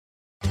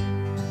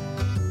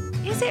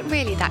Is it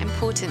really that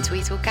important to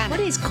eat organic? What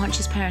is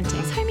conscious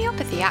parenting? Does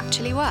homeopathy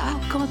actually work?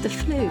 Oh God, the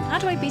flu. How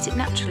do I beat it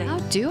naturally? How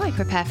do I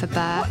prepare for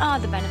birth? What are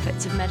the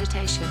benefits of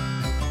meditation?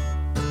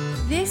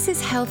 This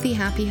is Healthy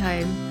Happy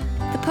Home,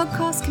 the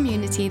podcast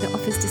community that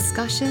offers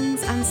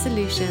discussions and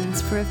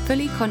solutions for a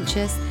fully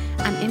conscious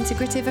and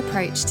integrative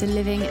approach to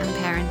living and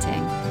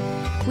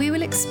parenting. We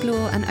will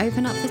explore and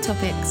open up the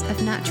topics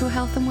of natural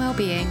health and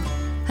well-being,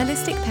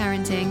 holistic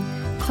parenting,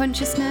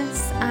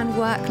 consciousness, and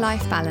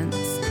work-life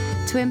balance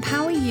to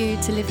empower you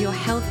to live your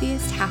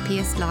healthiest,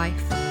 happiest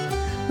life.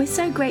 We're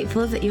so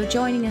grateful that you're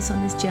joining us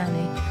on this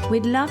journey.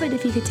 We'd love it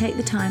if you could take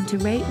the time to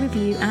rate,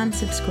 review, and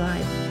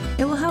subscribe.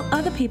 It will help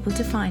other people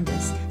to find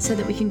us so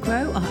that we can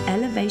grow our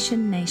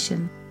Elevation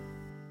Nation.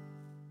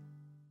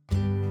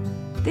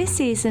 This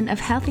season of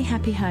Healthy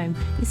Happy Home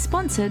is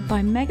sponsored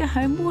by Mega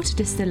Home Water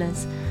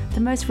Distillers,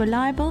 the most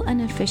reliable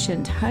and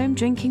efficient home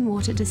drinking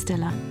water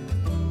distiller.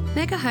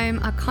 Mega Home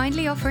are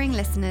kindly offering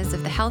listeners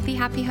of the Healthy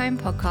Happy Home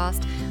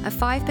podcast a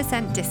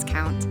 5%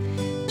 discount.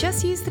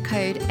 Just use the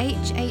code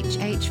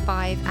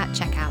HHH5 at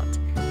checkout.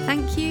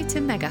 Thank you to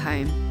Mega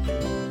Home.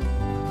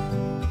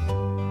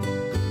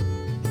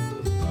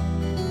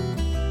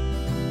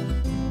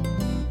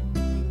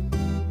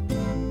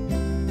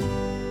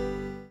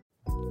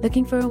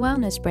 Looking for a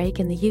wellness break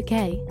in the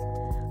UK?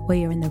 Well,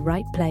 you're in the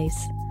right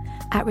place.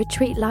 At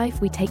Retreat Life,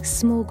 we take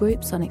small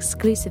groups on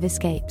exclusive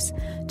escapes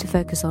to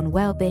focus on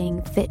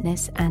well-being,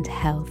 fitness and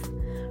health.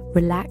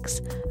 Relax,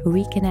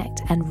 reconnect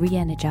and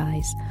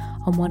re-energize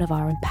on one of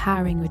our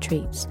empowering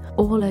retreats,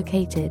 all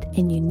located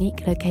in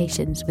unique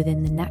locations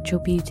within the natural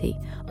beauty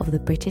of the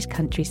British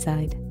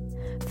countryside.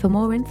 For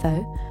more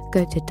info,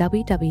 go to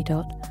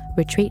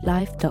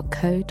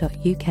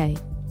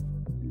www.retreatlife.co.uk.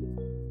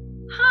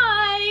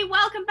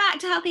 Welcome back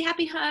to Healthy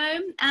Happy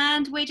Home,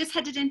 and we're just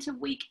headed into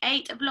week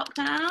 8 of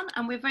lockdown,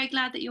 and we're very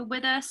glad that you're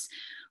with us.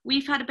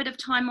 We've had a bit of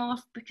time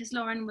off because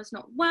Lauren was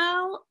not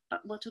well,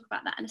 but we'll talk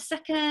about that in a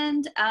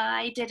second.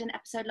 I did an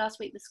episode last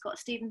week with Scott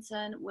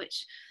Stevenson,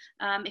 which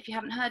if you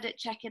haven't heard it,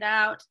 check it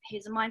out.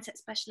 He's a mindset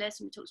specialist,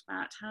 and we talked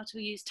about how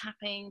to use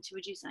tapping to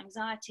reduce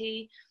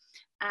anxiety.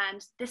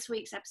 And this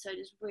week's episode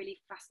is really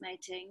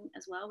fascinating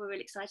as well. We're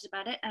really excited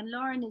about it. And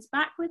Lauren is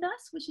back with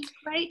us, which is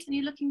great. And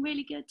you're looking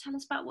really good. Tell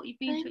us about what you've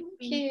been through.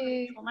 It's been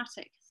really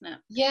traumatic, isn't it?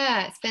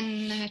 Yeah, it's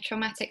been a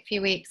traumatic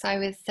few weeks. I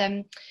was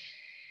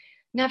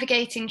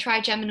navigating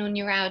trigeminal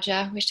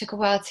neuralgia, which took a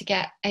while to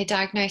get a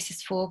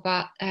diagnosis for,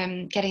 but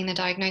getting the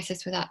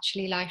diagnosis was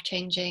actually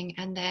life-changing.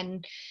 And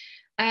then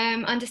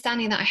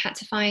understanding that I had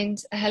to find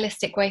a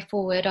holistic way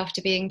forward after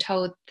being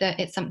told that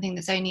it's something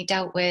that's only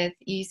dealt with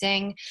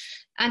using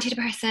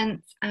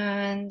antidepressants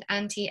and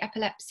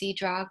anti-epilepsy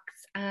drugs.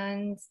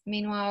 And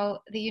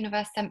meanwhile, the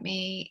universe sent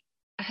me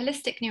a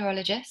holistic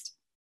neurologist.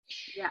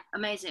 Yeah,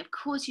 amazing. Of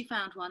course you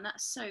found one.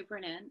 That's so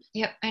brilliant.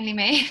 Yep, only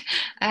me.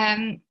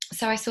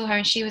 So I saw her,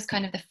 and she was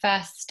kind of the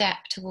first step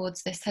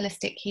towards this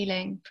holistic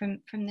healing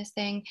from this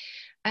thing.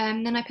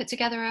 Then I put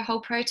together a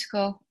whole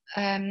protocol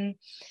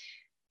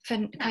for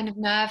kind of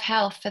nerve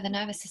health for the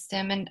nervous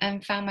system,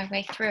 and found my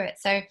way through it.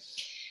 So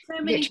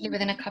literally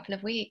within a couple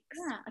of weeks.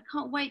 Yeah, I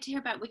can't wait to hear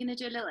about. We're going to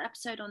do a little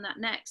episode on that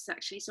next,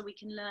 actually, so we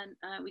can learn.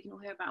 We can all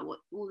hear about what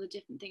all the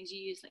different things you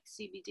use, like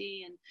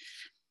CBD and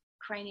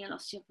cranial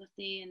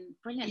osteopathy, and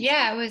brilliant.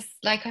 Yeah, it was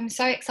like, I'm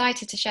so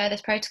excited to share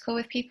this protocol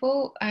with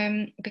people,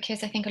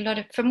 because I think a lot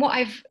of, from what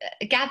I've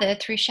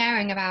gathered through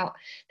sharing about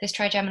this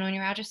trigeminal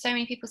neuralgia, so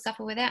many people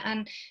suffer with it,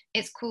 and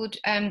it's called,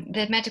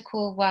 the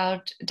medical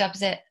world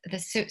dubs it the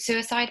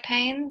suicide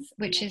pains,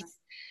 which is,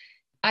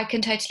 I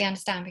can totally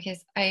understand,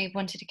 because I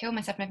wanted to kill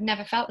myself, and I've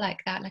never felt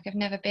like that. Like, I've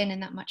never been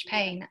in that much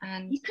pain.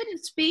 And you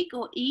couldn't speak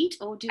or eat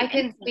or do anything.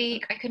 couldn't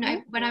speak. I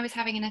couldn't. When I was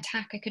having an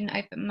attack, I couldn't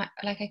open my,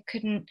 I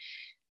couldn't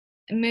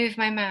move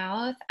my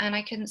mouth, and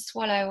I couldn't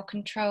swallow or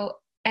control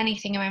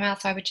anything in my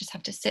mouth. So I would just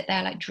have to sit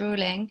there like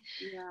drooling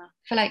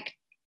for like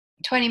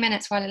 20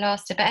 minutes while it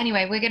lasted. But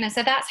anyway,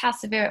 so that's how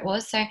severe it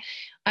was. So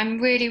I'm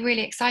really,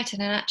 really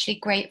excited and actually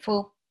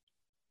grateful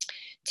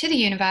to the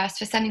universe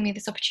for sending me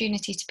this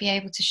opportunity to be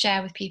able to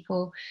share with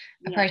people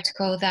a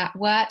protocol that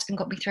worked and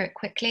got me through it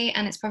quickly.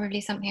 And it's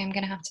probably something I'm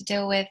going to have to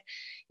deal with.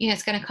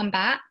 It's going to come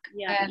back.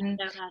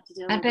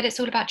 But it's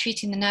all about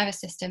treating the nervous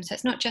system. So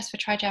it's not just for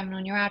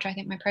trigeminal neuralgia. I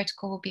think my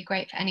protocol will be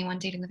great for anyone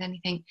dealing with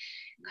anything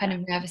kind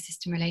of nervous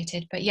system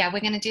related. But yeah,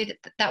 we're going to do that.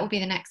 That will be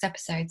the next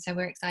episode. So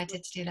we're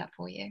excited to do that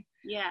for you.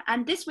 Yeah,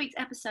 and this week's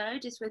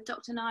episode is with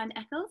Dr. Niall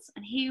Eccles,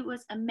 and he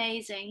was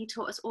amazing. He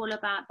taught us all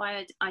about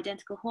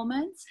bioidentical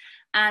hormones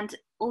and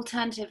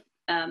alternative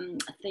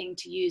thing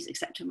to use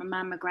except a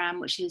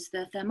mammogram, which is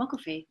the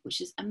thermography,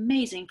 which is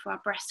amazing for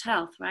our breast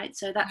health, right?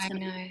 So that's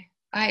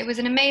it was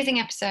an amazing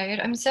episode.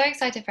 I'm so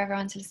excited for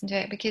everyone to listen to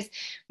it, because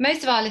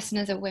most of our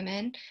listeners are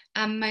women,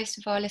 and most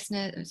of our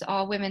listeners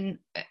are women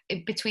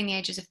between the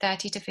ages of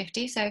 30 to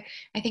 50. So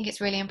I think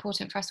it's really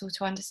important for us all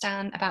to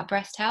understand about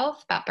breast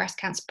health, about breast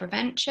cancer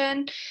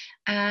prevention.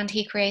 And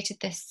he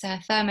created this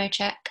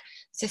ThermoCheck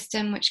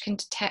system, which can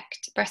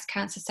detect breast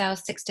cancer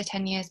cells 6 to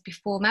 10 years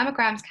before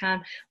mammograms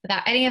can,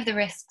 without any of the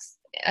risks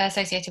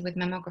associated with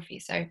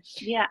mammography. So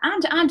yeah,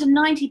 and a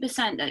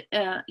 90%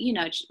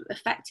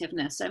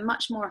 effectiveness, so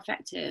much more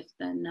effective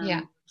than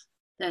a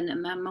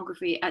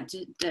mammography at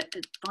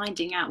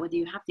finding out whether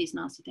you have these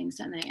nasty things,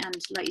 don't they? And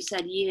like you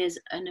said, years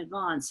in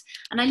advance.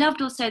 And I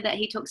loved also that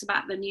he talks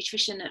about the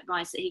nutrition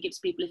advice that he gives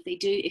people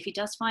if he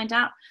does find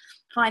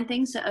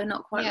things that are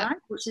not quite right,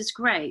 which is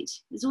great.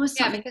 There's always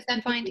something, because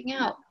they're finding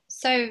out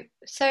so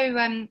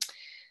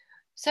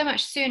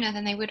much sooner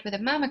than they would with a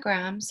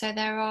mammogram. So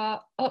there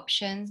are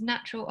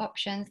natural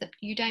options that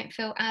you don't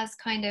feel as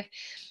kind of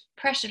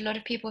pressured. A lot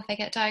of people, if they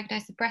get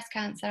diagnosed with breast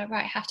cancer,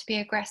 have to be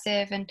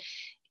aggressive. And,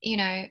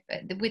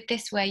 with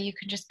this way, you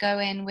can just go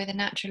in with a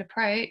natural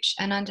approach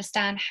and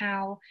understand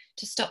how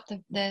to stop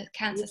the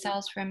cancer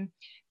cells from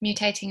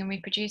mutating and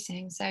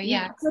reproducing. So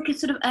it's like a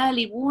sort of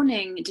early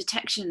warning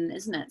detection,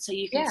 isn't it? So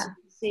you can sort of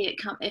see it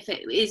come if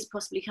it is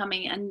possibly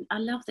coming. And I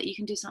love that you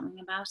can do something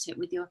about it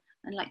with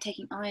like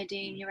taking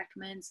iodine, he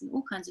recommends, and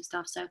all kinds of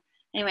stuff. So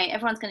anyway,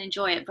 everyone's going to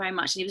enjoy it very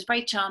much. And he was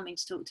very charming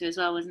to talk to as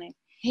well, wasn't he?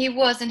 He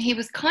was, and he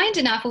was kind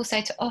enough also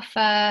to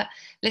offer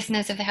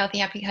listeners of the Healthy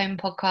Happy Home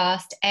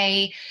podcast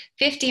a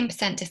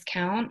 15%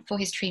 discount for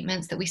his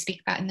treatments that we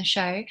speak about in the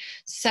show.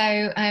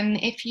 So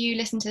if you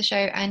listen to the show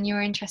and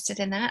you're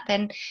interested in that,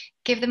 then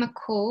give them a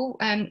call.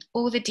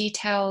 All the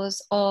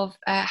details of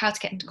how to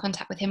get into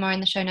contact with him are in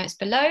the show notes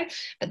below,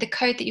 but the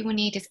code that you will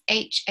need is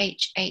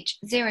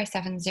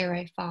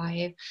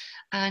HHH0705,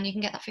 and you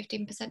can get that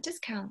 15%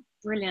 discount.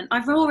 Brilliant.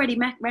 I've already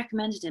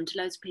recommended him to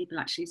loads of people,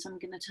 actually, so I'm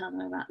going to tell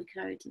them about the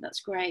code. That's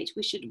great.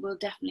 We'll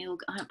definitely all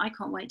go. I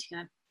can't wait to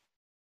go.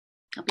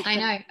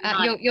 I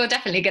know. You're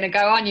definitely going to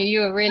go, aren't you?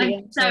 You were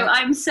really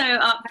I'm so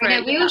up for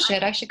it. We all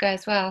should. I should go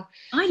as well.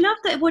 I love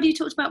that what you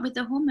talked about with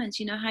the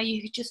hormones, how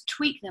you could just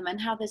tweak them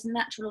and how there's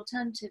natural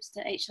alternatives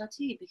to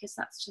HRT, because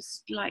that's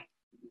just like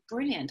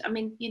brilliant. I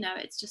mean,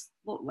 it's just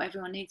what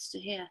everyone needs to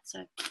hear.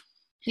 So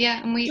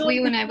yeah, and we all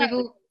know, we've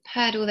all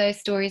heard all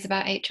those stories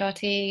about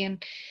HRT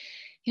and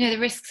the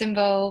risks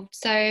involved.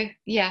 So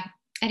yeah,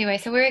 anyway,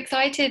 so we're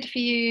excited for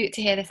you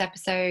to hear this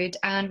episode,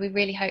 and we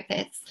really hope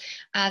that it's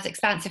as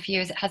expansive for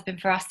you as it has been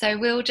for us. So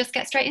we'll just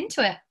get straight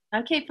into it.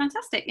 Okay,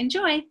 fantastic.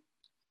 Enjoy.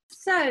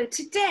 So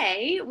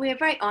today we're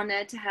very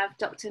honoured to have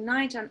Dr.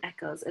 Nigel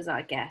Eccles as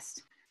our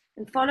guest.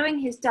 And following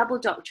his double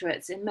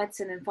doctorates in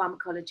medicine and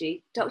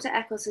pharmacology, Dr.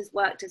 Eccles has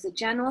worked as a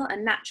general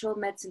and natural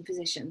medicine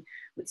physician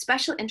with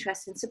special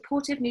interest in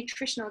supportive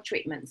nutritional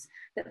treatments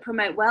that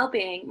promote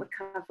well-being,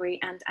 recovery,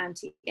 and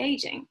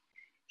anti-aging.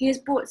 He has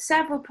brought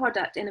several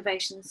product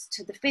innovations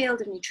to the field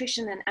of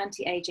nutrition and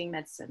anti-aging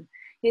medicine.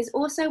 He is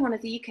also one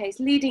of the UK's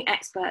leading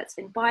experts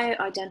in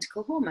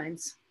bioidentical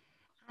hormones.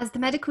 As the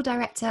medical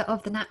director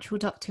of The Natural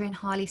Doctor in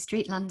Harley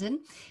Street, London,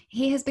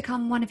 he has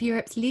become one of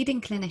Europe's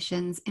leading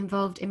clinicians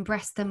involved in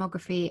breast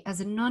thermography as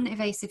a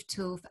non-invasive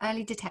tool for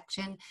early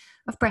detection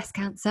of breast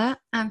cancer,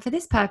 and for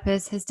this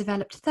purpose has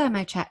developed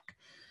ThermoCheck,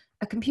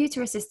 a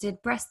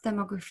computer-assisted breast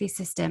thermography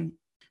system.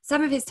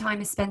 Some of his time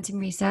is spent in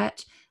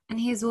research, and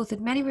he has authored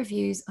many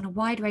reviews on a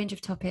wide range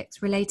of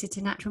topics related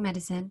to natural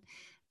medicine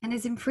and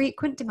is in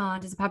frequent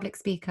demand as a public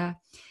speaker.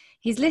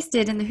 He's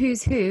listed in the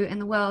who's who in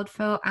the world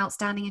for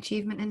outstanding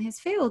achievement in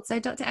his field. So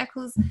Dr.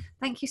 Eccles,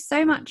 thank you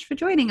so much for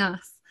joining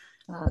us.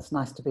 It's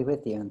nice to be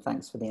with you, and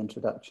thanks for the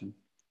introduction.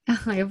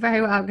 Oh, you're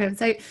very welcome.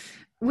 So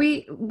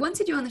we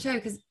wanted you on the show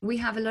because we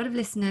have a lot of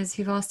listeners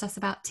who've asked us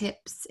about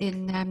tips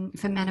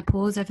for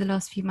menopause over the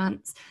last few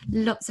months.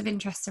 Lots of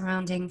interest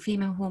surrounding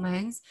female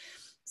hormones.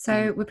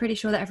 So we're pretty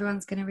sure that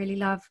everyone's going to really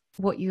love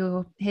what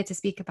you're here to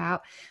speak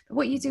about. But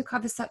what you do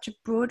covers such a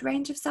broad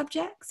range of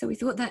subjects. So we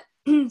thought that,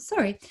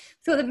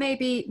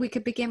 maybe we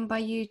could begin by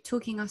you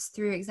talking us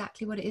through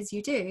exactly what it is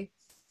you do.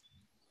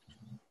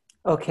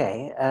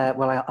 Okay,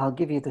 well, I'll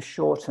give you the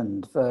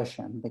shortened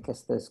version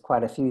because there's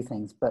quite a few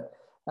things, but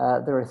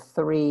there are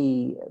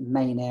three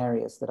main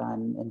areas that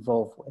I'm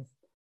involved with.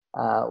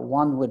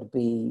 One would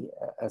be,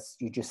 as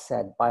you just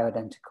said,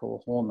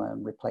 bioidentical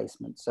hormone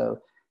replacement. So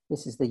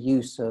this is the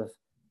use of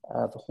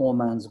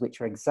hormones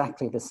which are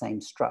exactly the same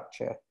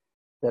structure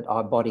that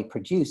our body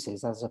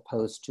produces as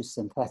opposed to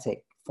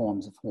synthetic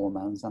forms of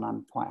hormones. And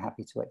I'm quite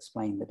happy to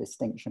explain the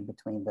distinction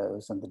between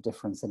those and the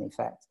difference in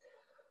effect.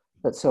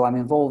 But so I'm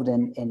involved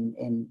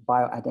in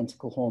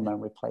bioidentical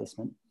hormone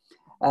replacement.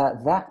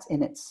 That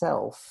in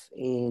itself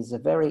is a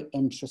very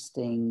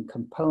interesting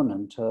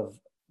component of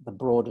the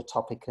broader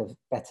topic of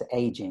better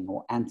aging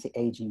or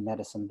anti-aging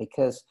medicine,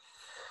 because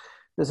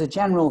there's a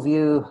general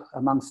view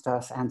amongst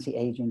us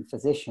anti-aging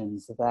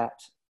physicians that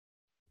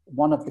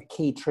one of the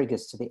key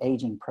triggers to the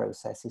aging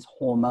process is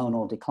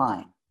hormonal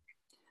decline.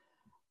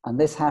 And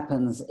this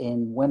happens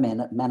in women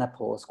at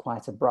menopause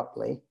quite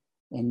abruptly.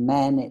 In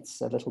men,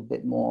 it's a little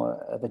bit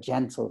more of a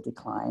gentle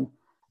decline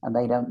and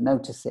they don't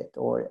notice it,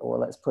 or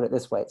let's put it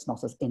this way, it's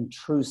not as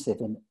intrusive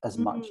as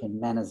much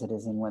in men as it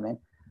is in women.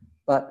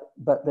 But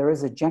there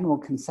is a general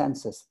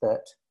consensus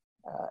that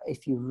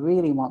if you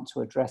really want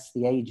to address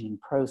the aging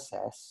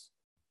process,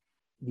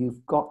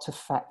 you've got to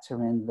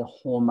factor in the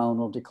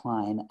hormonal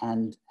decline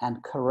and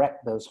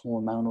correct those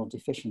hormonal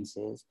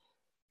deficiencies,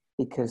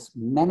 because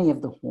many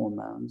of the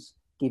hormones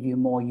give you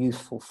more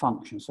youthful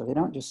function. So they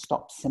don't just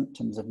stop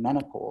symptoms of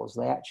menopause,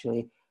 they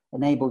actually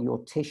enable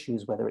your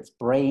tissues, whether it's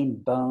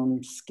brain,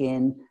 bone,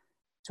 skin,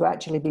 to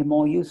actually be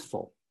more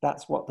youthful.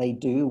 That's what they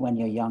do when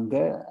you're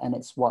younger, and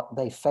it's what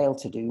they fail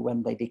to do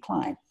when they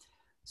decline.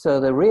 So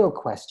the real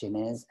question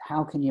is,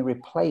 how can you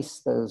replace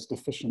those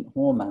deficient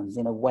hormones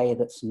in a way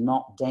that's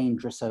not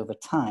dangerous over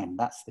time?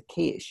 That's the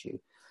key issue.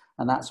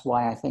 And that's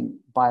why I think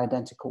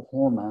bioidentical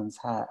hormones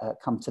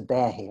come to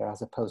bear here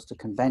as opposed to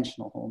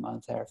conventional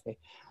hormone therapy.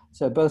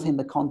 So both in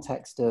the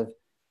context of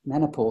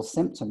menopause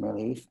symptom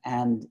relief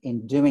and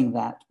in doing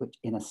that which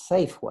in a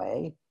safe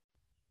way,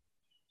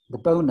 the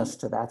bonus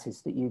to that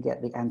is that you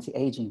get the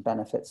anti-aging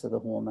benefits of the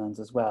hormones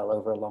as well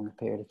over a longer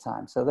period of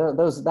time. So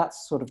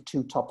that's sort of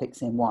two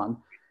topics in one.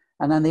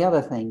 And then the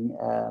other thing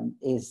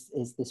is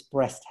this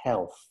breast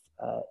health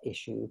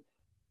issue.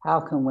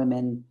 How can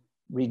women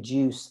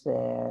reduce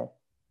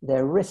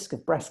their risk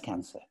of breast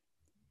cancer?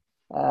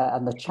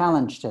 And the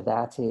challenge to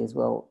that is,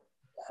 well,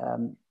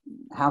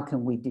 how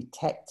can we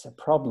detect a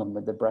problem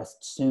with the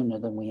breast sooner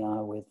than we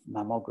are with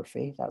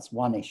mammography? That's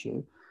one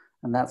issue.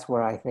 And that's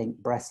where I think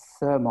breast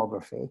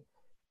thermography,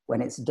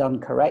 when it's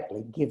done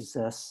correctly, gives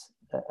us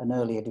an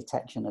earlier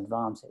detection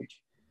advantage.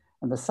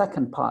 And the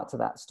second part to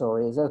that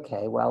story is,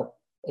 okay, well,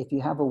 if you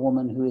have a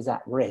woman who is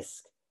at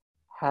risk,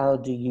 how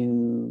do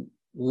you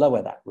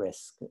lower that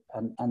risk?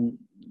 And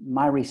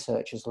my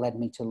research has led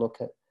me to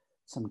look at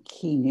some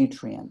key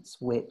nutrients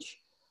which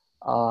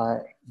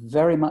are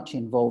very much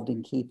involved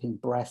in keeping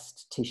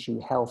breast tissue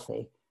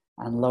healthy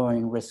and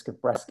lowering risk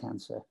of breast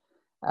cancer.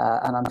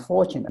 And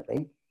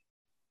unfortunately,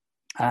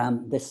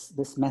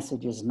 this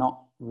message is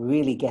not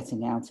really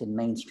getting out in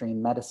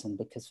mainstream medicine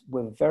because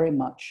we're very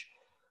much,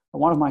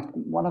 one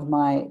of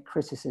my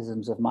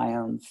criticisms of my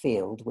own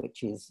field,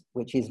 which is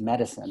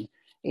medicine,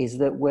 is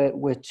that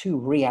we're too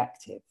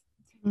reactive.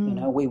 You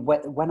know,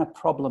 when a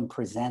problem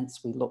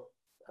presents, we look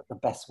at the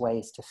best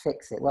ways to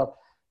fix it. Well,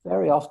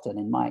 very often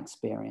in my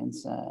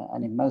experience,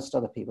 and in most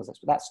other people's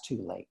experience, that's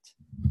too late.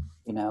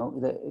 You know,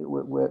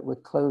 we're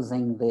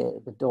closing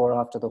the door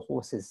after the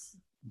horse is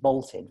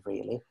bolted,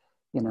 really.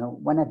 You know,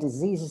 when a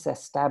disease is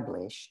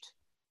established,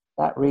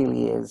 that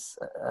really is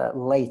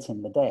late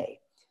in the day.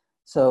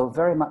 So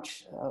very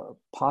much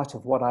part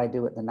of what I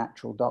do at The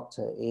Natural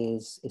Doctor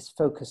is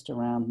focused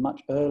around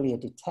much earlier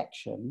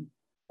detection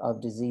of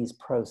disease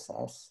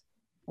process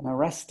and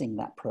arresting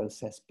that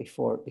process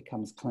before it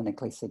becomes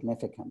clinically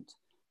significant.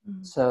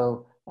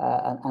 So,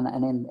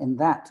 in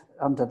that,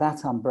 under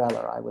that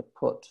umbrella, I would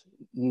put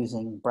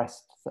using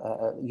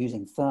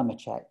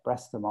ThermoCheck,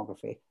 breast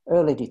thermography,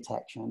 early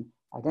detection,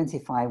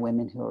 identify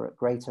women who are at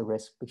greater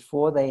risk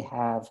before they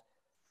have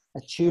a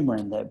tumor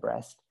in their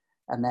breast,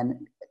 and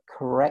then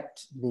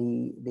correct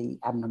the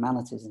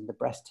abnormalities in the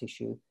breast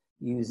tissue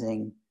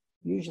using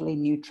usually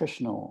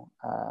nutritional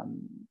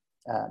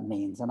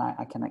means. And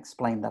I can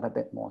explain that a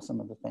bit more, some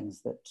of the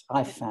things that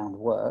I've found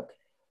work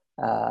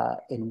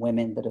in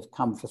women that have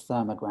come for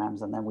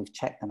thermograms, and then we've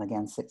checked them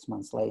again 6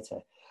 months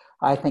later.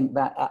 I think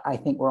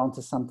we're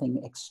onto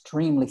something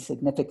extremely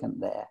significant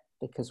there,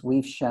 because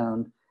we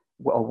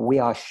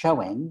are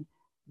showing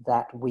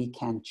that we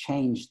can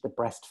change the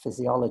breast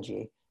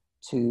physiology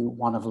to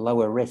one of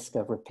lower risk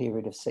over a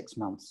period of 6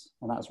 months.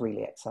 And that's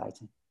really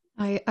exciting.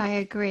 I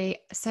agree.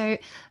 So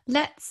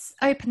let's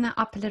open that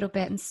up a little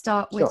bit and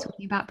start with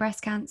talking about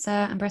breast cancer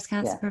and breast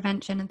cancer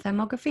prevention and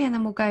thermography, and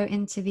then we'll go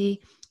into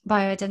the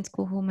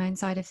bioidentical hormone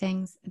side of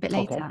things a bit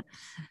later.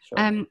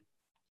 Okay. Sure.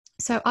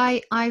 So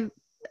I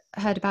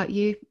heard about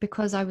you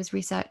because I was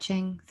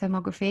researching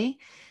thermography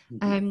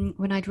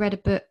when I'd read a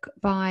book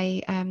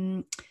by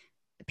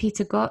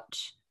Peter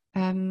Gotch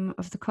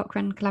of the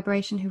Cochrane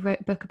collaboration, who wrote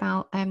a book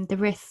about the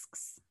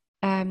risks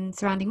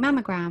surrounding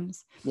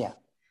mammograms. Yeah.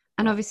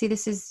 And obviously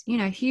this is,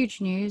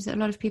 huge news that a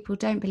lot of people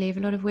don't believe.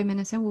 A lot of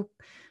women are saying, well,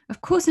 of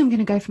course I'm going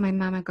to go for my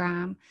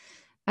mammogram.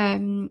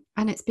 And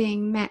it's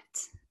being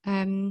met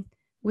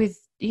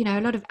with, a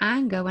lot of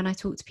anger when I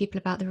talk to people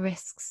about the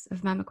risks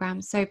of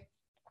mammograms. So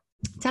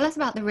tell us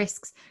about the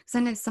risks, because I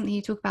know it's something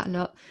you talk about a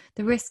lot,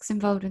 the risks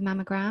involved with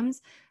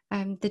mammograms,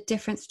 the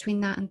difference between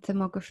that and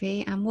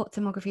thermography, and what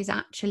thermography is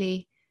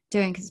actually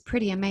doing, because it's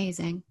pretty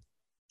amazing.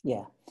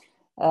 Yeah.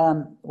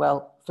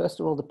 Well, first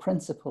of all, the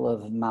principle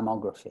of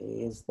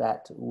mammography is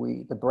that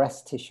the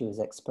breast tissue is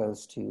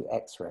exposed to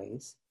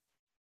X-rays,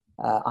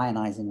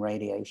 ionizing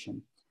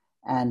radiation.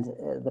 And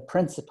the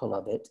principle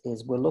of it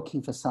is we're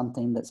looking for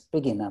something that's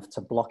big enough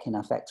to block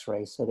enough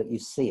X-rays so that you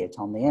see it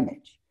on the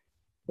image.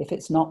 If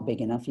it's not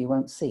big enough, you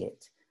won't see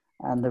it.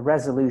 And the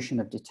resolution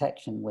of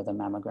detection with a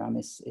mammogram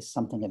is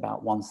something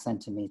about 1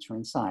 centimeter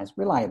in size,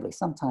 reliably.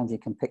 Sometimes you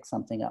can pick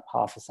something up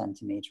 0.5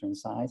 centimeter in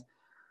size,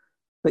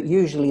 but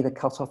usually the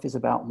cutoff is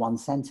about 1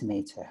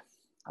 centimeter.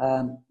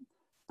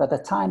 By the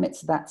time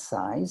it's that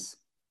size,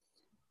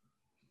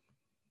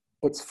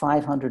 it's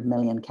 500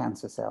 million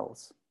cancer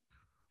cells.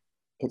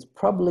 It's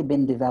probably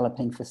been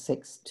developing for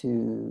 6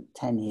 to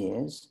 10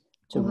 years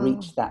to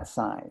reach that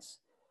size.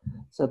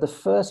 So the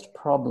first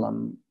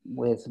problem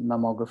with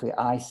mammography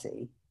I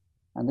see,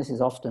 and this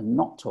is often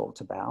not talked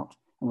about,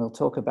 and we'll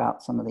talk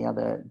about some of the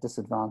other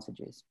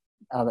disadvantages.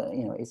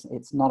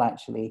 It's not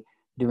actually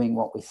doing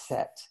what we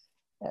set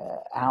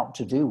out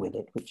to do with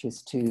it, which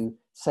is to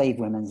save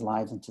women's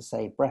lives and to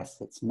save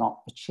breasts. It's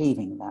not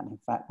achieving that. In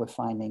fact, we're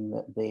finding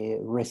that the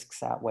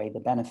risks outweigh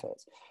the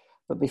benefits.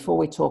 But before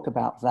we talk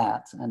about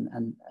that,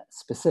 and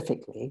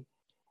specifically,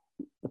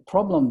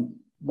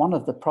 one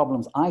of the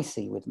problems I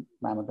see with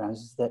mammograms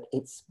is that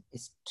it's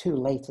too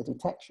late a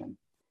detection.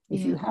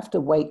 If you have to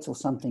wait till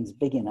something's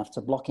big enough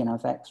to block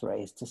enough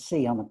X-rays to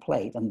see on a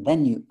plate and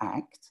then you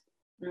act,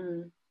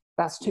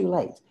 that's too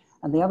late.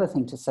 And the other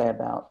thing to say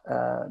about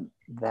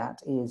that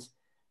is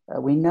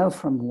we know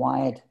from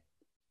wide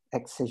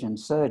excision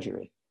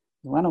surgery,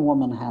 when a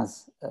woman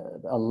has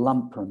a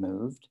lump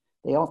removed,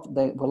 they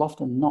will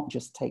often not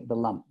just take the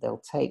lump, they'll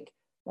take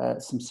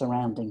some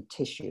surrounding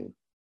tissue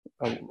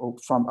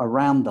from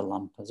around the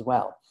lump as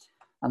well.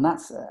 And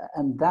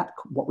that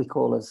what we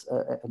call as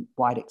a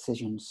wide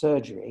excision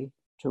surgery,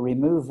 to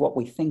remove what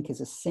we think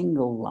is a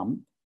single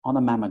lump on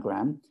a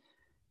mammogram.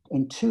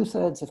 In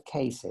 2/3 of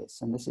cases,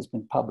 and this has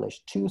been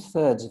published,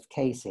 2/3 of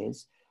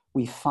cases,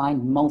 we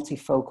find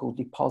multifocal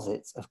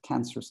deposits of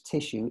cancerous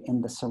tissue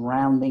in the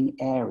surrounding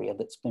area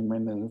that's been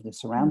removed, the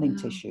surrounding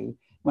tissue,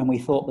 when we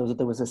thought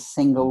there was a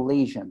single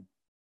lesion.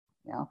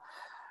 Yeah.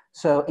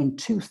 So in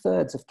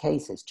 2/3 of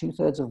cases,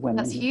 2/3 of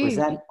women who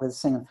present with a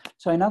single.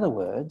 So in other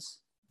words,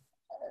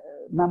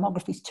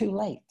 mammography is too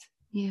late.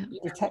 Yeah.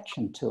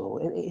 Detection tool.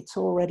 It's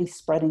already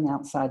spreading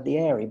outside the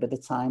area by the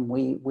time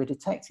we're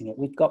detecting it.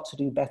 We've got to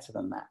do better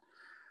than that.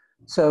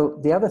 So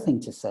the other thing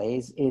to say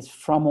is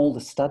from all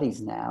the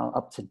studies now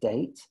up to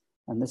date,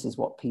 and this is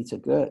what Peter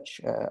Gertsch,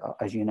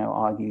 as you know,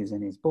 argues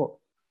in his book,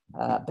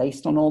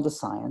 based on all the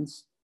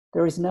science,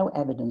 there is no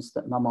evidence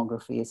that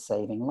mammography is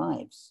saving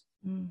lives.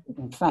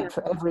 In fact,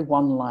 for every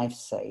one life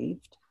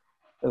saved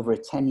over a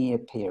 10-year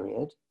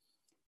period,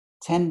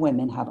 10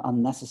 women have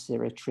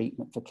unnecessary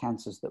treatment for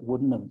cancers that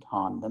wouldn't have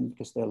harmed them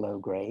because they're low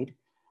grade,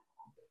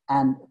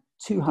 and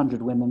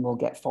 200 women will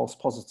get false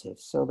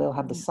positives. So they'll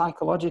have the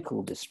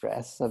psychological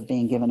distress of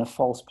being given a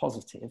false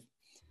positive.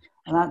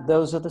 And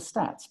those are the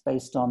stats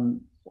based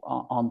on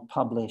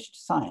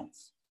published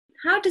science.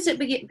 How does it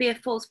be a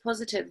false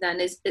positive then?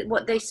 Is it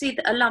what they see,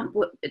 that a lump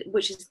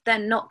which is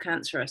then not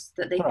cancerous,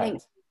 that they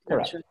think?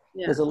 Correct.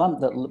 Yeah. There's a lump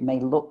that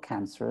may look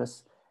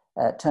cancerous,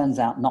 turns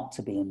out not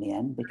to be in the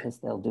end because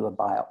they'll do a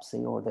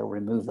biopsy or they'll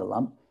remove the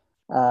lump.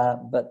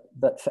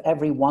 But for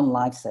every one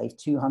life saved,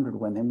 200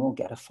 women will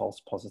get a false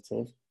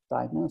positive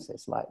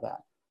diagnosis like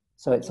that.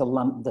 So it's a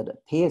lump that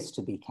appears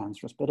to be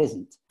cancerous but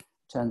isn't.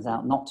 Turns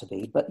out not to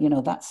be. But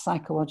that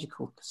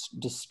psychological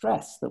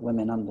distress that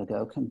women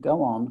undergo can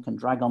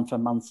drag on for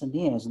months and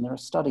years, and there are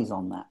studies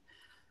on that.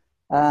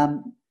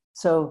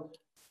 So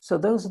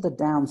those are the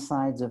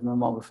downsides of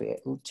mammography.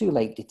 Too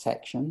late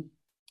detection.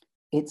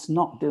 It's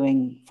not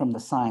doing, from the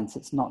science,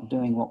 it's not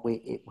doing what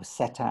it was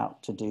set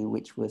out to do,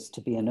 which was to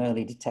be an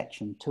early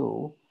detection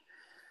tool.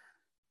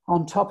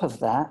 On top of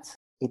that,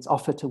 it's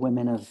offered to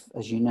women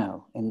as you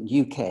know, in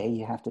UK,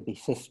 you have to be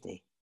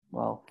 50.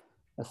 Well,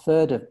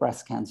 1/3 of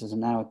breast cancers are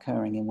now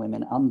occurring in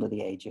women under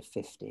the age of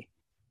 50,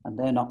 and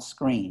they're not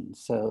screened.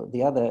 So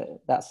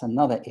that's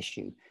another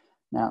issue.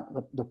 Now,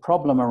 the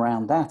problem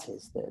around that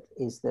is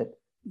that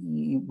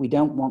we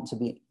don't want to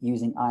be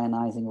using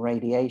ionizing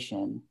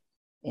radiation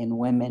in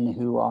women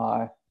who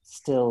are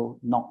still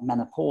not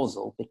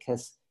menopausal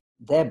because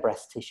their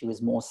breast tissue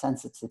is more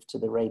sensitive to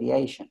the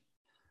radiation.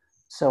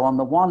 So on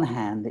the one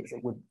hand,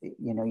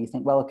 you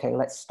think, well, okay,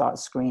 let's start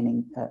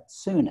screening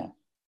sooner.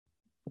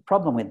 The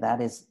problem with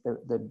that is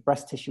the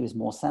breast tissue is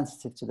more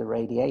sensitive to the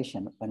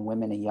radiation when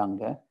women are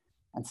younger.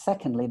 And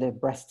secondly, the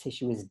breast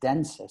tissue is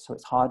denser, so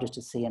it's harder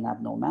to see an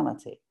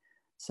abnormality.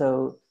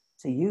 So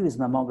to use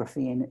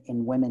mammography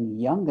in women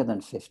younger than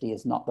 50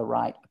 is not the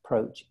right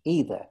approach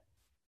either.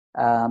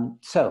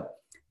 So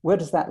where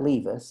does that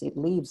leave us? It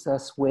leaves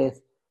us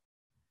with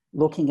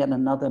looking at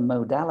another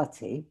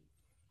modality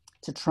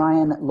to try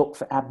and look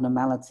for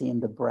abnormality in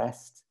the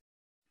breast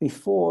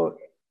before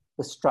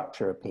the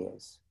structure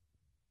appears.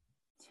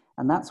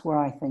 And that's where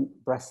I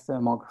think breast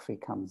thermography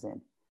comes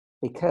in,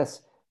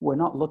 because we're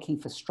not looking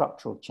for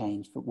structural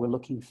change, but we're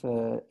looking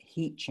for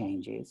heat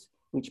changes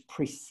which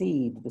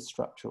precede the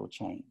structural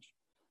change.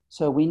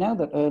 So we know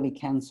that early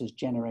cancers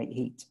generate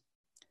heat.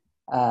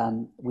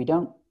 We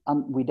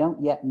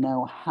don't yet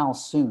know how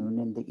soon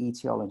in the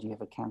etiology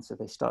of a cancer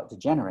they start to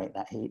generate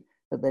that heat,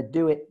 but they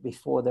do it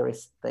before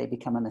they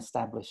become an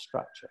established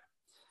structure.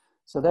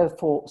 So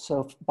therefore,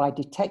 by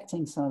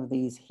detecting some of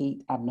these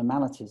heat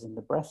abnormalities in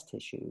the breast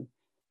tissue,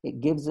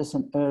 it gives us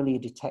an earlier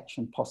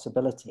detection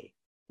possibility,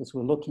 because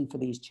we're looking for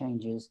these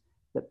changes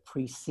that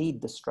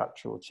precede the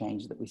structural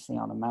change that we see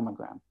on a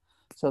mammogram.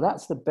 So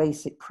that's the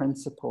basic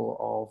principle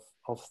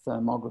of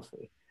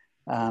thermography.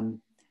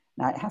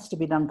 Now, it has to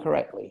be done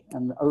correctly.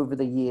 And over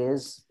the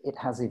years, it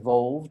has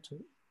evolved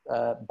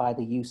by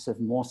the use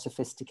of more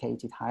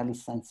sophisticated, highly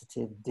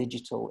sensitive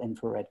digital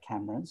infrared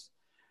cameras.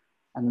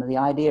 And the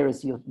idea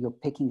is you're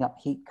picking up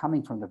heat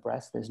coming from the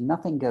breast. There's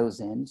nothing goes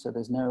in, so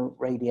there's no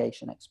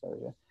radiation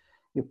exposure.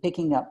 you're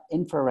picking up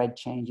infrared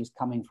changes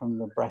coming from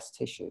the breast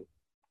tissue.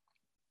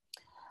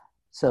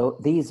 So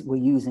these were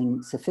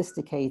using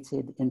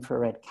sophisticated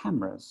infrared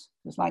cameras.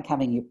 It's like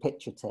having your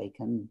picture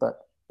taken, but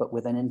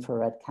with an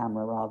infrared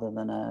camera rather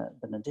than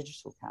a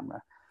digital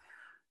camera.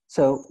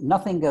 So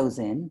nothing goes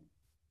in.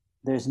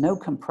 There's no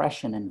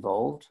compression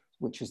involved,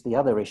 which is the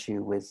other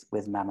issue with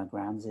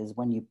mammograms, is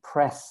when you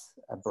press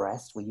a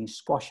breast, when you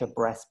squash a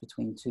breast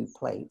between two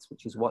plates,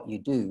 which is what you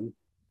do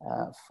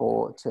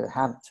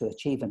to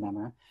achieve a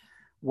mammogram.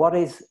 What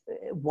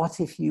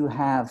if you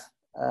have,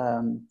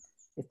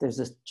 if there's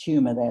a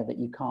tumor there that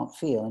you can't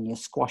feel and you're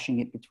squashing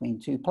it between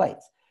two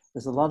plates?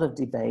 There's a lot of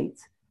debate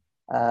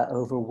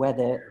over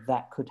whether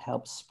that could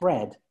help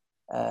spread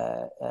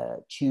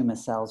tumor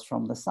cells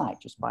from the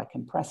site just by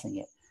compressing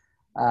it.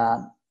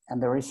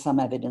 And there is some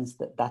evidence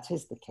that that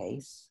is the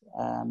case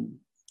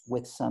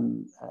with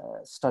some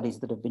studies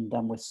that have been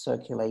done with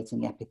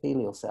circulating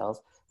epithelial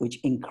cells, which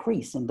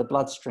increase in the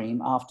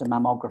bloodstream after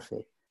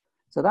mammography.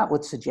 So that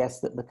would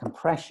suggest that the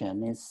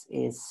compression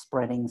is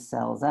spreading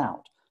cells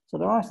out. So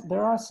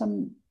there are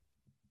some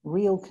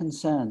real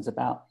concerns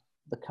about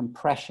the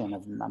compression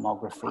of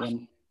mammography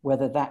and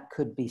whether that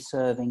could be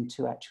serving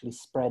to actually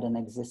spread an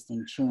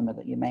existing tumor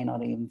that you may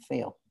not even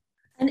feel.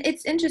 And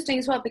it's interesting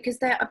as well, because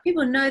there are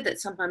people know that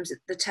sometimes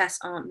the tests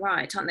aren't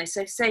right, aren't they?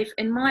 So say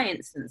in my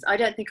instance, I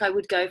don't think I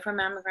would go for a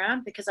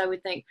mammogram, because I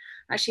would think,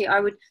 actually,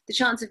 the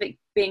chance of it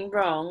being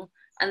wrong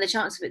and the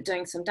chance of it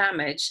doing some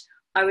damage,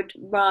 I would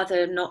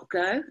rather not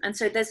go. And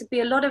so there's be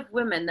a lot of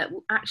women that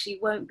actually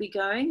won't be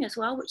going as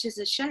well, which is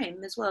a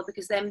shame as well,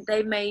 because then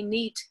they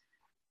may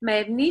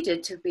have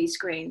needed to be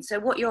screened. So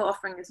what you're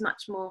offering is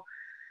much more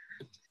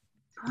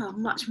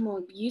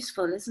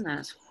useful, isn't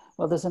it?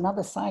 Well, there's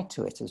another side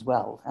to it as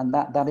well, and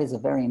that is a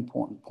very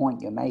important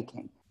point you're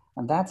making,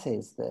 and that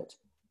is that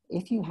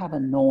if you have a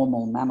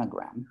normal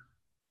mammogram,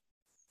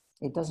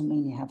 it doesn't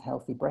mean you have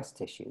healthy breast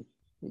tissue.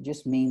 It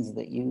just means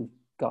that you've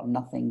got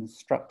nothing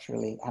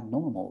structurally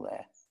abnormal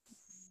there.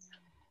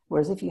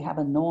 Whereas if you have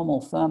a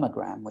normal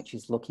thermogram, which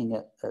is looking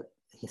at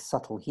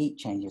subtle heat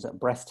changes, at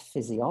breast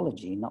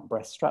physiology, not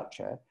breast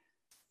structure,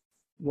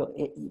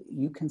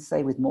 you can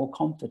say with more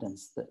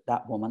confidence that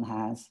that woman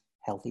has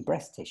healthy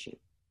breast tissue.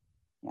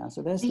 Yeah,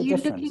 so there's the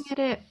difference. Are you looking at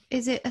it,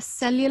 is it a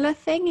cellular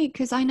thing?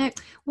 Because I know,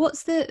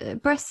 what's the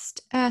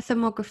breast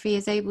thermography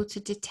is able to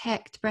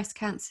detect breast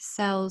cancer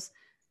cells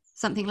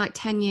something like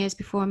 10 years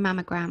before a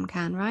mammogram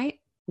can, right?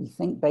 We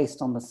think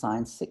based on the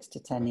science, 6 to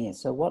 10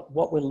 years. So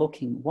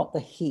what the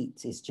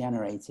heat is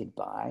generated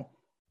by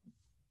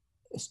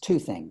is two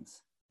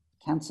things.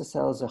 Cancer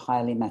cells are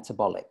highly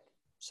metabolic.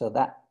 So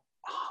that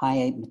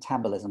high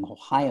metabolism or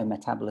higher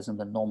metabolism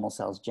than normal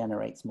cells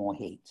generates more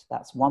heat.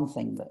 That's one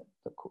thing that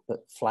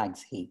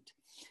flags heat.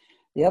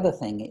 The other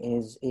thing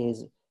is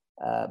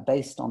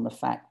based on the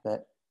fact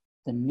that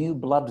the new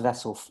blood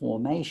vessel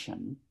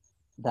formation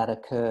that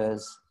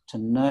occurs to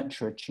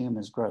nurture a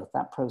tumor's growth,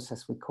 that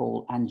process we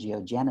call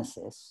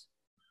angiogenesis,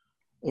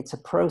 it's a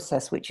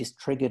process which is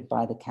triggered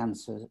by the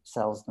cancer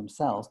cells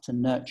themselves to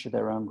nurture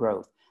their own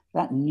growth.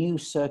 That new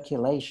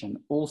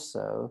circulation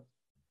also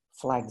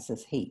flags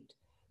as heat.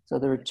 So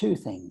there are two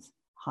things: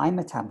 high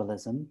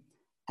metabolism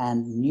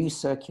and new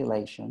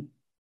circulation,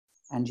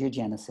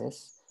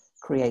 angiogenesis,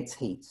 creates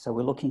heat. So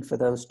we're looking for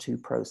those two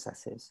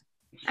processes.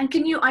 And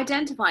can you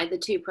identify the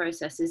two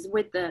processes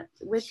with the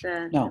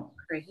No,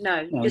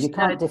 you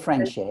can't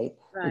differentiate.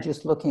 Right. We're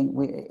just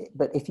looking.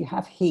 But if you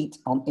have heat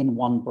in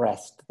one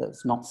breast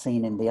that's not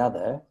seen in the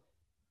other,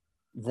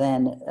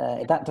 then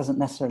that doesn't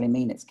necessarily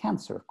mean it's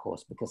cancer, of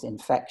course, because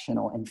infection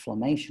or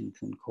inflammation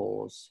can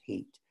cause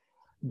heat.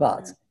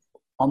 But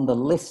on the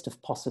list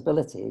of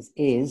possibilities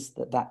is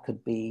that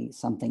could be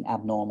something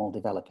abnormal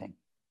developing.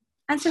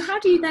 And so how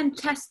do you then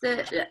test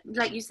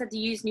like you said,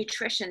 you use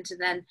nutrition to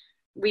then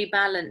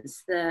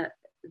rebalance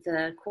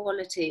the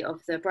quality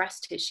of the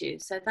breast tissue?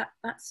 So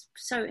that's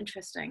so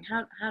interesting.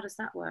 How does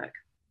that work?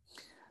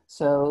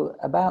 So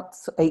about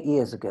 8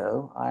 years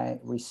ago, I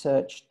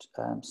researched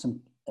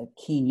some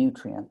key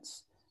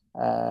nutrients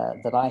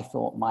that I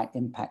thought might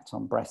impact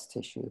on breast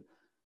tissue.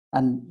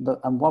 And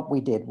what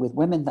we did with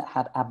women that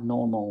had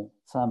abnormal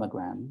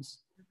thermograms,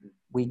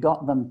 we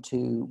got them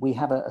we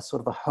have a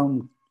sort of a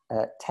home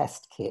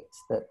test kit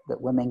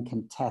that women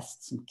can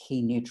test some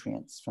key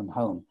nutrients from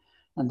home.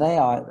 And they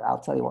are, I'll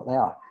tell you what they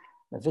are: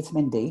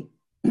 vitamin D,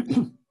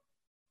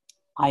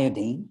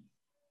 iodine,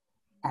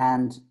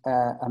 and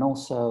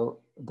also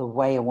the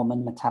way a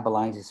woman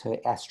metabolizes her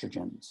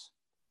estrogens.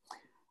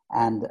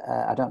 And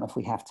I don't know if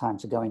we have time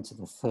to go into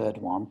the third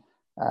one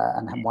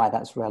and why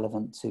that's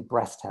relevant to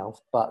breast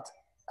health, but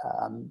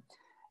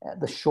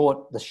the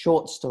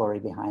short story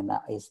behind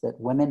that is that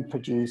women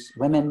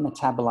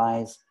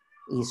metabolize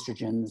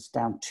estrogens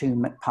down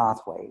two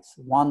pathways.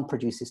 One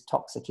produces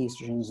toxic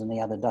estrogens and the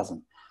other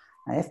doesn't.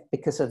 And if,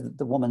 because of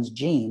the woman's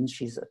genes,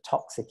 she's a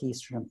toxic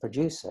estrogen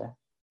producer,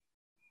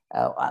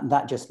 and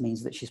that just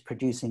means that she's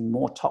producing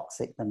more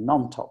toxic than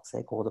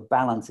non-toxic, or the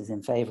balance is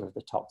in favor of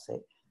the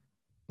toxic,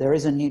 there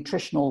is a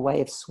nutritional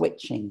way of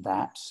switching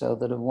that so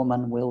that a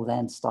woman will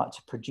then start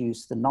to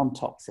produce the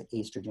non-toxic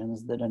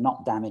estrogens that are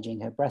not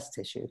damaging her breast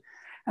tissue.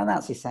 And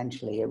that's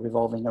essentially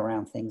revolving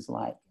around things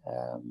like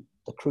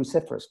the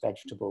cruciferous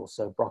vegetables,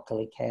 so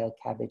broccoli, kale,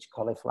 cabbage,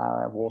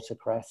 cauliflower,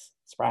 watercress,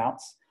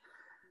 sprouts.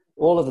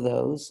 All of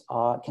those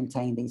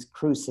contain these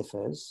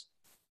crucifers,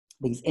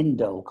 these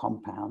indole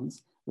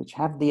compounds, which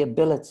have the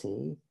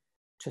ability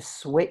to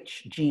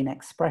switch gene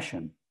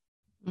expression.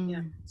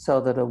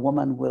 So that a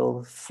woman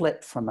will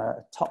flip from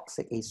a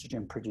toxic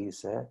estrogen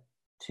producer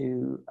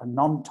to a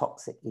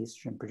non-toxic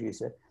estrogen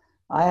producer.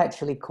 I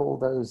actually call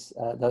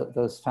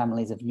those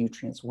families of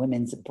nutrients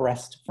women's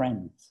breast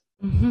friends.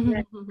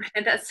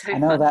 That's so I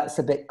know fun. that's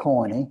a bit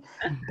corny,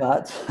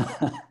 but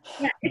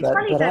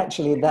but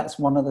actually that's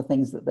one of the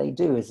things that they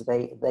do is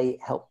they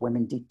help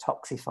women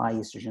detoxify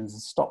estrogens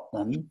and stop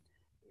them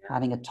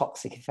having a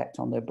toxic effect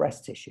on their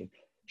breast tissue.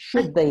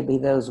 Should they be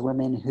those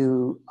women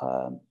who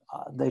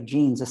their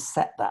genes are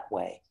set that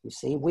way? You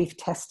see, we've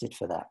tested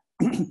for that.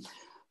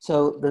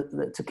 So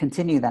to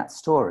continue that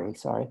story,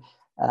 so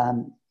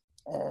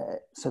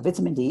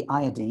vitamin D,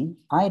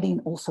 iodine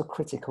also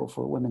critical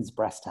for women's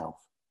breast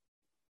health.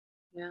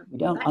 Yeah. We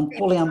don't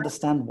fully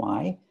understand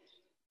why,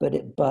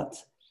 but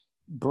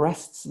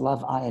breasts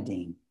love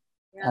iodine,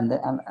 and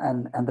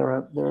there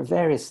are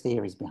various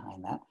theories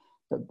behind that.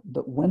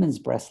 But women's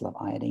breasts love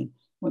iodine.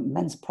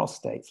 Men's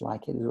prostates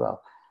like it as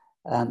well.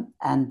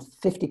 And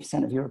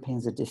 50% of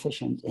Europeans are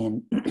deficient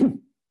in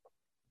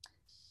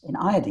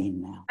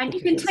iodine now. And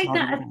you can take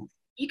that.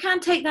 You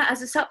can take that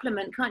as a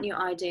supplement, can't you?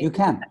 Iodine. You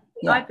can.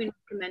 Yeah. I've been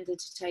recommended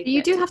to take.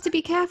 You do have to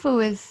be careful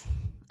with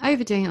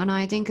overdoing it on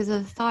iodine because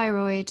of the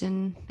thyroid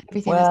and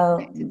everything that's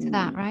connected to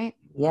that, right?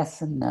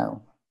 Yes and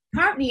no.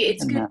 Apparently,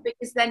 it's good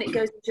because then it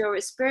goes into your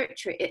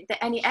respiratory.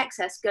 Any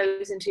excess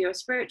goes into your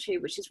respiratory,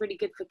 which is really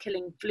good for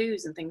killing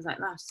flus and things like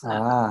that.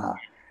 So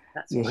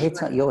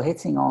you're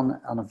hitting on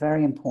a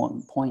very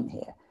important point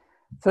here.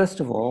 First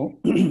of all,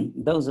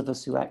 those of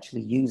us who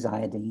actually use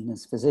iodine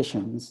as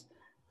physicians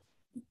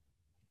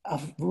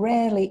have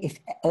rarely,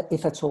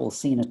 if at all,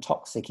 seen a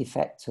toxic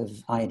effect of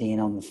iodine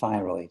on the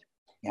thyroid.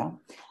 Yeah.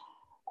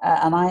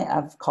 And I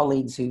have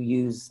colleagues who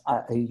use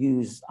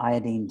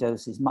iodine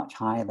doses much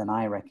higher than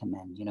I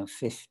recommend,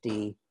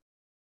 50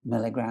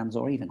 milligrams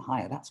or even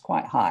higher. That's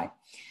quite high.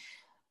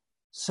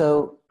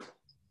 So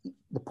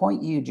the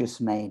point you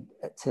just made,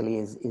 Tilly,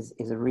 is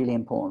a really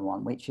important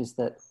one, which is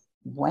that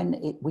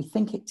we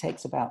think it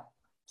takes about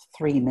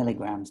 3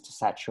 milligrams to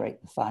saturate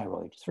the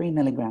thyroid, 3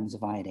 milligrams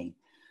of iodine.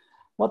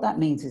 What that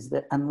means is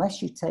that unless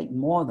you take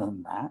more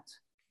than that,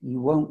 you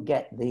won't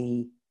get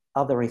the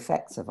other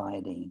effects of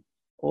iodine.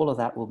 All of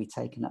that will be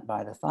taken up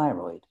by the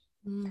thyroid.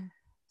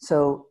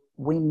 So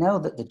we know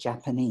that the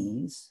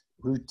Japanese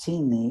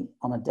routinely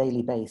on a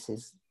daily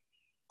basis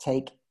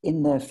take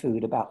in their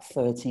food about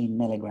 13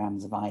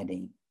 milligrams of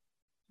iodine.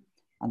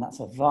 And that's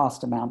a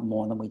vast amount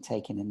more than we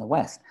take in the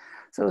West.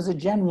 So as a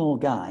general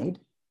guide,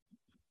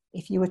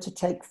 if you were to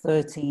take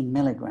 13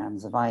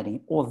 milligrams of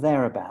iodine or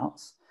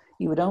thereabouts,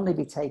 you would only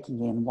be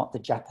taking in what the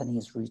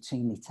Japanese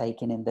routinely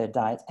take in their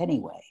diet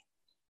anyway.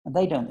 And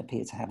they don't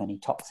appear to have any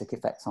toxic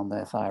effects on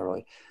their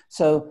thyroid.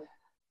 So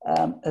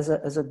as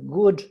a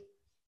good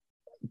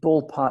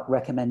ballpark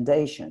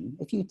recommendation,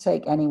 if you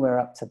take anywhere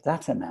up to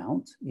that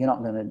amount,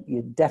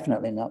 you're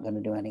definitely not going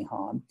to do any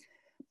harm,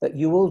 but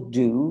you will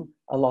do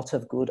a lot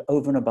of good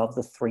over and above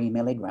the 3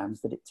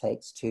 milligrams that it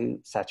takes to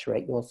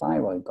saturate your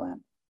thyroid gland.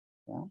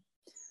 Yeah.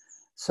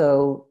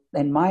 So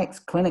in my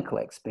clinical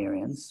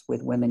experience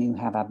with women who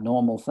have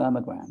abnormal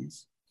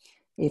thermograms,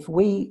 if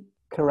we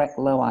correct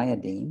low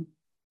iodine,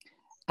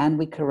 and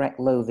we correct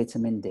low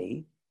vitamin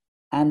D,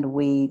 and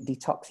we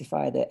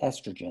detoxify their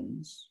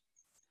estrogens,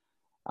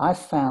 I've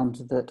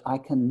found that I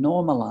can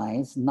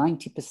normalize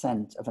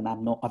 90% of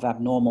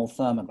abnormal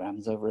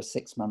thermograms over a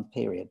 6-month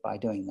period by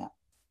doing that.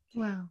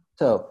 Wow.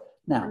 So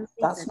now,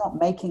 that's not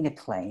making a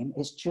claim.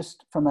 It's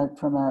just from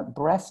a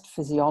breast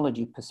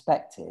physiology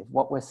perspective,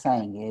 what we're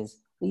saying is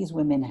these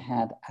women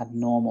had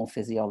abnormal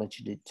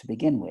physiology to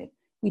begin with.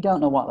 We don't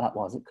know what that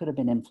was. It could have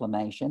been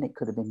inflammation. It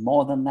could have been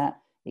more than that.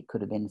 It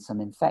could have been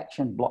some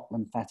infection, blocked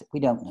lymphatic.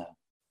 We don't know.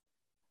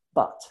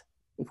 But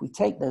if we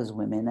take those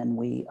women and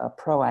we are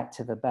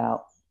proactive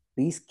about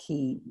these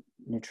key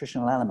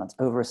nutritional elements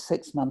over a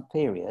 6-month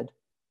period,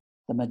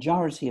 the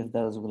majority of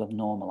those will have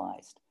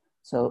normalized.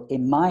 So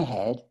in my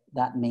head,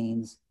 that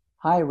means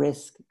high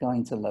risk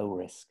going to low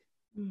risk.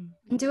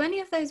 And do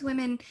any of those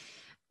women,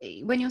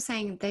 when you're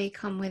saying they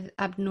come with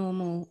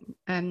abnormal,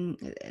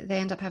 they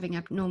end up having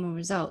abnormal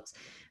results,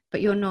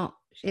 but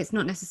it's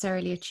not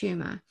necessarily a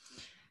tumor.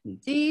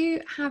 Do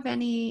you have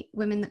any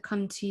women that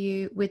come to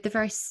you with the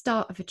very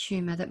start of a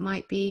tumor that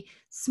might be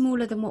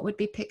smaller than what would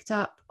be picked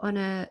up on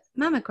a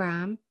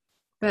mammogram,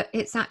 but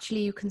it's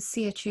actually, you can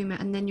see a tumor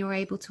and then you're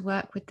able to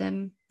work with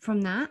them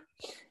from that?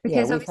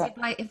 Because obviously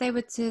if they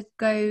were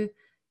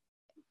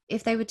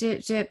to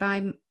do it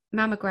by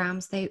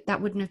mammograms,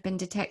 that wouldn't have been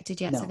detected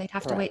yet. No, so they'd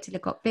have to wait till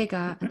it got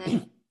bigger and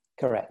then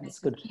correct. It's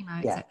good.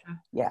 Chemo, yeah.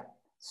 etc. Yeah.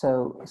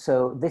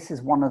 So this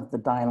is one of the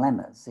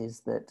dilemmas,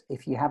 is that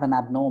if you have an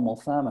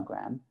abnormal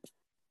thermogram,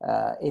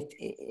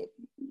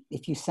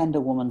 if you send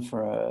a woman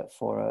for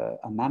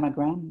a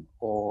mammogram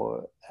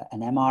or an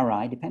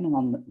MRI, depending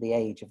on the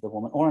age of the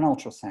woman, or an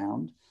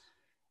ultrasound,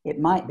 it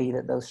might be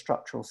that those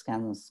structural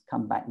scans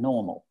come back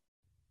normal,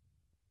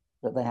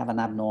 that they have an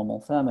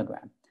abnormal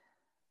thermogram.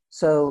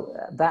 So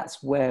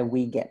that's where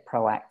we get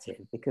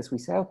proactive, because we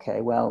say, okay,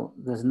 well,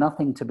 there's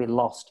nothing to be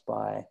lost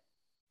by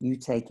you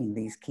taking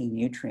these key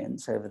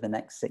nutrients over the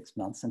next 6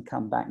 months and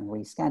come back and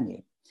rescan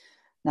you.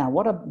 Now,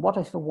 what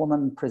if a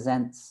woman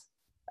presents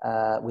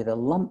with a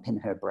lump in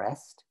her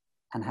breast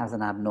and has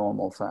an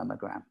abnormal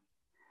thermogram?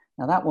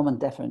 Now, that woman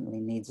definitely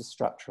needs a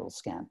structural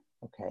scan,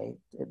 okay,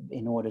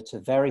 in order to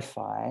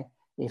verify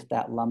if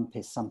that lump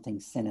is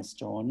something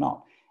sinister or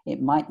not. It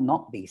might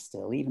not be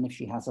still, even if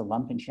she has a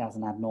lump and she has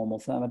an abnormal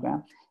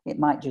thermogram. It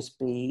might just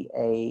be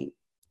an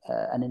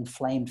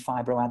inflamed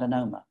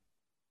fibroadenoma,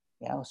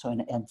 so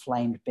an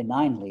inflamed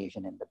benign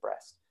lesion in the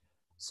breast.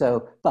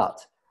 So,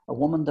 but a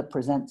woman that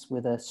presents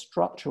with a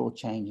structural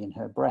change in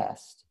her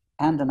breast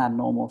and an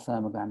abnormal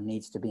thermogram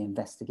needs to be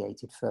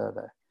investigated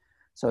further.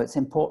 So it's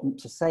important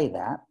to say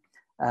that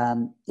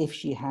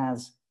if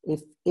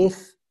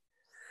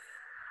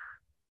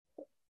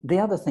the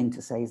other thing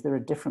to say is there are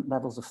different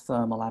levels of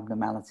thermal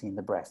abnormality in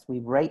the breast. We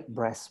rate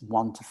breasts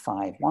 1 to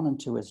 5. 1 and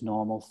 2 is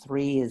normal.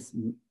 3 is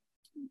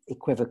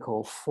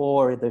equivocal.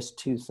 4, there's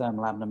 2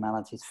 thermal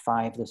abnormalities.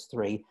 5, there's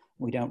 3.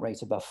 We don't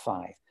rate above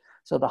 5.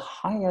 So the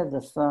higher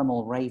the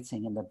thermal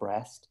rating in the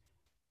breast,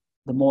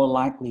 the more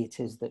likely it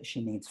is that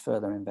she needs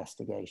further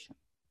investigation.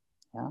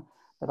 Yeah?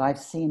 But I've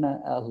seen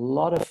a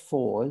lot of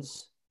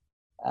 4s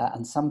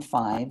and some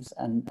 5s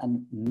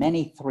and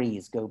many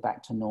 3s go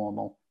back to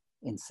normal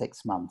in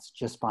 6 months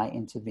just by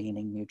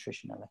intervening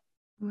nutritionally.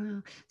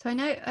 Wow. So I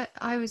know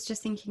I was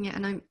just thinking it,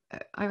 and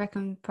I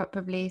reckon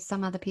probably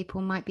some other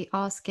people might be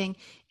asking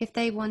if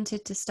they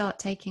wanted to start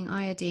taking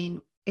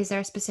iodine. Is there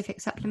a specific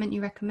supplement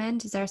you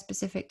recommend? Is there a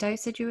specific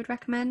dosage you would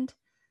recommend?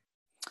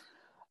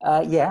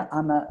 Yeah,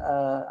 I'm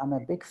a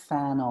big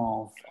fan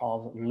of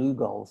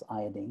Lugol's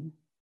iodine,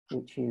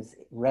 which is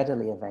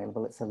readily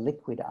available. It's a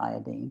liquid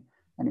iodine,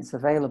 and it's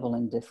available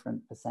in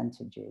different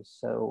percentages.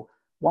 So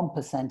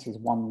 1% is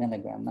 1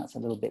 milligram. That's a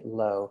little bit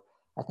low.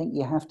 I think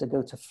you have to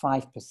go to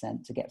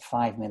 5% to get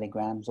 5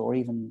 milligrams, or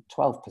even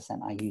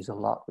 12% I use a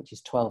lot, which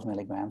is 12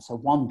 milligrams. So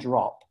 1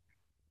 drop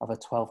of a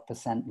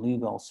 12%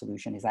 Lugol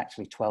solution is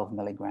actually 12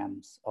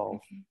 milligrams of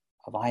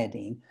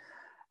iodine.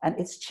 And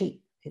it's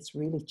cheap. It's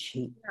really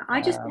cheap. Yeah,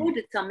 I just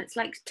ordered some. It's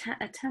like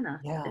a tenner.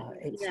 Yeah,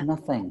 it's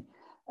nothing.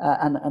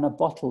 And a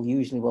bottle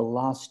usually will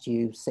last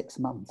you 6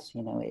 months.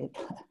 You know,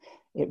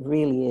 it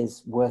really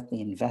is worth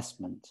the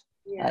investment.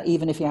 Yeah.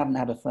 Even if you haven't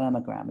had a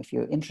thermogram, if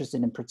you're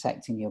interested in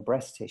protecting your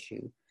breast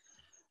tissue,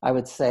 I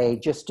would say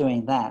just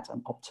doing that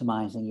and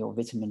optimizing your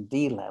vitamin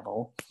D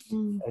level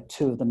are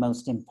 2 of the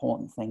most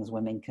important things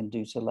women can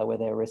do to lower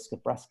their risk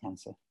of breast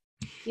cancer.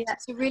 Yeah,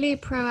 it's a really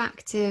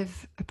proactive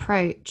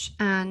approach,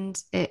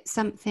 and it's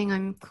something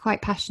I'm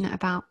quite passionate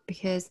about,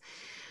 because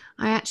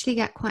I actually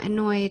get quite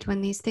annoyed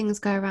when these things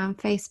go around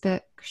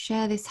Facebook,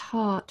 share this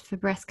heart for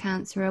breast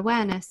cancer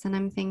awareness, and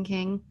I'm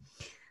thinking,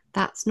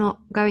 that's not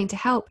going to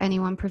help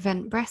anyone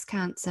prevent breast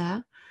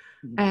cancer.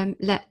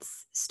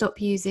 Let's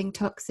stop using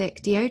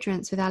toxic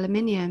deodorants with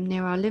aluminium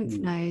near our lymph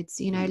nodes.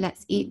 You know,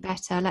 let's eat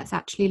better. Let's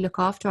actually look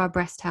after our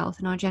breast health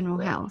and our general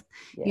health.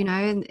 You know,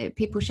 and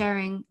people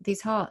sharing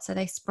these hearts, are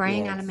they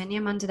spraying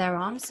aluminium under their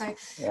arms? So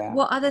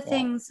what other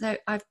things, though,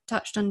 I've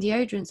touched on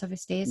deodorants,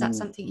 obviously, is that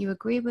something you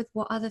agree with?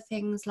 What other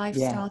things,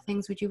 lifestyle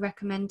things, would you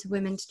recommend to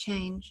women to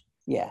change?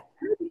 Yeah,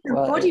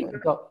 well,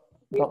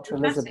 Dr.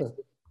 Elizabeth,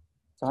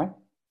 sorry?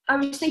 I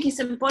was thinking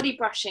some body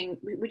brushing.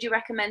 Would you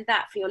recommend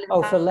that for your lymph?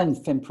 Oh, for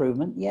lymph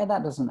improvement? Yeah,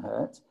 that doesn't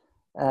hurt.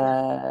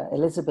 Dr.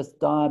 Elizabeth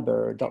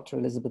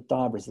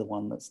Darber is the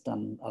one that's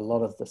done a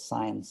lot of the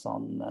science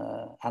on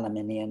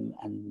aluminium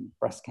and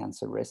breast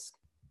cancer risk.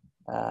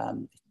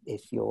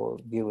 If your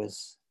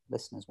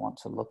listeners want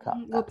to look up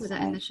we'll put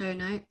that in the show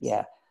notes.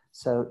 Yeah.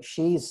 So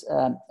she's,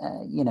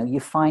 you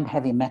find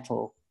heavy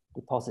metal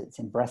deposits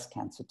in breast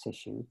cancer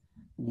tissue,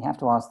 and you have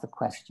to ask the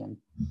question,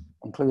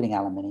 including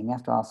aluminium, you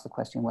have to ask the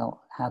question,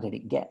 well, how did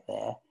it get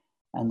there?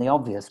 And the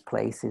obvious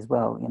place is,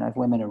 well, if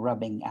women are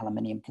rubbing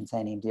aluminium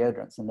containing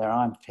deodorants in their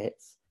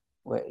armpits,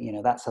 where,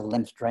 that's a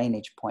lymph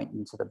drainage point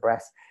into the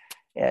breast.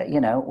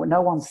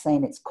 No one's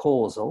saying it's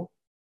causal,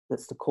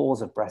 that's the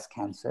cause of breast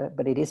cancer,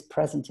 but it is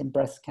present in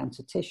breast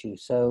cancer tissue.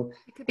 So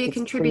it could be a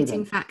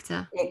contributing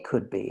factor. It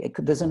could be.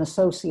 There's an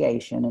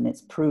association, and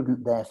it's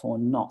prudent, therefore,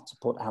 not to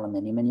put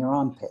aluminium in your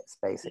armpits,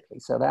 basically.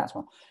 So that's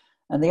one.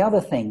 And the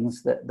other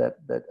things that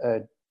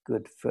are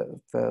good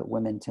for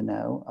women to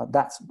know,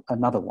 that's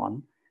another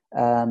one.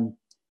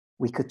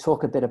 We could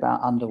talk a bit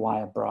about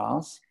underwire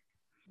bras.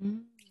 Please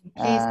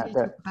do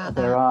talk about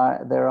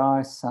that. There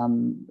are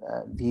some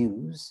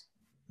views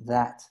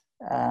that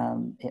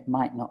it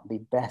might not be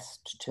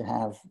best to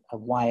have a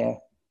wire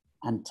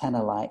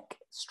antenna-like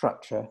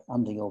structure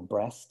under your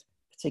breast,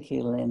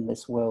 particularly in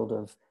this world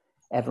of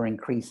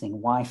ever-increasing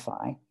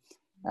Wi-Fi.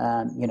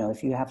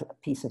 If you have a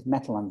piece of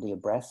metal under your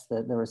breast,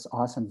 there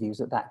are some views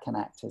that can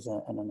act as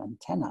an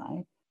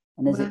antennae.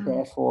 And is it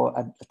therefore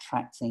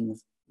attracting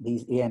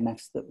these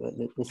EMFs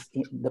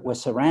that we're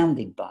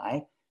surrounded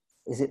by?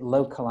 Is it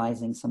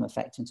localizing some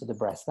effect into the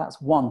breast? That's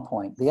one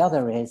point. The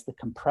other is the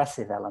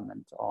compressive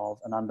element of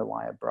an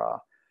underwire bra,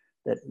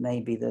 that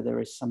maybe there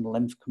is some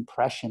lymph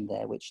compression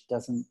there, which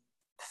doesn't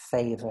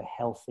favor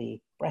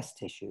healthy breast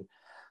tissue.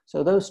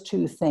 So those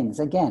two things,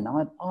 again,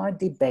 are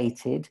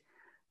debated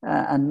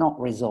and not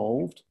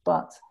resolved,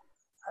 but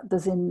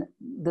there's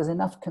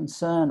enough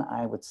concern,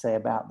 I would say,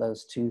 about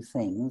those two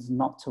things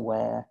not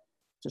to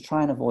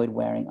try and avoid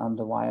wearing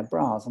underwire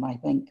bras. And I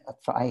think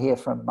I hear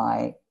from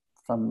my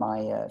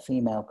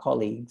female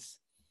colleagues,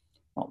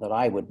 not that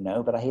I would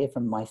know, but I hear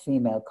from my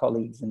female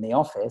colleagues in the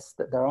office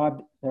that there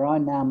are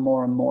now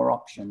more and more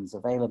options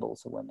available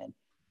to women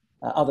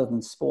other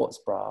than sports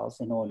bras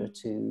in order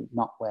to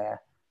not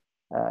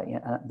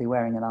be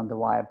wearing an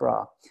underwire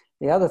bra.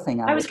 The other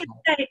thing I was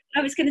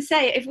going to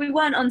say, if we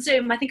weren't on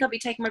Zoom, I think I'd be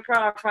taking my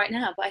bra off right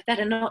now, but I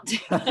better not do.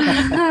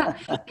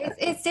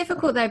 It's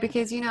difficult though,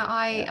 because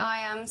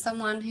I am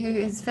someone who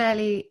is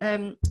fairly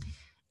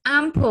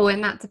ample in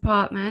that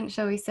department,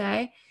 shall we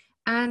say,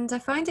 and I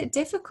find it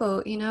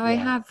difficult. I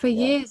have for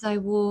years I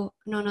wore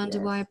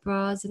non-underwire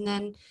bras, and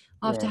then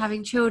after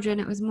having children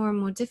it was more and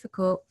more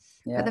difficult.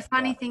 But the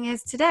funny thing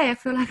is, today I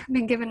feel like I've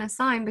been given a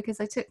sign,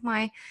 because I took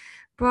my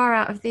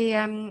bra out of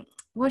the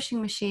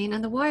washing machine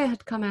and the wire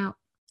had come out.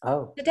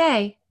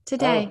 Today.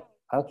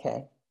 Oh,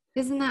 okay.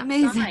 Isn't that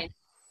amazing?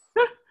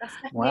 That's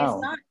definitely wow.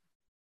 a sign.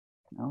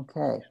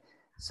 Okay.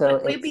 So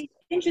it would be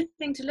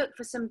interesting to look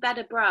for some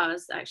better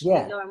bras,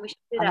 actually, Lauren. We should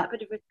do that, a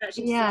bit of research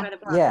into some better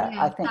bras.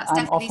 I think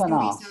I'm often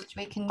asked.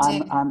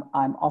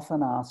 I'm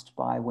often asked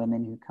by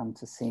women who come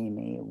to see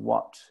me,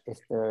 what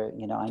if there,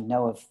 I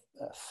know of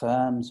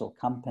firms or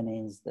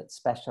companies that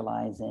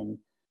specialize in,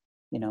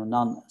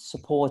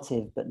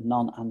 non-supportive but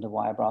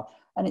non-underwire bra,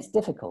 and it's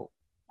difficult.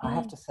 I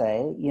have to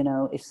say,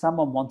 if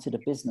someone wanted a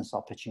business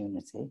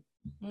opportunity,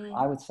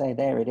 I would say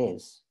there it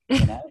is.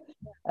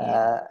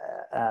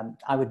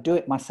 I would do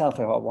it myself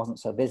if I wasn't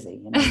so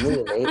busy.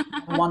 Really,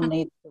 one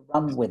needs to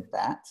run with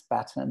that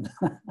baton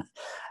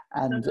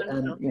and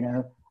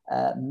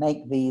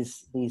make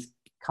these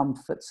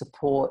comfort,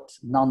 support,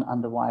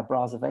 non-underwire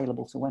bras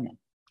available to women.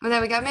 Well,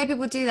 there we go. Maybe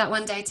we'll do that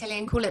one day, Tilly,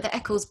 and call it the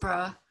Eccles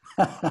bra.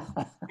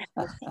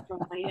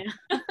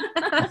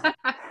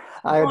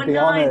 I would be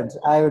honoured.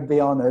 I would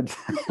be honoured.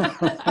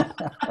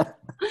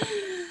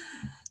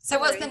 So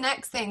what's the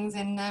next things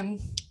in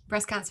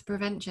breast cancer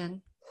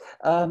prevention?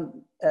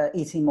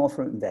 Eating more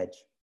fruit and veg.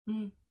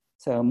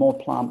 So more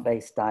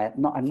plant-based diet.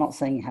 I'm not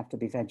saying you have to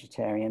be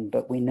vegetarian,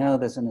 but we know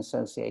there's an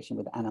association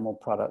with animal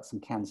products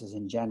and cancers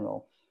in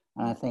general.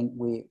 And I think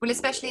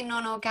especially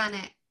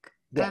non-organic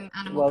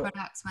animal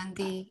products, when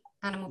the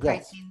animal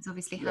proteins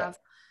obviously have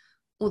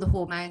all the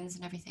hormones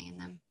and everything in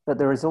them. But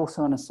there is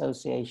also an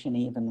association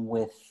even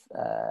with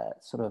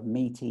sort of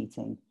meat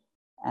eating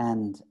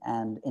and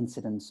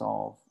incidence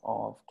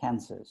of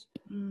cancers.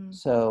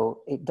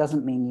 So it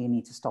doesn't mean you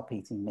need to stop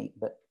eating meat,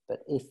 but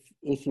if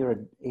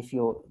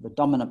the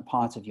dominant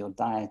part of your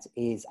diet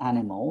is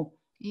animal,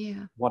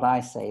 what I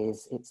say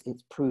is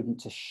it's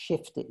prudent to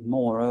shift it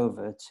more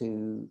over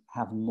to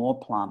have more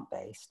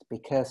plant-based,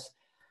 because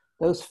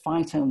those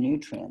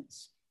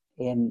phytonutrients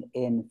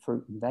in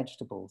fruit and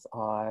vegetables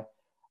are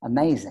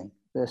amazing.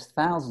 There's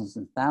thousands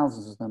and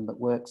thousands of them that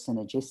work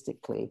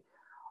synergistically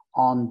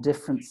on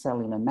different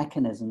cellular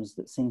mechanisms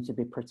that seem to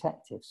be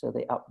protective. So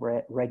they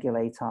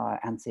regulate our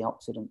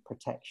antioxidant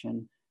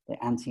protection, they're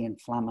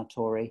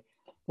anti-inflammatory.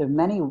 There are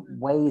many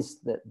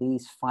ways that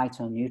these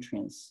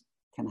phytonutrients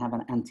can have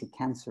an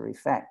anti-cancer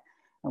effect.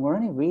 And we're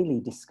only really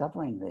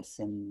discovering this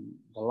in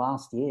the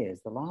last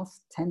years, the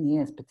last 10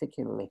 years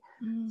particularly.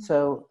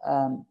 So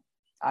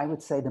I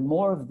would say the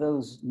more of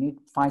those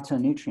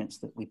phytonutrients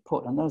that we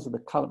put, and those are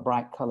the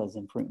bright colors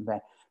in fruit and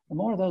veg, the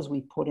more of those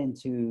we put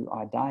into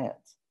our diet,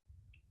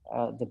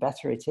 the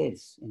better it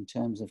is in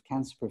terms of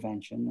cancer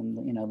prevention. And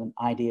the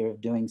idea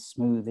of doing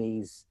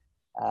smoothies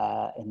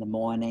in the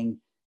morning,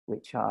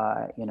 which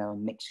are a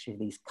mixture of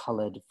these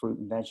colored fruit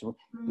and vegetables,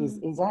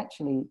 is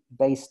actually,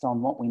 based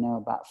on what we know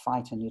about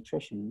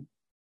phytonutrition,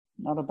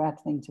 not a bad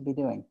thing to be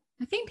doing.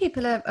 I think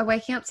people are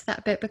waking up to that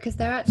a bit, because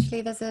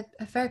there's a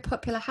very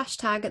popular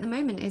hashtag at the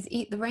moment is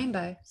Eat the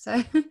Rainbow.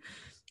 So,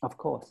 of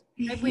course,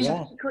 maybe we should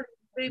call it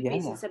food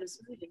instead of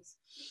smoothies.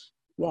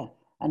 Yeah,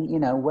 and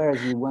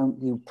whereas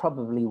you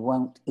probably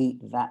won't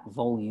eat that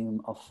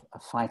volume of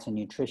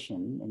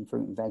phytonutrition in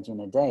fruit and veg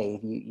in a day,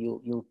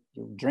 you'll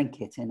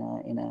drink it in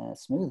a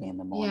smoothie in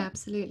the morning. Yeah,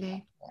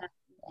 absolutely.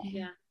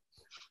 Yeah.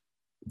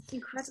 It's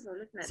incredible,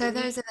 isn't it? So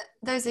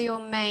those are your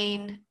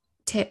main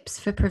tips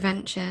for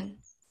prevention.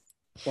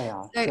 They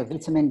are. So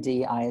vitamin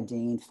D,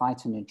 iodine,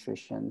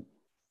 phytonutrition,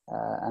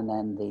 and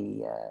then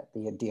the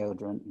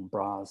deodorant and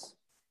bras.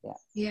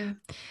 Yeah.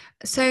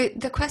 So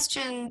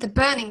the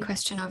burning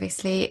question,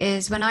 obviously,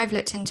 is, when I've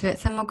looked into it,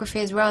 thermography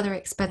is rather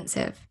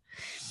expensive.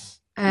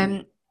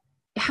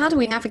 how do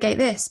we navigate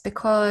this?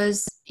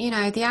 Because, you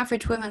know, the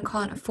average woman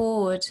can't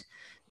afford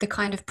the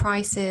kind of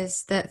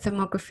prices that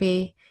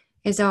thermography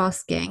is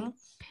asking.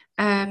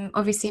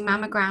 Obviously,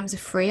 mammograms are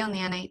free on the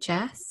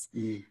NHS.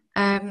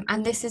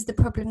 And this is the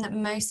problem that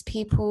most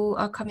people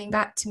are coming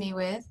back to me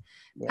with.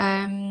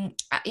 Yeah.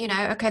 You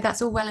know, okay,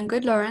 that's all well and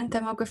good, Lauren.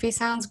 Thermography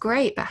sounds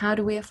great, but how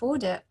do we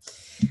afford it?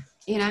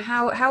 You know,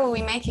 how are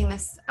we making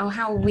this, or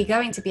how are we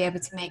going to be able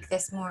to make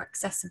this more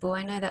accessible?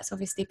 I know that's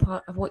obviously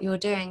part of what you're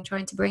doing,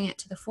 trying to bring it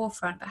to the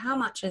forefront, but how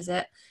much is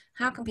it?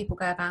 How can people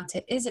go about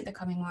it? Is it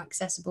becoming more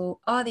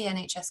accessible? Are the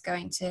NHS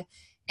going to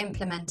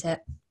implement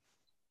it?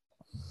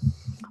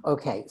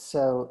 Okay,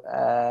 so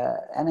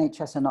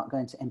NHS are not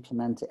going to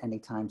implement it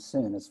anytime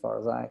soon, as far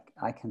as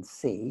I can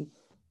see.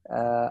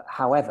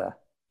 However,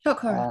 you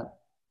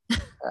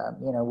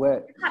know,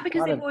 is that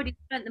because they've already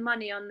spent the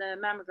money on the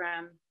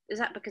mammogram? Is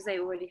that because they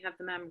already have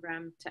the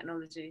mammogram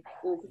technology,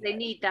 or because they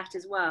need that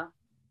as well?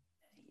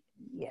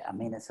 Yeah, I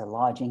mean, it's a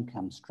large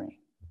income stream.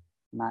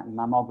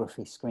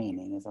 Mammography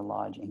screening is a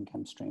large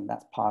income stream.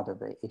 That's part of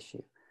the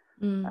issue.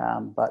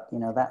 But, you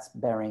know, that's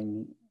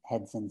burying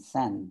heads in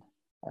sand,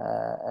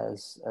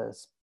 as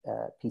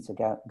Peter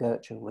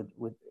Gurcher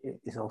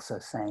is also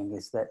saying,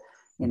 is that,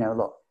 you know,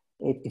 look,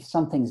 if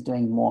something's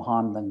doing more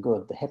harm than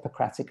good, the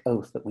Hippocratic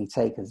oath that we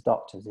take as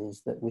doctors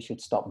is that we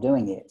should stop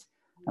doing it.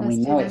 And we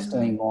know it's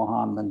doing more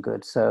harm than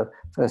good. So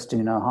first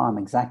do no harm,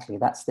 exactly.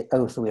 That's the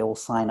oath that we all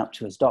sign up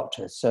to as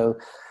doctors. So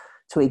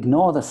to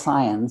ignore the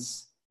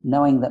science,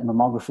 knowing that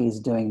mammography is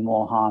doing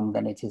more harm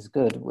than it is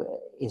good,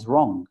 is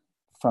wrong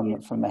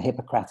from a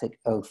Hippocratic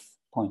oath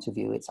point of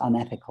view. It's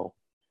unethical.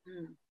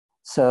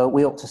 So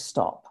we ought to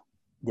stop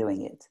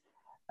doing it,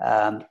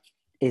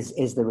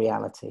 is the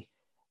reality.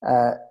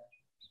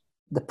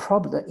 The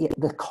problem,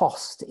 the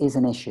cost is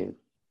an issue.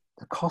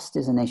 The cost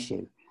is an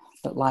issue.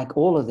 But like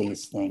all of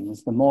these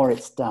things, the more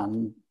it's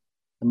done,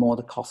 the more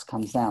the cost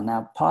comes down.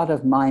 Now, part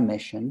of my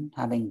mission,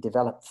 having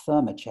developed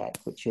ThermoCheck,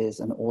 which is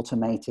an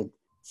automated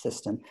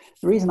system,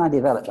 the reason I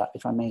developed that,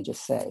 if I may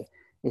just say,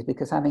 is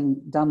because having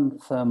done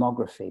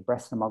thermography,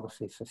 breast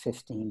thermography for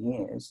 15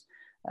 years,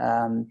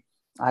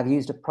 I've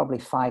used probably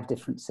 5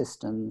 different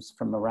systems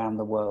from around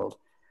the world.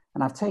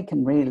 And I've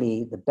taken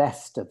really the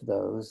best of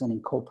those and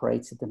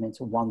incorporated them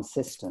into one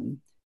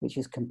system, which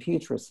is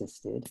computer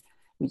assisted,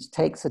 which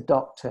takes a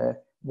doctor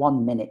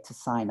 1 minute to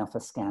sign off a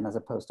scan as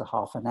opposed to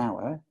half an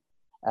hour,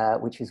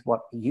 which is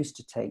what it used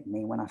to take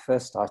me when I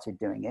first started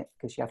doing it,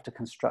 because you have to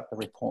construct the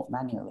report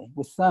manually.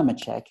 With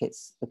ThermoCheck,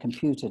 it's the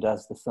computer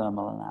does the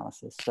thermal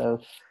analysis.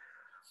 So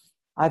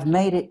I've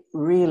made it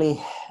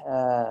really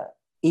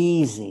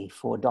easy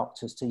for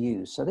doctors to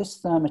use. So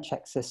this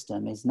ThermoCheck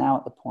system is now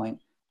at the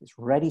point it's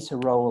ready to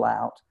roll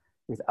out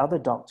with other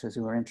doctors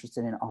who are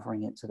interested in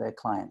offering it to their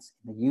clients.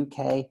 In the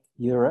UK,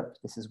 Europe,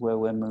 this is where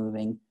we're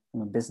moving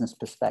from a business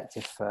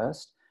perspective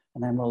first,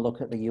 and then we'll look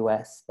at the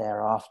US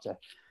thereafter.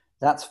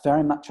 That's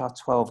very much our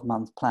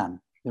 12-month plan.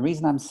 The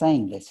reason I'm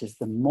saying this is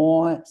the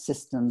more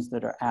systems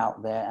that are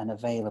out there and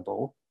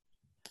available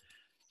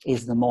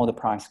is the more the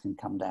price can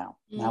come down.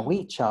 Now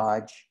we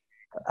charge,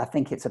 I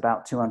think it's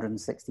about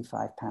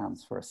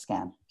 £265 for a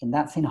scan, and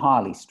that's in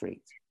Harley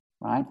Street,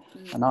 right?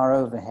 And our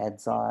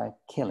overheads are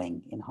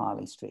killing in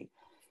Harley Street.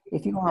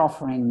 If you are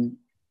offering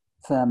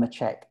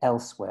ThermoCheck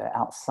elsewhere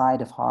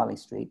outside of Harley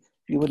Street,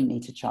 you wouldn't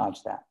need to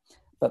charge that.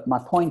 But my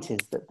point is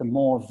that the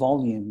more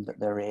volume that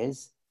there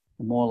is,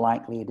 the more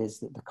likely it is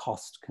that the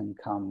cost can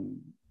come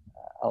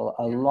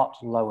a lot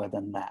lower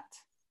than that.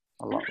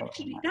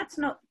 Actually, that's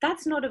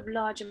not a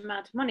large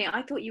amount of money.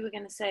 I thought you were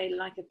going to say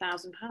like £1,000 or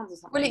something.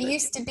 Well, it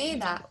used to be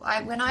that.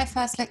 When I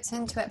first looked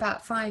into it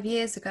about 5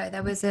 years ago,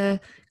 there was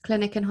a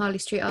clinic in Harley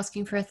Street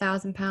asking for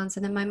 £1,000,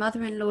 and then my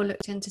mother-in-law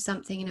looked into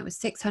something and it was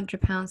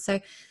 £600. So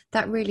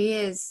that really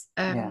is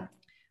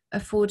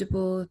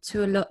affordable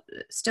to a lot,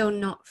 still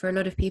not for a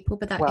lot of people,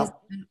 but that is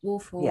an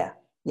awful.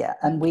 Yeah,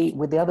 and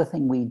with the other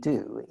thing we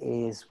do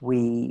is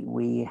we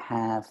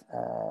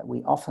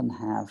often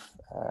have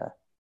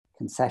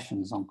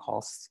concessions on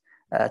costs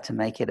to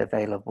make it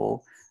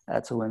available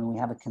to women. We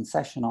have a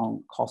concession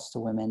on costs to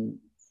women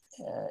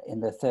in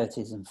their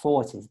 30s and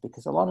 40s,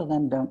 because a lot of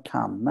them don't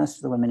come. Most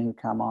of the women who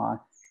come are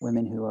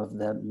women who are of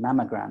the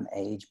mammogram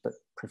age but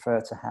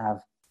prefer to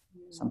have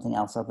something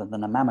else other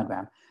than a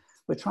mammogram.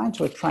 We're trying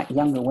to attract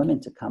younger women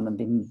to come and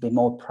be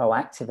more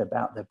proactive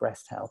about their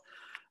breast health.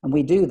 And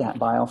we do that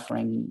by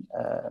offering,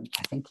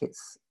 I think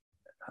it's,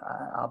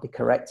 I'll be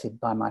corrected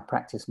by my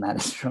practice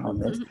manager on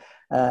this.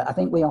 I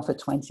think we offer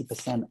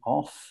 20%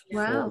 off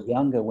for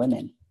younger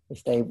women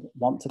if they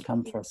want to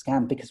come for a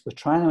scan, because we're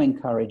trying to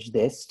encourage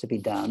this to be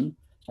done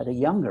at a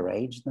younger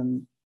age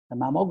than the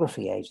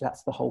mammography age.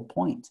 That's the whole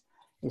point,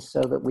 is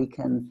so that we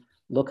can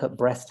look at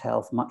breast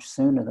health much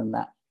sooner than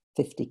that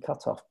 50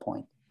 cutoff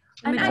point.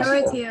 The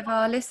majority of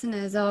our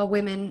listeners are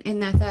women in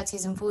their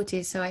 30s and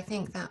 40s, so I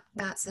think that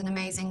that's an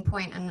amazing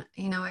point. And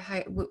you know, I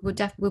hope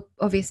we'll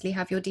obviously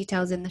have your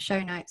details in the show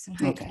notes, and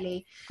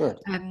hopefully,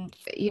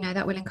 you know,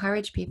 that will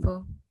encourage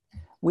people.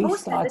 We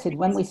started,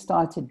 when we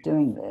started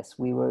doing this,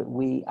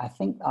 I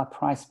think our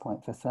price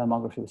point for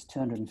thermography was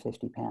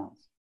 £250. Mm.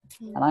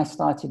 And I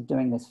started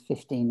doing this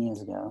 15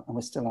 years ago, and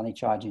we're still only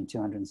charging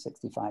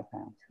 £265.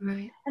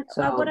 Right.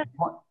 So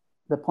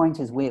the point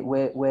is, we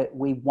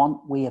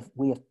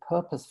have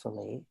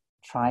purposefully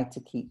tried to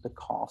keep the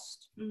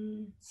cost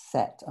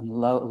set and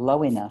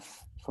low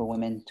enough for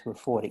women to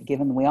afford it.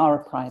 Given we are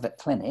a private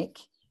clinic,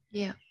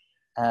 yeah,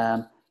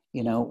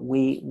 you know,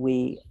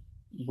 we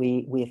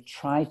have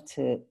tried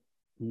to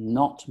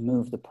not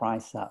move the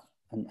price up,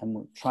 and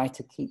we'll try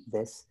to keep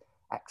this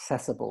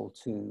accessible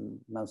to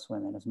most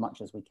women as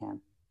much as we can.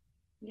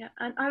 Yeah,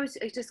 and I was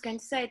just going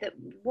to say that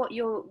what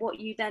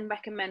you then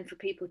recommend for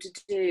people to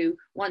do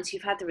once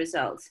you've had the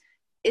results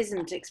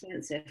isn't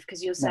expensive,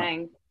 because you're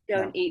saying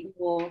go and eat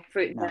more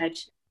fruit and veg,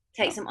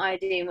 take some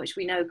iodine, which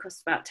we know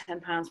costs about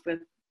 £10 for a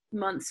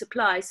month's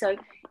supply. So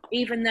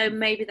even though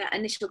maybe that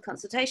initial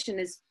consultation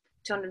is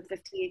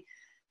 £250,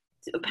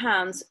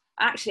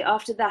 actually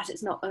after that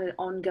it's not an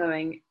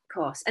ongoing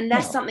cost,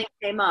 unless something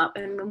came up,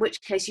 and in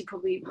which case you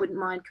probably wouldn't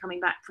mind coming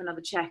back for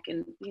another check.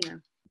 And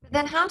But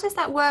then how does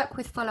that work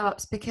with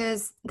follow-ups?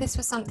 Because this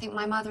was something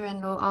my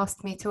mother-in-law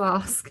asked me to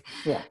ask,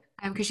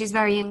 because she's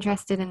very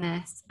interested in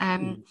this.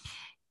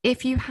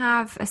 If you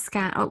have a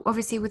scan,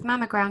 obviously with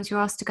mammograms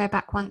you're asked to go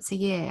back once a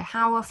year.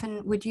 How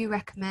often would you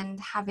recommend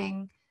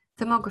having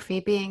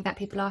thermography, being that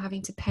people are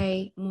having to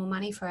pay more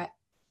money for it?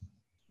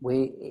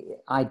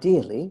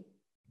 Ideally,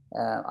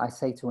 I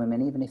say to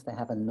women, even if they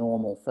have a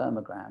normal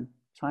thermogram,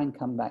 try and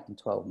come back in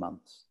 12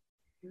 months.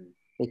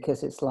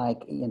 Because it's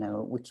like, you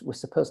know, we're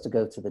supposed to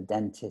go to the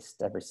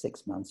dentist every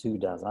 6 months. Who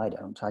does? I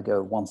don't. I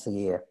go once a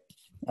year.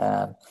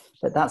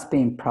 But that's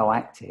being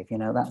proactive, you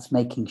know, that's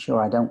making sure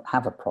I don't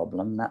have a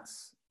problem.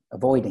 That's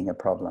avoiding a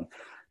problem.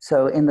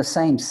 So in the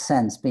same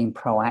sense, being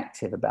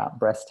proactive about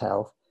breast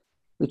health,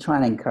 we try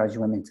and encourage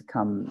women to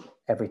come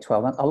every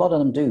 12 months. A lot of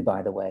them do,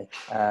 by the way.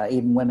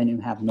 Even women who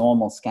have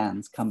normal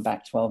scans come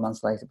back 12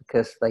 months later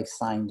because they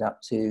signed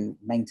up to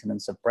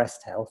maintenance of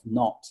breast health,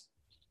 not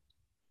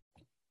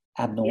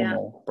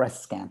abnormal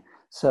breast scan.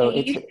 So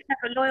you should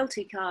have a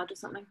loyalty card or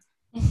something.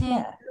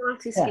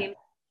 Loyalty scheme.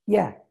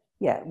 Yeah,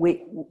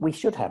 we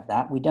should have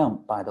that. We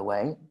don't, by the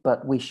way,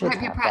 but we should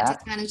have that. I hope your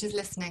practice manager's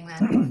listening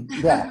then.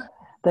 Yeah,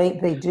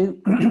 they do.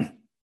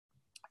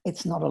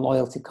 It's not a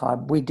loyalty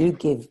card. We do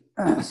give,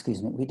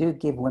 we do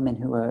give women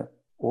who are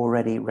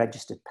already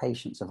registered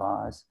patients of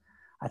ours,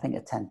 I think,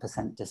 a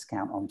 10%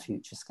 discount on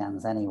future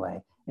scans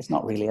anyway. It's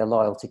not really a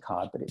loyalty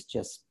card, but it's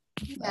just,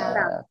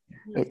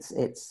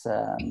 it's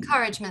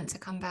encouragement to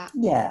come back.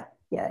 Yeah,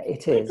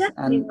 it is.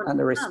 And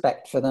a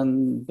respect for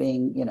them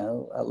being, you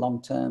know,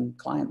 long-term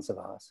clients of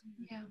ours.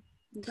 Yeah.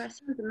 That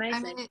sounds amazing.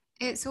 I mean,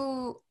 it's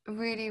all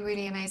really,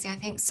 really amazing. I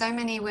think so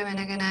many women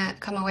are going to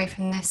come away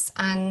from this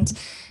and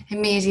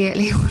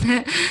immediately want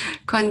to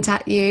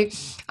contact you.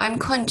 I'm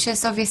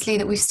conscious, obviously,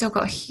 that we've still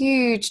got a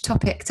huge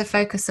topic to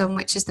focus on,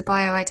 which is the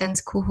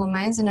bioidentical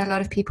hormones. And a lot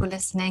of people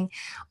listening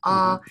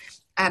are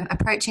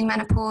approaching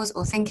menopause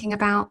or thinking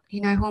about,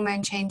 you know,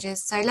 hormone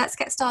changes. So let's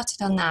get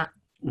started on that.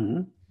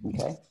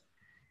 Okay.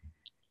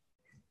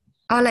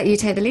 I'll let you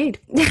take the lead.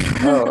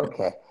 Oh,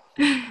 okay.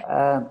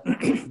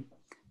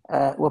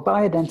 Well,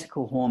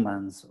 bioidentical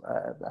hormones,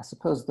 I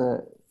suppose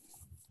where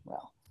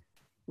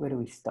do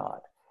we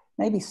start?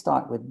 Maybe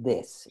start with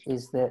this,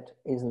 is that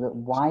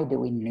why do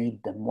we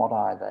need them? What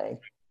are they?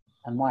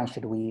 And why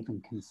should we even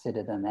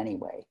consider them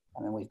anyway?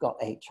 I mean, we've got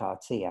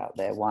HRT out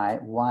there.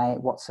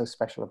 What's so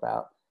special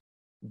about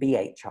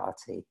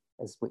BHRT,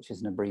 which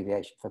is an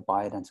abbreviation for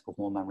bioidentical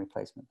hormone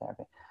replacement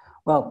therapy?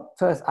 Well,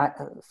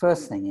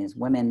 first thing is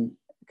women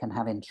can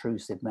have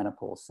intrusive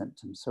menopause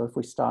symptoms. So if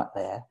we start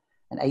there,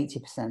 and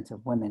 80%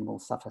 of women will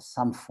suffer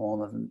some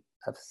form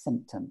of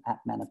symptom at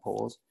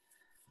menopause.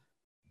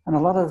 And a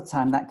lot of the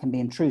time that can be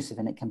intrusive,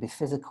 and it can be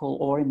physical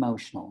or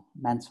emotional,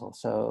 mental.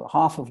 So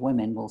half of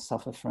women will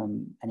suffer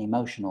from an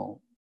emotional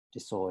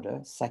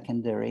disorder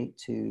secondary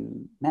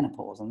to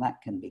menopause, and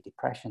that can be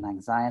depression,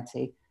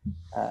 anxiety.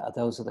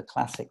 Those are the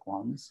classic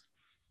ones.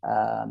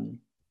 You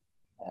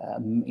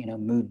know,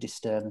 mood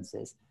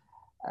disturbances.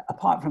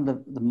 Apart from the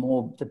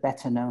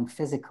better known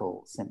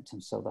physical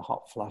symptoms, so the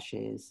hot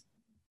flushes,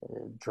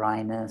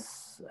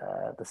 dryness,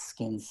 the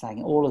skin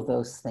sagging, all of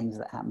those things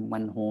that happen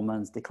when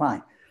hormones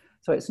decline.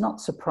 So it's not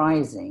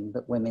surprising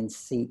that women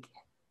seek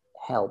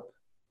help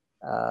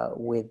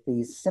with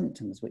these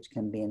symptoms, which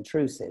can be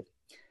intrusive.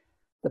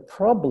 The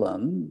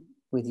problem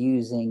with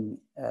using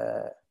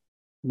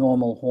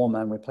normal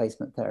hormone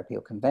replacement therapy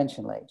or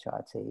conventional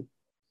HRT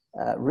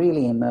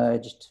really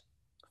emerged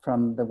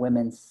from the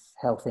Women's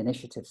Health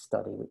Initiative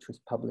study, which was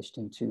published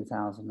in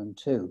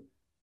 2002.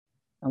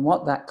 And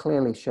what that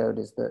clearly showed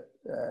is that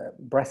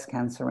breast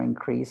cancer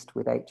increased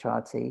with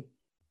HRT,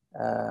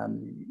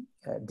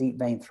 deep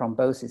vein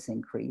thrombosis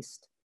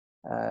increased,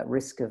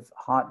 risk of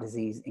heart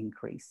disease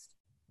increased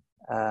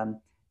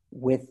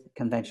with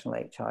conventional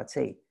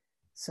HRT.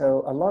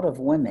 So a lot of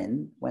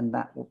women, when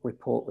that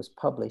report was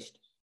published,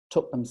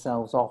 took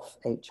themselves off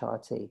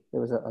HRT.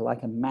 There was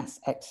like a mass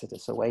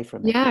exodus away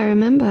from it. Yeah, I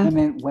remember.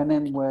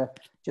 Women were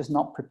just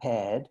not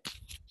prepared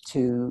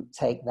to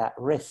take that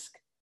risk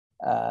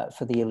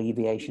for the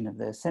alleviation of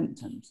their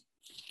symptoms.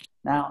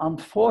 Now,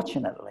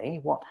 unfortunately,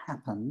 what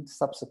happened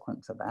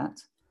subsequent to that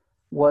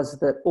was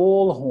that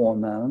all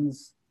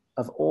hormones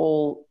of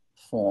all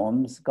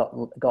forms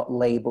got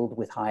labeled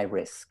with high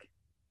risk.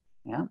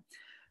 Yeah,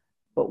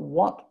 but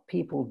what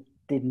people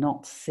did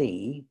not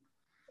see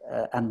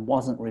and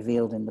wasn't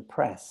revealed in the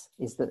press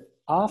is that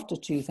after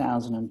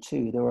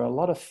 2002, there were a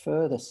lot of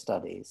further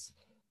studies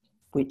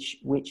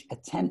which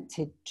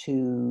attempted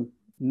to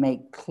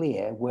make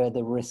clear where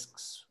the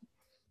risks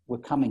were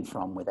coming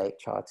from with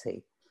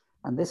HRT.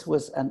 And this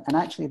was, and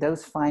actually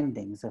those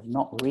findings have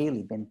not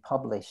really been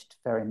published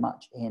very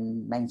much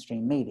in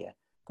mainstream media.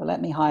 But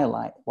let me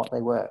highlight what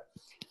they were.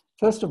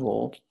 First of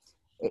all,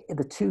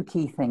 the two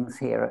key things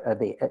here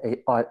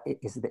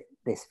is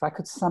this. If I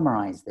could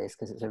summarize this,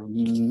 because it's a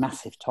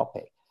massive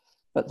topic,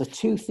 but the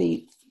two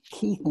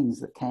key things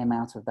that came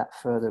out of that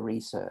further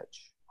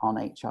research on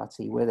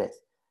HRT were this.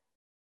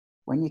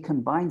 When you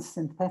combine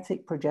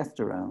synthetic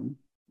progesterone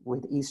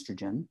with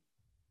estrogen,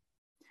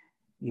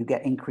 you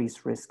get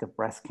increased risk of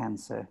breast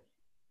cancer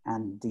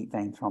and deep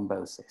vein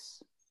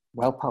thrombosis.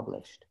 Well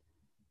published.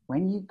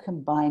 When you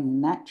combine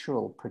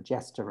natural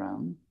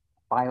progesterone,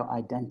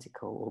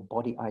 bioidentical or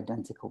body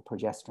identical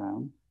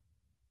progesterone,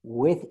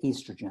 with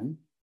estrogen,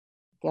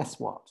 guess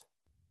what?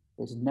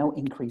 There's no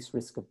increased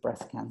risk of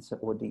breast cancer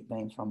or deep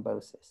vein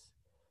thrombosis.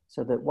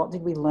 So that what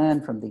did we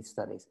learn from these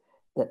studies?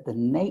 That the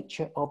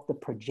nature of the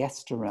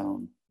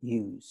progesterone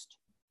used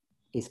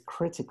is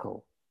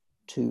critical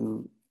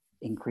to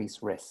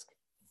increase risk.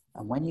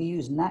 And when you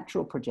use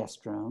natural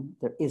progesterone,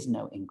 there is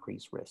no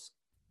increased risk.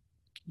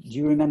 Do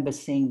you remember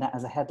seeing that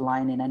as a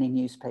headline in any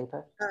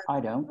newspaper? I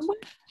don't.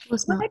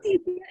 Why do you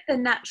get the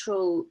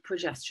natural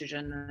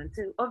progesterone?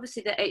 So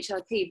obviously the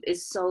HRT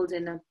is sold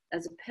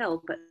as a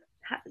pill, but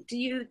how do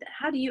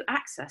you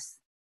access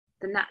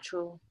the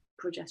natural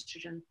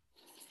progesterone?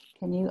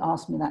 Can you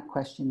ask me that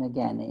question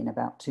again in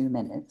about 2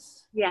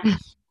 minutes? Yeah.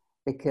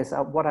 Because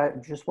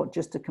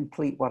just to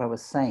complete what I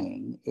was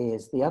saying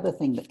is the other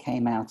thing that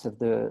came out of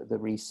the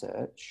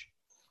research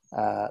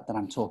that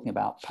I'm talking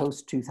about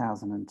post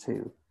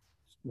 2002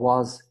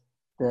 was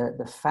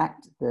the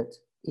fact that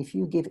if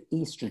you give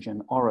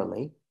estrogen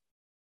orally,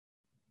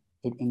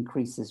 it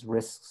increases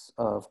risks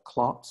of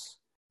clots,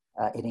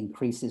 it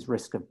increases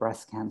risk of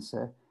breast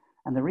cancer.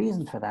 And the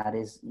reason for that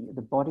is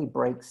the body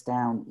breaks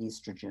down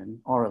estrogen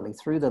orally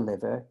through the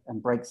liver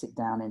and breaks it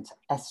down into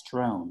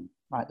estrone,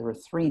 right? There are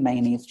 3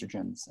 main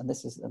estrogens, and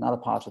this is another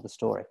part of the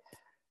story.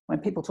 When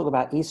people talk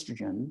about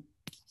estrogen,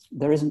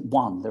 there isn't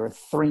one, there are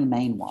 3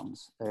 main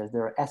ones. There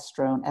are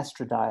estrone,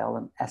 estradiol,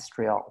 and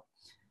estriol.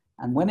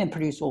 And women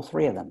produce all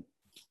 3 of them.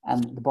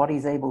 And the body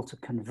is able to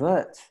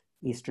convert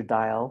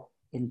estradiol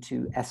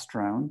into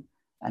estrone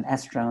and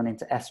estrone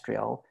into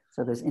estriol.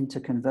 So there's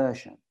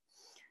interconversion.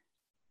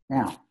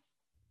 Now,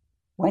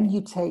 when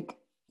you take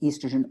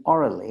estrogen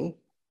orally,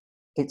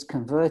 it's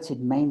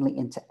converted mainly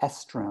into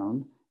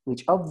estrone,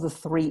 which of the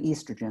 3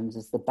 estrogens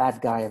is the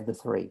bad guy of the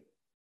 3.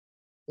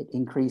 It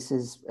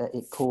increases,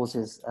 it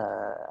causes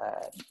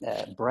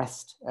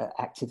breast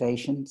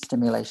activation,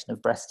 stimulation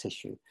of breast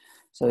tissue.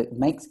 So it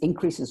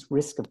increases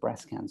risk of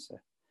breast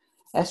cancer.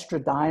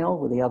 Estradiol,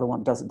 well, the other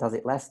one does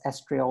it less,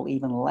 estriol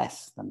even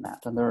less than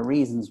that. And there are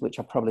reasons which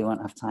I probably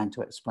won't have time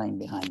to explain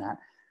behind that.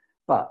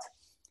 But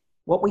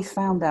what we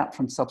found out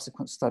from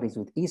subsequent studies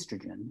with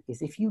estrogen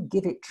is if you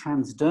give it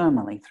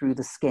transdermally through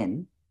the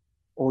skin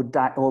or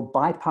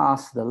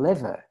bypass the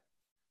liver,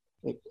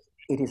 it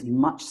is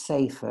much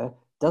safer,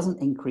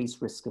 doesn't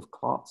increase risk of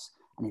clots,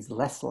 and is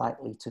less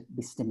likely to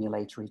be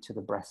stimulatory to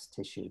the breast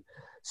tissue.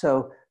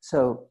 So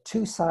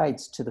 2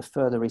 sides to the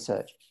further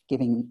research.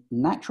 Giving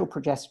natural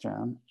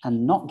progesterone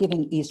and not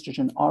giving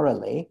estrogen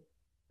orally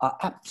are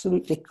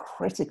absolutely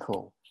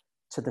critical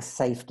to the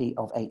safety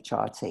of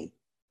HRT.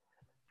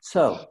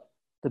 So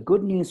the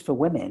good news for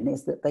women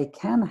is that they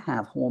can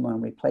have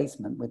hormone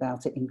replacement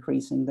without it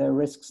increasing their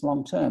risks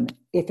long term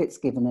if it's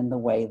given in the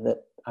way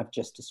that I've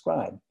just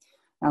described.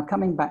 Now,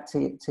 coming back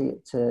to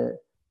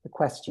the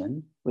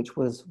question, which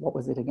was, what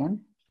was it again?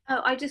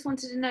 Oh, I just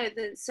wanted to know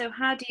that. So,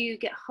 how do you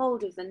get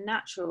hold of the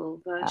natural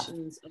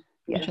versions of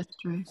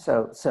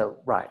progesterone?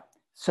 Right.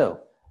 So,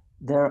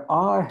 there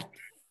are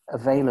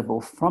available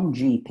from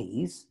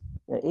GPs.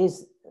 There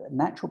is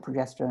natural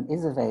progesterone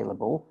is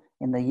available.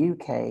 In the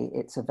UK,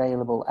 it's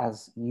available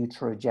as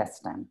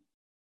Utrogestan.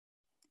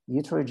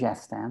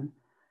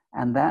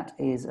 And that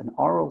is an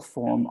oral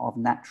form of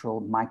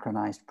natural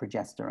micronized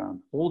progesterone.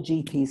 All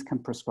GPs can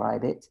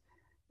prescribe it.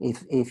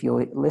 If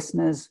your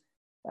listeners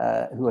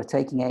who are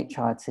taking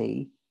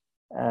HRT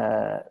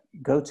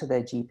go to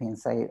their GP and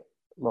say,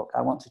 look,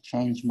 I want to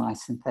change my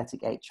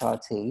synthetic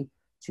HRT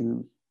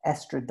to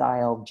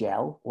estradiol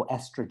gel or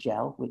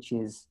estrogel, which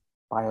is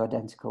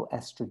bioidentical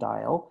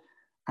estradiol,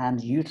 and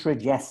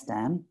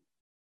Utrogestan,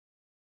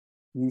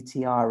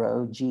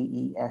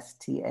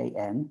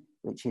 Utrogestan,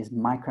 which is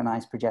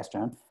micronized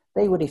progesterone,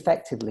 they would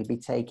effectively be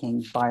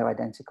taking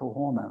bioidentical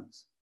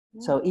hormones.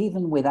 So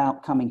even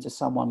without coming to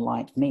someone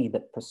like me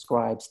that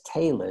prescribes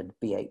tailored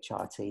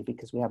BHRT,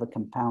 because we have a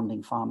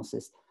compounding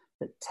pharmacist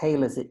that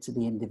tailors it to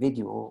the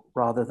individual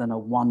rather than a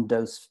one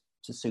dose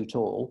to suit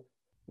all,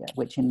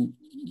 which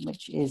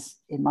is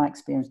in my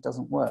experience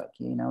doesn't work.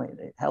 You know,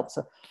 it helps.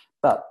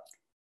 But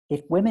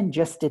if women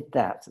just did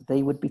that,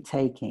 they would be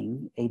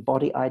taking a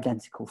body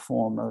identical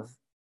form of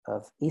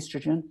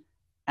estrogen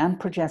and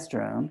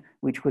progesterone,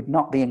 which would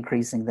not be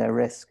increasing their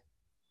risk.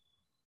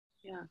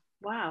 Yeah.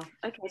 Wow.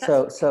 Okay.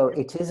 So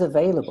it is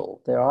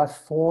available. There are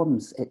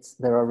forms.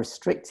 There are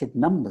restricted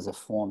numbers of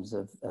forms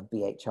of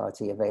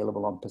BHRT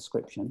available on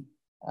prescription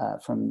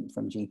from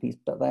GPs,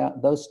 but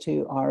those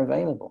two are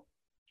available.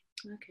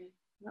 Okay,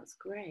 that's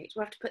great.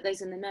 We'll have to put those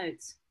in the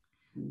notes.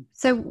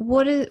 So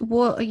what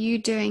are you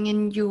doing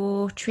in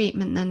your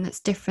treatment then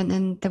that's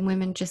different than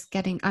women just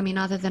getting? I mean,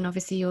 other than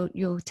obviously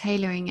you're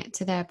tailoring it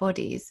to their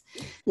bodies.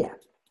 Yeah,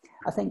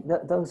 I think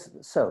that those.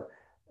 So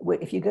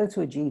if you go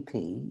to a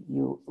GP,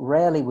 you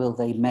rarely will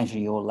they measure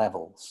your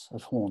levels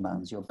of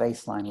hormones, your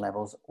baseline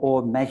levels,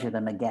 or measure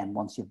them again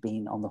once you've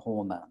been on the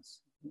hormones.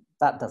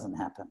 That doesn't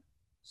happen.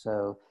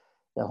 So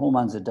the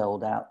hormones are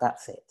doled out,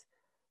 that's it.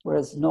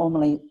 Whereas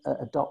normally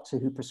a doctor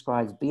who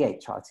prescribes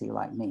BHRT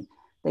like me,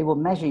 they will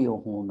measure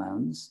your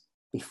hormones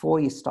before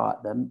you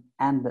start them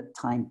and at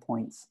time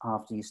points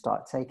after you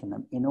start taking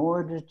them in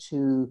order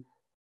to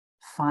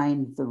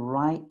find the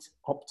right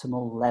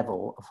optimal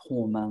level of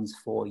hormones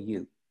for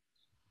you.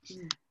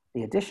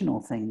 The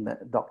additional thing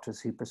that doctors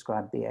who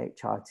prescribe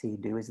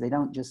BHRT do is they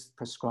don't just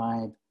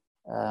prescribe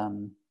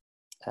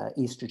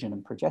estrogen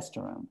and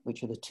progesterone,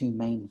 which are the two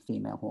main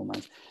female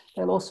hormones.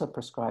 They'll also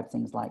prescribe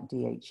things like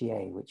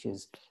DHEA, which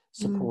is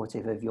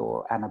supportive of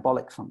your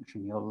anabolic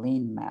function, your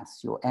lean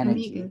mass, your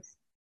energy.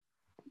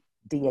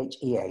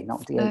 DHEA,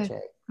 not DHA.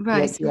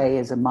 Right. DHEA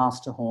is a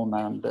master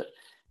hormone that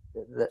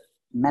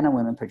men and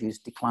women produce,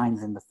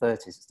 declines in the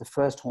 30s. It's the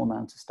first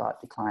hormone to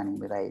start declining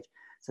with age.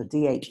 So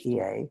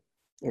DHEA,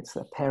 it's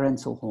a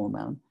parental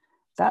hormone.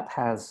 That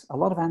has a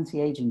lot of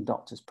anti-aging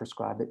doctors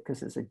prescribe it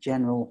because it's a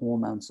general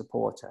hormone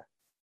supporter.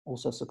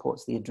 Also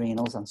supports the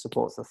adrenals and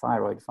supports the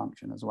thyroid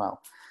function as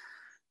well.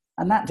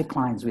 And that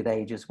declines with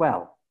age as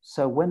well.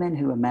 So women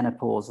who are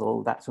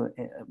menopausal,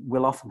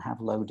 will often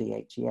have low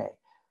DHEA.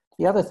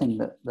 The other thing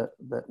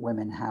that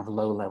women have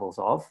low levels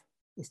of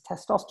is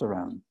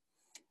testosterone.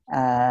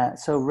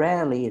 So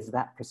rarely is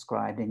that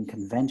prescribed in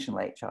conventional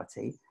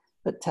HRT,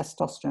 but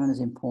testosterone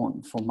is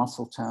important for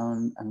muscle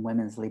tone and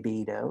women's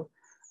libido.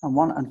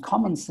 And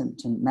common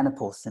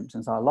menopause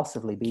symptoms are loss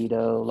of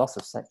libido, loss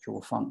of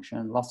sexual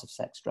function, loss of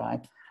sex drive.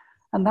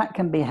 And that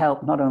can be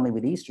helped not only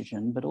with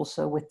estrogen, but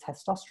also with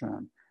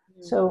testosterone.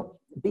 So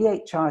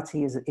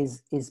BHRT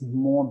is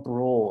more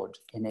broad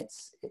in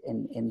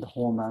the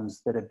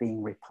hormones that are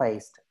being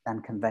replaced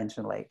than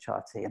conventional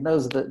HRT. And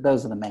those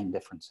are the main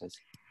differences.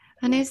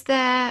 And is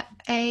there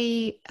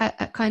a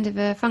kind of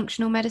a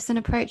functional medicine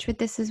approach with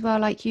this as well,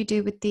 like you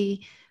do with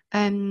the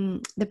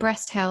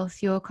breast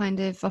health? You're kind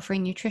of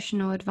offering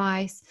nutritional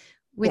advice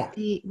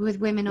with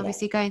women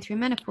obviously going through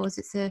menopause.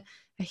 It's a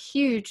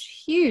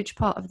huge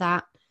part of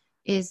that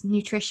is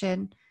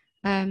nutrition,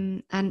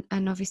 and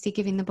obviously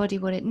giving the body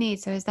what it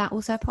needs. So is that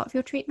also a part of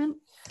your treatment?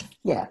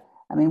 Yeah.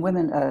 I mean,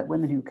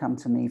 women who come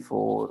to me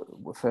for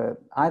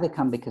either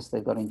come because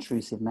they've got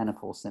intrusive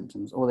menopause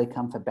symptoms or they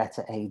come for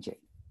better aging.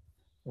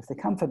 If they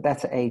come for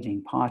better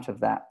aging, part of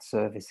that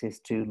service is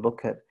to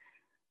look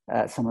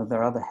at some of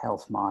their other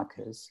health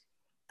markers,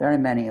 very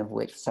many of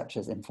which, such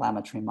as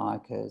inflammatory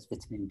markers,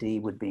 vitamin D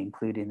would be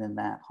included in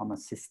that,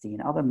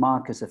 homocysteine, other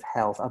markers of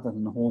health other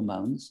than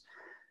hormones,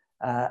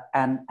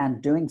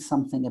 and doing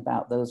something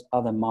about those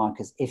other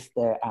markers if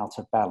they're out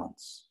of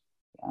balance.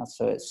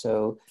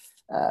 So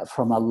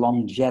from a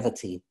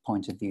longevity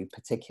point of view,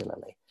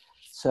 particularly.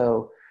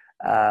 So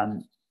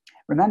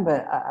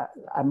remember,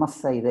 I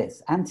must say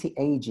this,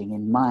 anti-aging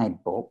in my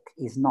book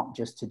is not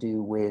just to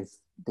do with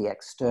the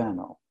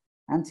external.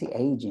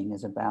 Anti-aging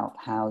is about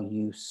how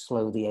you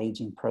slow the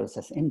aging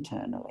process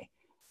internally.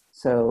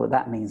 So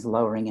that means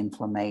lowering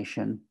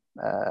inflammation,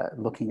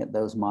 looking at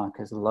those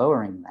markers,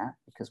 lowering that,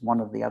 because one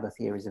of the other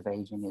theories of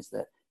aging is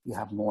that you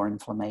have more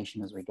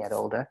inflammation as we get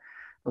older,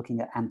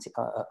 looking at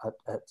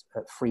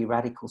free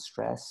radical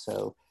stress.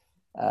 So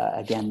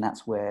again,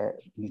 that's where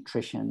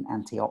nutrition,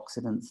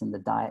 antioxidants in the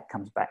diet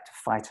comes back to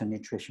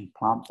phytonutrition,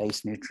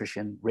 plant-based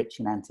nutrition, rich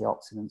in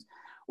antioxidants.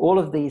 All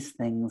of these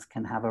things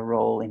can have a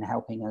role in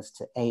helping us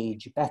to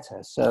age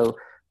better. So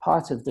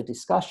part of the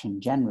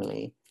discussion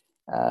generally,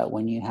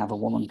 when you have a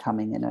woman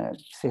coming in her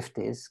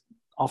 50s,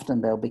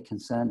 often they'll be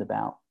concerned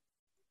about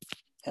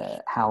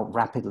how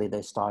rapidly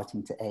they're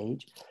starting to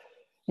age.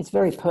 It's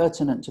very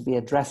pertinent to be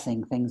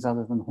addressing things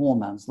other than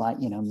hormones, like,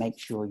 make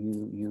sure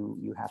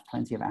you have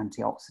plenty of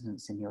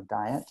antioxidants in your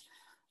diet.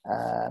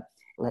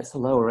 Let's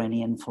lower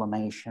any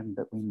inflammation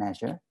that we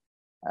measure.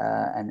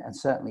 And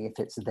certainly if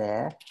it's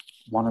there,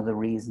 one of the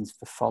reasons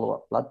for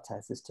follow-up blood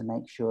tests is to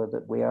make sure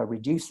that we are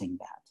reducing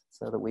that,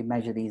 so that we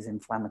measure these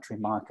inflammatory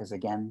markers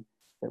again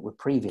that were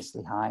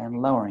previously high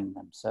and lowering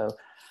them. So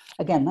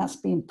again, that's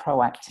being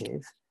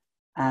proactive,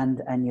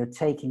 and you're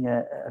taking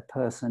a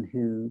person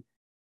who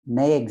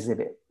may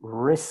exhibit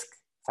risk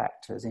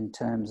factors in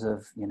terms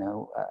of, you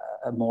know,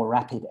 a more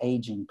rapid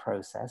aging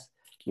process.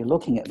 You're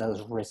looking at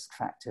those risk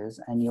factors,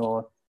 and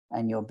you're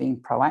being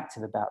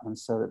proactive about them,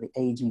 so that the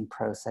aging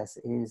process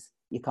is,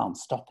 you can't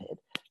stop it,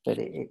 but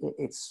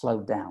it's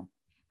slowed down.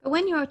 But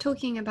when you're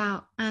talking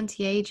about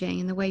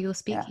anti-aging and the way you're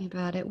speaking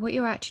about it, what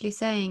you're actually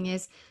saying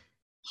is,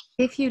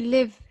 if you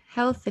live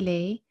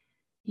healthily,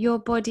 your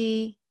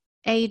body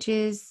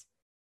ages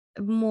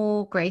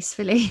more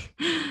gracefully.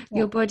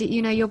 Your body,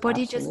 you know, your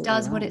body just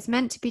does what it's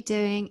meant to be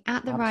doing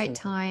at the right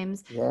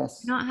times.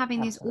 Yes. You're not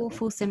having these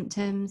awful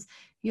symptoms.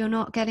 You're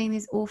not getting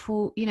these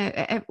awful, you know,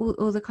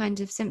 all the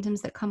kinds of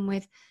symptoms that come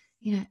with,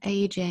 you know,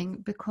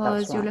 aging,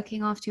 because you're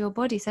looking after your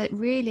body. So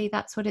really,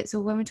 that's what it's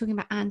all. When we're talking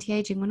about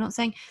anti-aging, we're not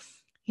saying,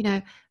 you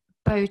know,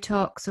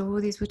 Botox or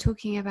all these. We're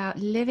talking about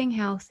living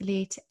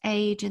healthily to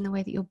age in the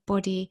way that your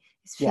body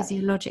is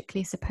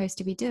physiologically supposed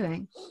to be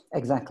doing.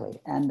 Exactly,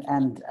 and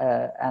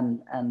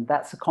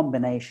that's a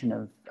combination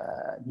of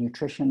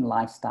nutrition,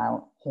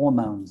 lifestyle,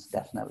 hormones,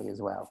 definitely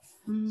as well.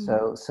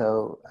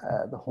 So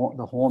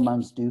the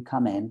hormones do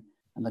come in,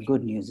 and the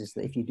good news is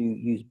that if you do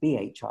use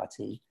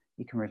BHRT,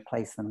 you can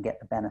replace them, get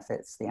the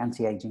benefits, the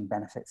anti-aging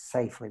benefits,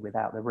 safely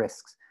without the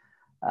risks.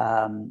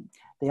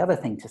 The other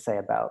thing to say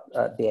about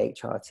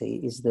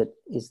BHRT is that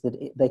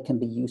they can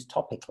be used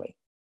topically.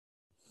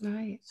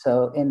 Right.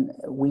 So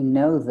we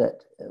know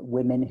that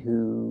women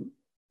who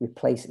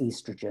replace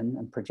estrogen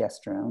and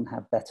progesterone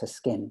have better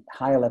skin,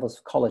 higher levels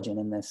of collagen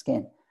in their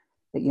skin.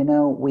 But, you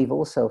know, we've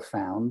also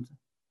found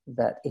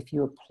that if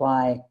you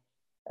apply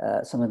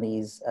some of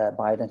these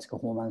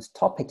bioidentical hormones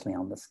topically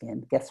on the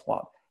skin, guess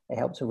what? They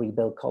help to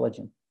rebuild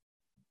collagen.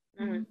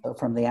 So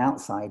from the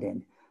outside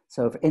in.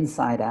 So if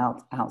inside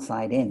out,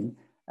 outside in,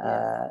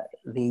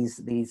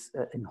 these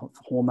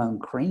hormone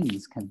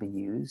creams can be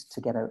used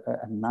to get a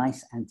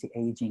nice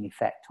anti-aging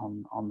effect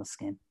on the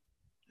skin.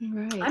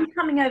 Right. I'm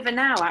coming over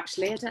now,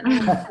 actually. I don't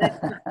know.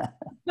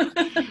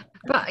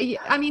 But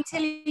I mean,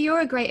 Tilly, you're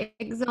a great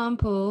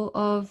example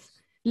of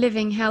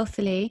living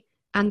healthily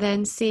and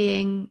then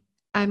seeing,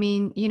 I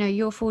mean, you know,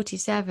 you're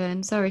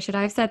 47. Sorry, should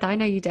I have said that? I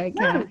know you don't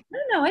care.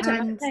 No, I don't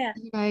And, care.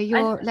 you know,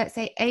 you're, let's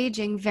say,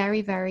 aging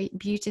very, very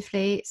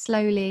beautifully,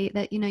 slowly,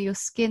 that, you know, your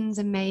skin's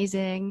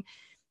amazing,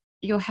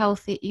 you're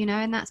healthy, you know,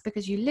 and that's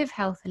because you live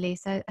healthily.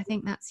 So I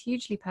think that's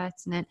hugely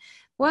pertinent.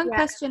 One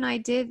question I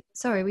did,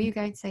 sorry, were you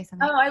going to say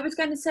something? Oh, I was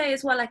going to say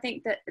as well, I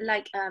think that,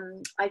 like,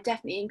 I've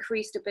definitely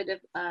increased a bit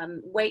of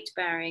weight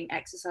bearing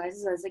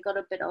exercises as I got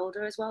a bit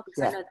older as well,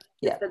 because I know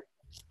that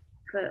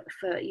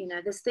for you know,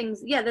 there's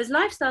things, there's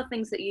lifestyle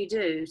things that you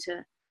do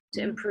to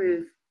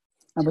improve.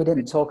 And we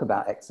didn't talk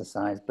about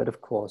exercise, but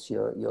of course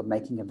you're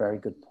making a very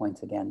good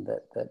point again,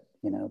 that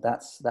you know,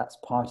 that's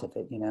part of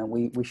it. You know,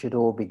 we should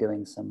all be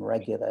doing some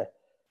regular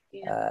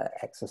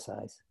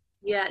exercise.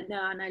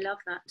 And I love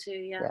that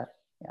too.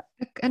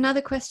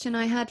 Another question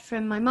I had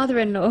from my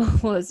mother-in-law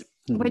was,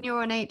 when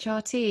you're on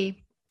HRT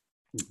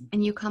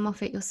and you come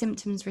off it, your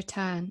symptoms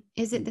return.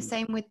 Is it the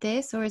same with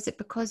this, or is it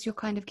because you're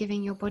kind of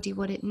giving your body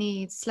what it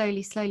needs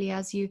slowly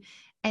as you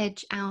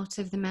edge out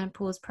of the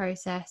menopause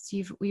process?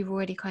 You've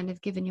already kind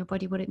of given your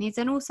body what it needs.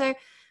 And also,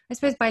 I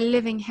suppose, by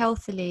living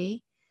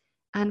healthily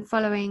and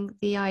following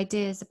the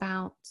ideas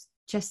about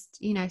just,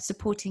 you know,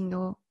 supporting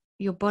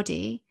your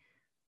body,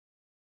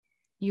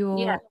 you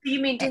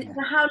mean,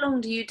 how long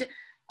do you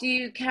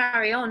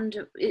carry on?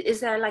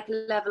 Is there like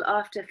a level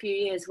after a few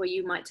years where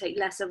you might take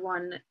less of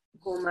one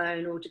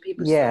hormone, or do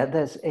people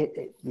it's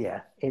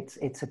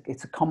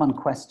a common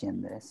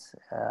question, this.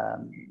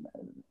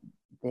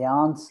 The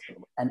answer,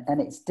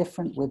 and it's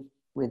different with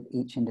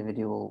each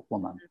individual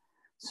woman.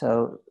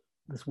 So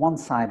there's one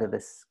side of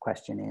this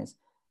question is,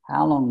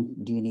 how long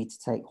do you need to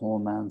take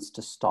hormones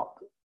to stop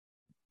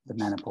the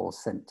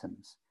menopause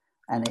symptoms?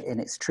 And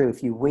it's true,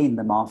 if you wean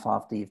them off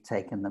after you've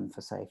taken them for,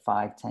 say,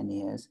 5-10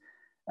 years,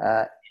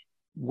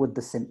 would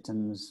the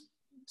symptoms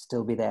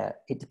still be there?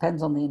 It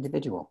depends on the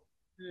individual.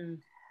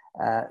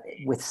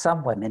 With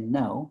some women,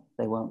 no,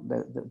 they won't.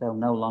 They'll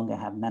no longer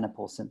have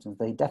menopause symptoms.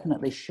 They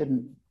definitely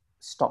shouldn't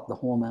stop the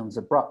hormones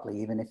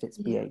abruptly, even if it's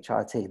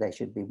BHRT. They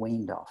should be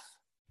weaned off.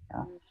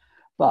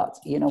 But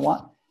you know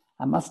what?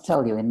 I must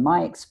tell you, in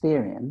my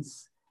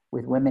experience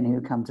with women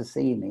who come to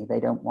see me, they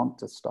don't want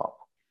to stop.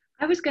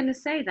 I was going to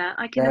say that.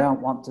 They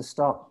don't want to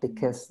stop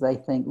because they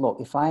think,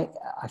 look, if I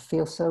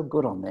feel so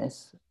good on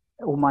this,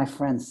 all my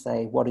friends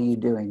say, what are you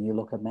doing? You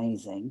look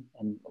amazing.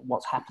 And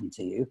what's happened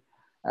to you?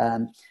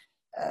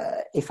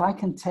 If I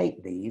can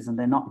take these and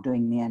they're not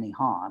doing me any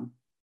harm,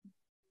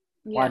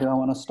 why do I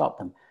want to stop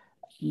them?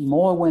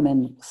 More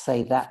women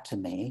say that to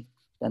me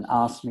than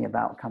ask me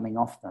about coming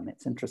off them.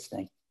 It's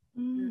interesting.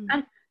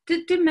 And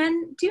do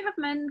you have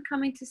men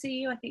coming to see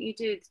you? I think you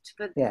do,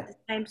 for the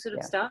same sort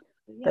of stuff.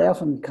 They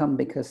often come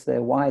because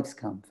their wives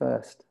come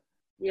first.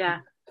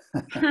 Or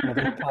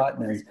their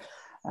partners,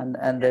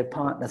 and their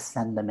partners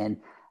send them in.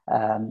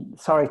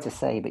 Sorry to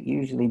say, but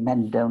usually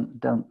men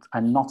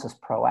are not as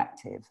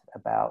proactive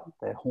about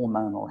their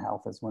hormonal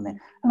health as women,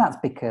 and that's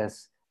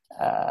because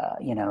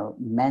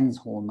men's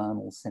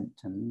hormonal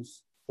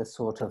symptoms, the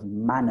sort of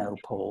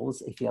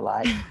menopause, if you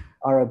like,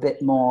 are a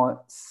bit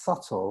more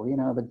subtle.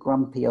 The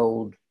grumpy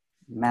old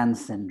man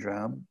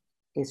syndrome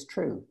is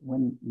true.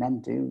 When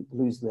men do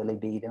lose their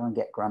libido and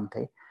get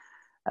grumpy,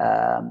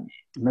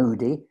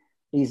 moody,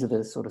 these are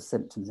the sort of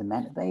symptoms in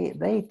men.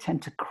 They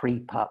tend to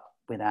creep up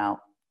without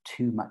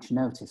too much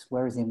notice,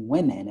 whereas in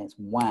women it's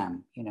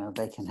wham.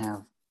 They can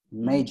have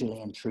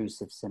majorly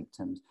intrusive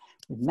symptoms.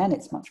 With men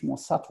it's much more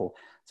subtle.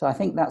 So I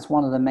think that's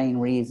one of the main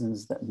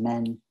reasons that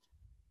men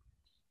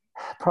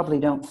probably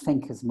don't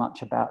think as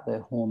much about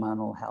their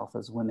hormonal health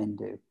as women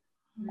do.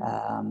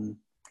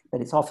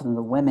 But it's often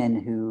the women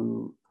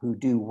who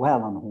do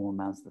well on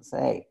hormones that say,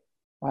 hey,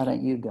 why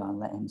don't you go and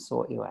let him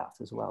sort you out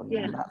as well?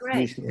 That's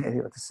usually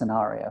the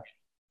scenario.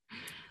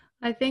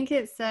 I think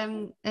it's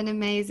an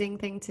amazing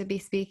thing to be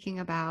speaking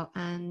about.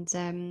 And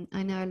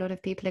I know a lot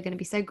of people are going to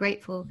be so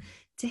grateful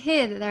to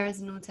hear that there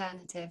is an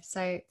alternative.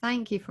 So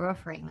thank you for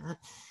offering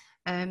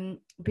that.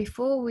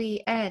 Before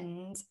we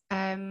end,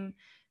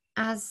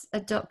 as a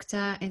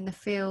doctor in the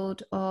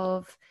field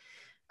of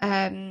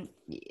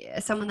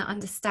someone that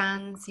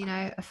understands,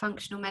 a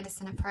functional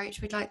medicine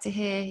approach, we'd like to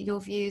hear your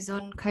views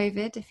on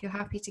COVID, if you're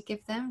happy to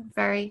give them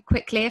very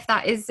quickly, if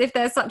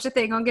there's such a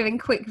thing on giving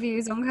quick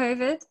views on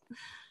COVID.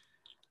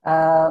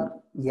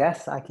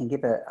 Yes, I can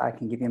give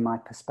you my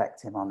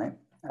perspective on it.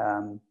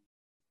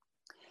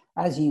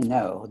 As you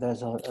know,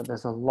 there's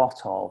a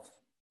lot of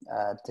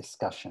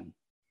discussion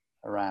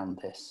around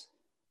this.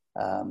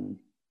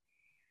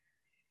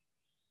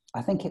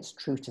 I think it's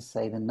true to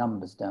say the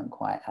numbers don't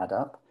quite add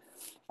up.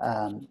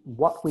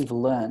 What we've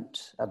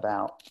learnt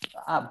about,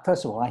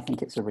 first of all, I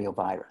think it's a real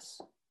virus.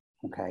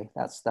 Okay,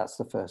 that's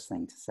the first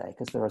thing to say,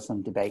 because there are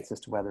some debates as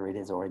to whether it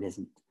is or it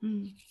isn't.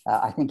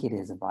 I think it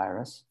is a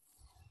virus.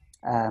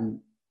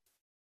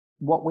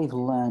 What we've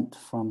learnt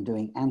from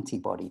doing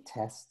antibody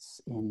tests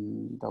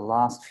in the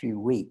last few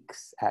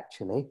weeks,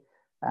 actually,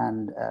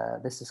 and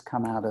this has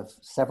come out of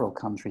several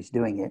countries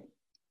doing it,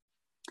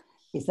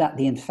 is that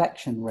the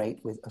infection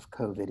rate of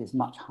COVID is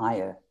much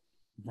higher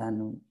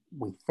than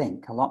we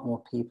think. A lot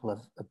more people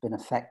have been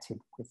affected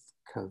with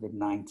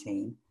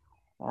COVID-19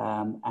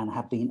 and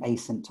have been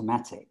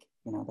asymptomatic.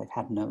 They've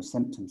had no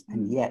symptoms,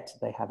 and yet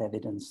they have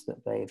evidence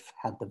that they've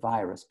had the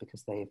virus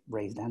because they've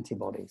raised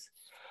antibodies.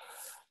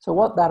 So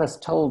what that has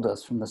told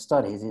us from the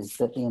studies is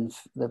that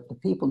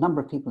the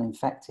number of people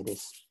infected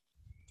is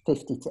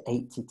 50 to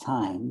 80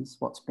 times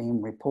what's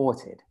being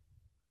reported.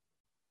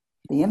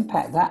 The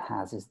impact that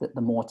has is that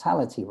the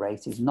mortality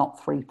rate is not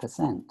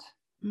 3%.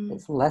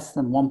 It's less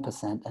than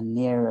 1% and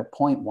nearer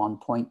 0.1,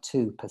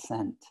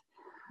 0.2%.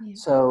 Yeah.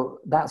 So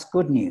that's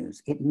good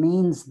news. It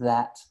means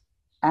that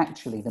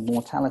actually the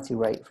mortality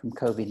rate from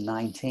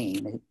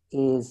COVID-19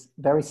 is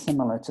very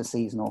similar to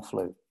seasonal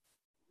flu.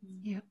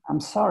 Yeah. I'm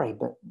sorry,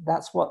 but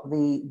that's what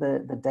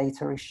the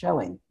data is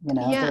showing. And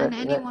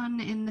anyone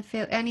in the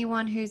field,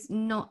 anyone who's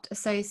not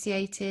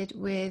associated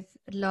with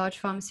large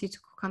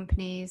pharmaceutical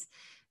companies,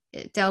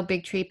 Del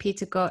Bigtree,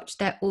 Peter Gotch,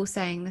 they're all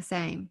saying the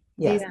same.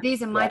 Yeah.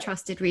 These are my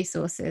trusted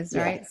resources,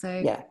 right?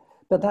 So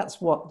but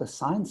that's what the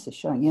science is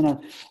showing.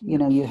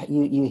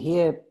 You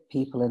hear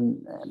people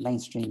in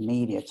mainstream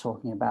media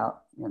talking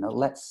about, WHO,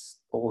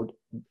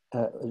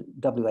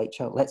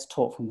 let's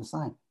talk from the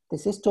science.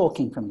 This is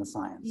talking from the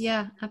science.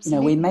 Yeah,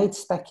 absolutely. We made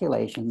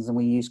speculations and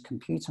we used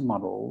computer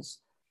models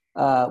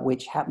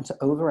which happen to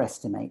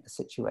overestimate the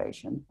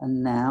situation.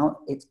 And now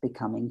it's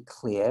becoming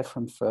clear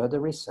from further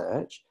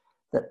research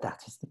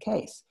that is the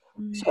case.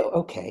 So,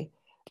 okay,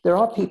 there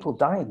are people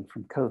dying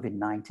from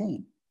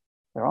COVID-19.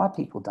 There are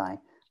people dying.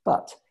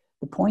 But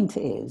the point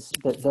is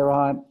that there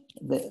are,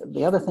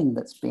 the other thing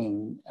that's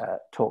being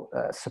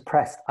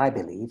suppressed, I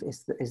believe,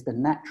 is the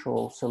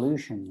natural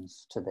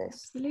solutions to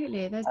this.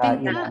 Absolutely. There's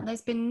been none.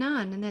 There's been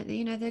none. And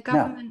the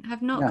government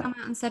have not come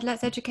out and said,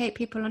 let's educate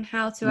people on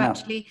how to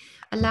actually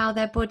allow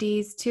their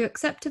bodies to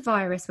accept a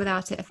virus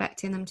without it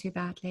affecting them too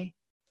badly.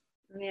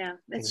 Yeah,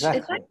 it's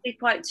actually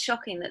quite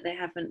shocking that they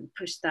haven't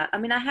pushed that. I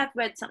mean, I have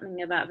read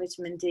something about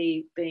vitamin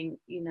D being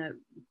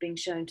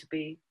shown to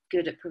be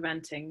good at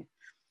preventing,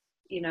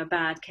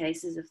 bad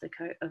cases of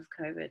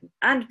COVID,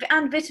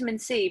 and vitamin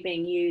C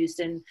being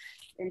used in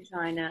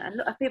China, and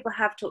people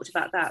have talked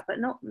about that, but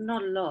not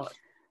a lot.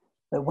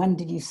 But when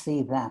did you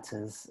see that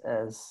as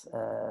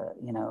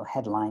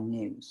headline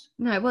news?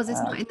 No, it was. It's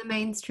not in the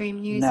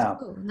mainstream news at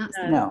all.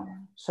 No.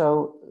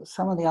 So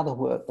some of the other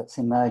work that's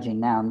emerging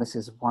now, and this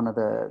is one of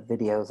the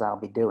videos I'll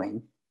be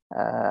doing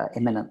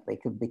imminently,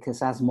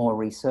 because as more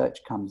research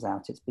comes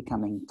out, it's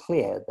becoming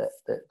clear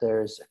that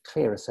there's a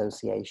clear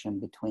association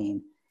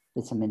between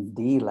vitamin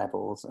D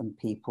levels and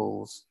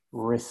people's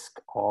risk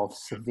of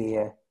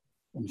severe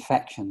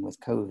infection with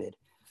COVID.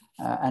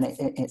 And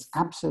it's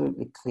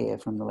absolutely clear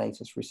from the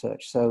latest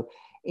research. So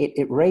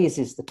it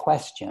raises the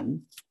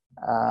question,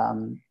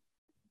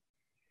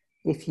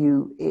 if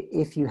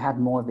you had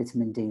more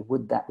vitamin D,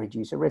 would that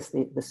reduce a risk?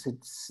 The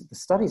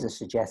studies are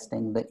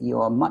suggesting that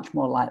you are much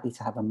more likely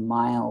to have a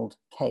mild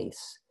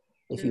case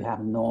if you have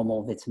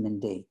normal vitamin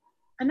D.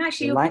 And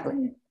actually, your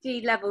vitamin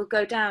D levels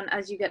go down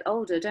as you get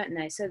older, don't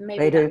they? So maybe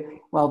they do.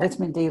 Well,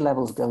 vitamin D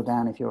levels go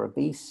down if you're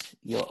obese,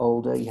 you're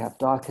older, you have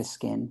darker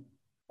skin,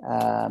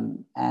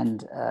 and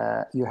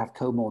you have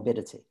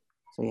comorbidity.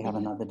 So you have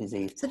another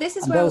disease. So this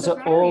is and where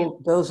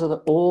those are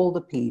all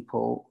the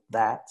people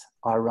that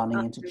are running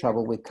into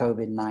trouble with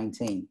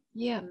COVID-19.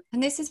 Yeah,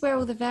 and this is where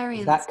all the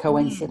variants. Is that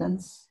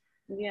coincidence?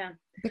 Yeah,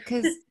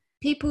 because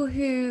people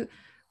who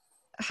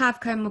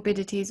have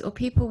comorbidities or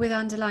people with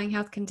underlying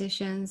health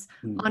conditions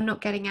are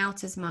not getting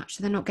out as much,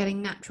 so they're not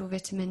getting natural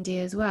vitamin D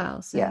as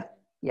well. So.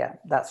 Yeah,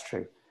 that's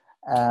true.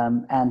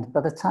 And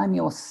by the time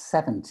you're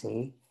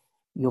 70,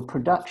 your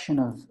production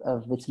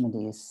of vitamin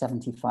D is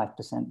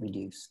 75%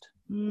 reduced.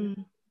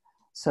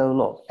 So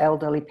look,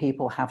 elderly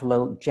people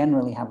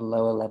generally have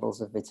lower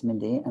levels of vitamin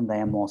D, and they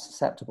are more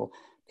susceptible.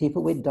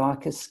 People with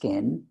darker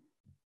skin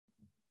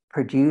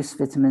produce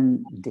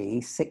vitamin D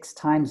 6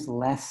 times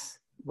less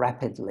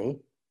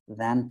rapidly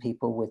than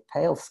people with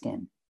pale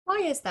skin. Why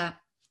is that?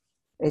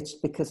 It's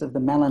because of the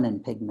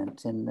melanin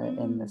pigment in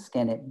the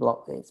skin.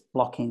 It's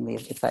blocking the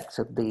effects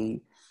of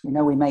the.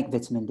 We make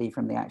vitamin D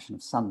from the action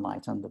of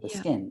sunlight under the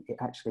skin. It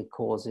actually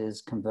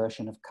causes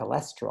conversion of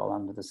cholesterol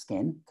under the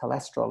skin.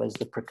 Cholesterol is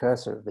the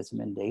precursor of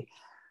vitamin D.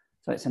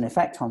 So it's an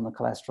effect on the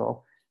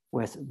cholesterol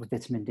where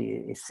vitamin D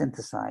is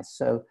synthesized.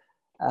 So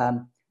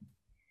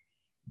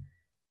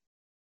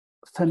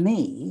for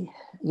me,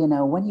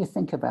 when you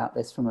think about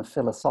this from a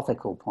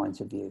philosophical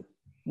point of view,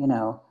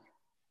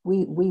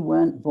 we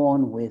weren't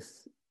born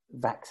with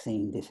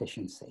vaccine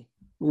deficiency.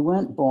 We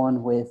weren't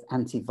born with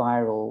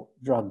antiviral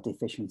drug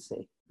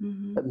deficiency.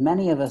 But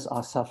many of us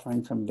are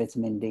suffering from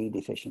vitamin D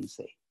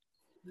deficiency.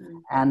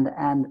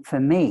 And for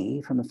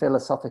me, from a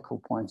philosophical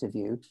point of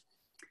view,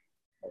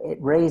 it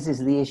raises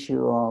the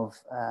issue of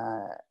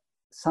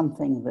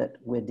something that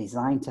we're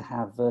designed to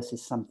have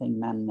versus something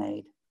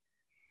man-made.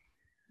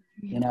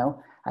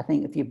 I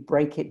think if you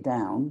break it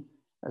down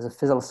as a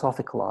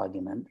philosophical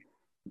argument,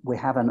 we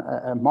have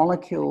a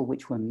molecule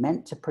which we're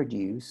meant to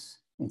produce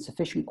in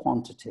sufficient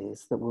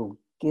quantities that will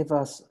give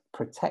us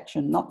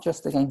protection, not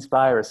just against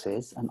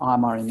viruses and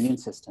arm our immune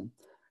system,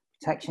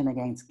 protection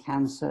against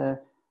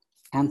cancer,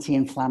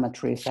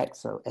 anti-inflammatory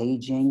effects, so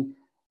aging,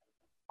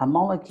 a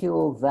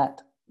molecule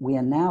that we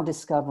are now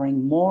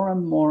discovering more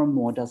and more and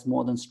more does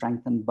more than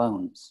strengthen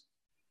bones.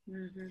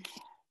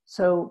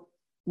 So,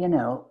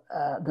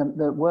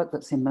 the work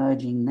that's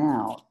emerging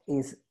now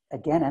is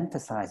again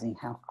emphasizing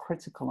how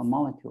critical a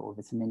molecule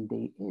vitamin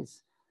D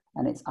is.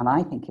 And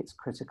I think it's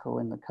critical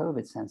in the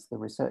COVID sense. The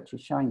research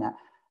is showing that.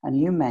 And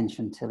you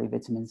mentioned, Tilly,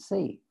 vitamin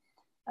C.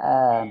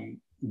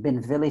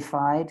 Been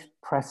vilified,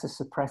 press is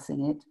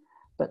suppressing it,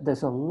 but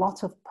there's a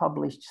lot of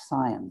published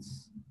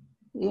science,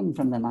 even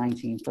from the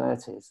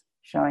 1930s,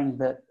 showing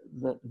that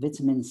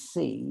vitamin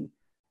C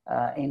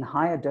in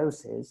higher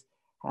doses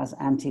has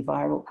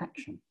antiviral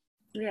action.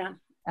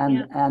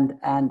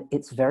 And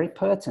it's very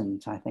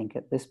pertinent, I think,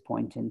 at this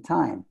point in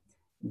time,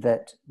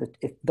 that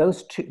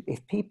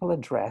if people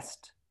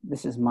addressed,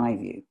 this is my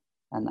view,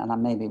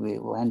 and maybe we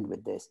will end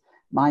with this.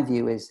 My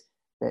view is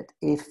that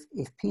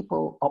if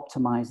people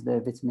optimize their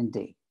vitamin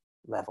D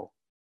level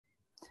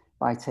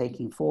by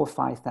taking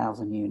 4,000 or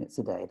 5,000 units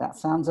a day, that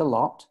sounds a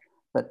lot,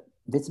 but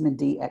vitamin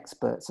D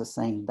experts are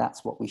saying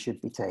that's what we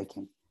should be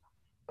taking.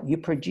 You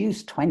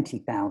produce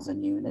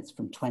 20,000 units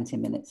from 20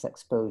 minutes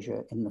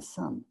exposure in the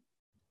sun.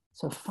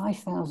 So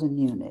 5,000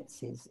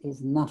 units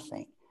is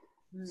nothing.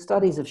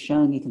 Studies have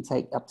shown you can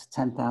take up to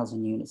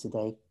 10,000 units a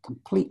day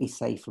completely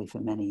safely for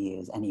many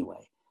years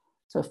anyway.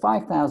 So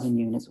 5,000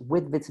 units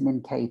with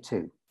vitamin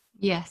K2.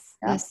 Yes,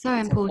 that's so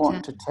it's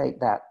important to take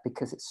that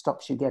because it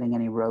stops you getting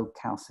any road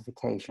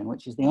calcification,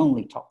 which is the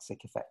only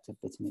toxic effect of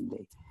vitamin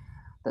D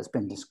that's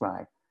been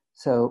described.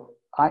 So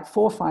 4,000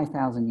 or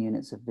 5,000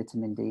 units of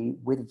vitamin D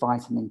with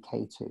vitamin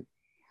K2.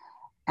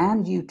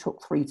 And you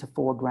took 3 to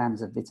 4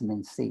 grams of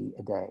vitamin C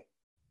a day.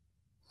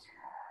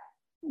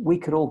 We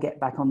could all get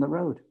back on the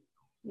road.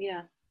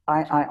 Yeah.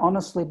 I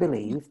honestly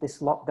believe this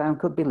lockdown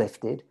could be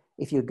lifted.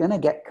 If you're going to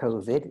get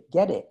COVID,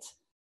 get it,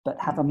 but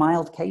have a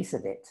mild case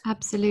of it.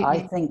 Absolutely.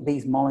 I think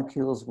these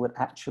molecules would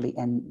actually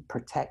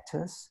protect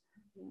us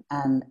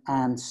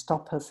and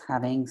stop us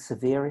having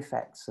severe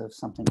effects of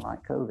something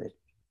like COVID.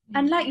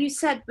 And like you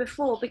said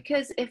before,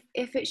 because if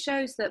it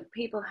shows that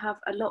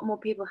a lot more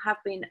people have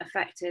been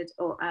affected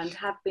and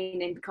have been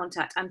in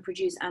contact and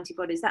produce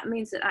antibodies, that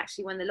means that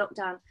actually when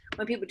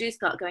people do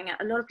start going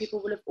out, a lot of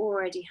people will have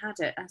already had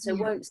it and so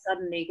won't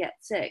suddenly get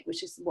sick,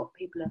 which is what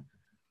people are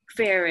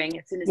fearing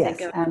as soon as they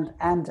go.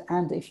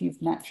 And if you've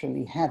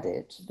naturally had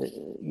it,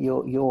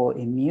 your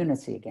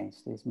immunity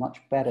against it is much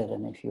better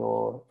than if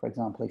you're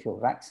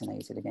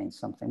vaccinated against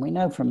something. We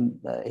know from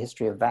the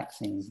history of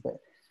vaccines that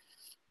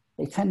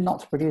they tend not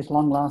to produce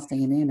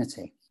long-lasting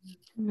immunity.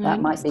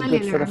 That might be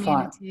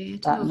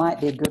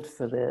good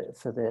for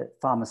the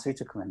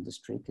pharmaceutical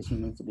industry because you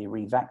need to be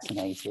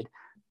revaccinated.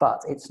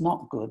 but it's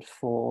not good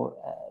for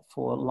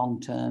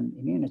long-term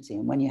immunity.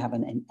 And when you have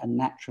a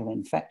natural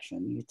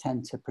infection, you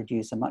tend to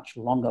produce a much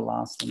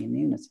longer-lasting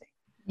immunity.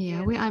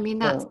 Yeah, I mean,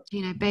 that's,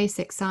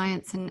 basic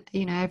science, and,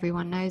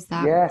 everyone knows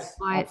that. Yes,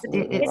 why it's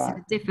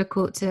right.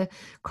 difficult to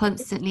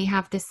constantly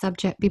have this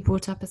subject be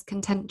brought up as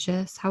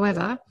contentious.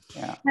 However,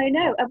 I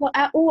know,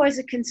 or as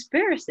a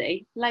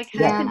conspiracy. That's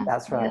right.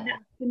 That's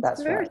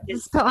right.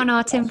 Let's put on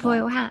our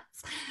tinfoil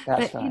hats.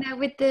 That's but, right.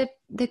 with the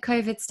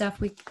COVID stuff,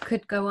 we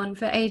could go on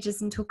for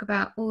ages and talk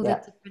about all the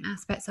different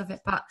aspects of it,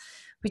 but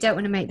we don't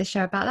want to make the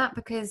show about that,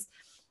 because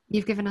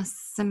you've given us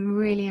some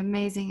really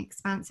amazing,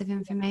 expansive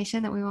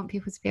information that we want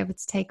people to be able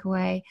to take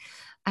away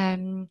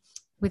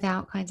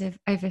without kind of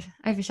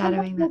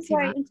overshadowing that too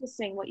much. Very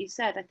interesting what you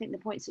said. I think the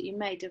points that you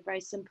made are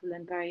very simple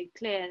and very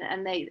clear,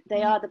 and they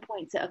are the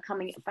points that are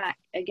coming back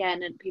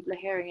again, and people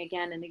are hearing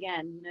again and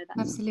again.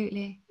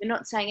 Absolutely. You're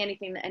not saying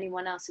anything that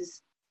anyone else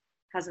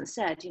hasn't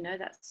said.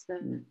 That's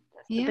the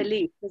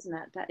belief, isn't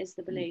it? That is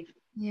the belief.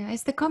 Yeah,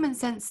 it's the common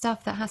sense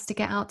stuff that has to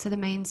get out to the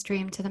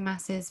mainstream, to the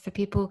masses, for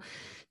people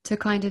to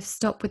kind of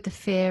stop with the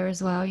fear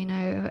as well.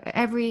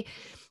 Every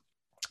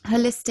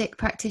holistic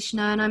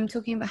practitioner, and I'm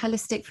talking about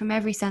holistic from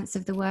every sense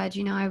of the word,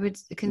 I would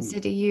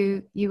consider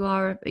you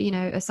are,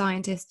 a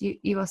scientist,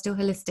 you are still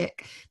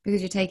holistic,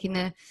 because you're taking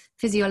the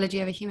physiology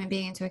of a human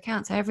being into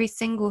account. So every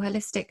single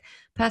holistic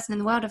person in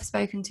the world I've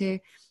spoken to,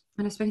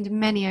 and I've spoken to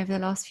many over the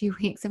last few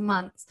weeks and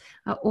months,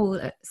 are all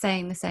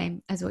saying the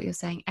same as what you're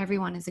saying.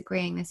 Everyone is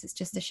agreeing this. It's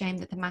just a shame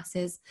that the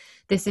masses,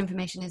 this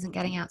information isn't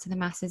getting out to the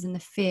masses, and the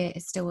fear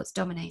is still what's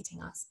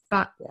dominating us.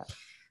 But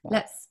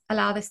let's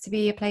allow this to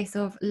be a place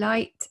of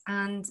light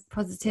and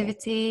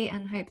positivity,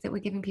 and hope that we're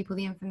giving people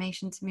the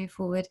information to move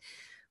forward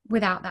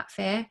without that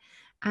fear.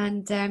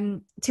 And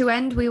to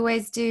end, we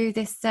always do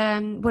this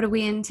what are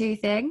we into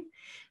thing,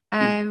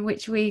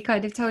 which we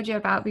kind of told you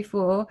about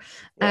before.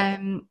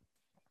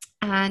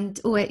 And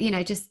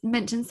just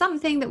mention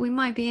something that we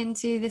might be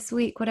into this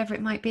week, whatever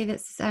it might be,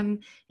 that's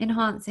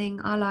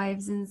enhancing our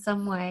lives in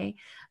some way.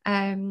 So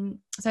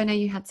I know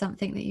you had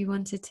something that you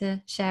wanted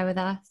to share with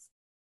us.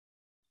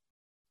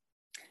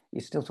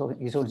 You're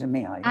talking to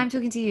me, are you? I'm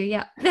talking to you,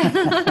 yeah.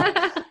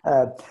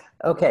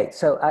 Okay,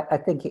 so I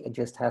think it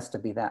just has to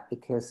be that,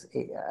 because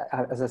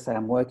as I say,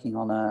 I'm working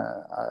on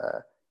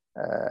a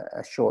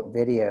short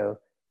video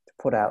to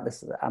put out.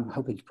 I'm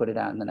hoping to put it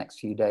out in the next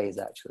few days,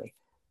 actually.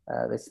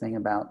 This thing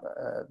about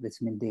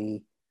vitamin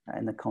D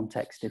in the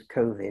context of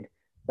COVID.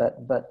 But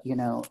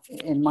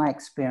in my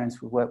experience,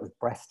 we work with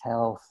breast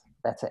health,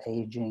 better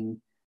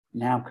aging,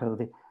 now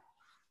COVID.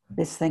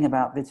 This thing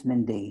about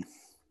vitamin D,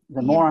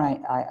 the more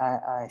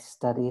I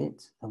study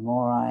it, the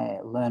more I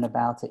learn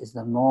about it, is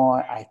the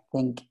more I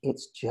think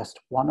it's just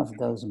one of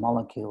those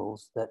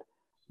molecules that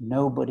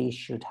nobody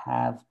should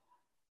have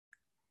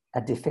a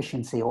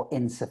deficiency or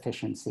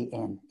insufficiency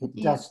in. It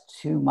does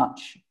too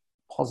much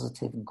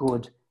positive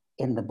good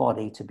in the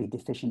body to be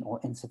deficient or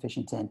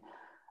insufficient in.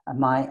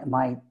 And I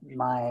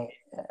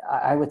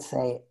would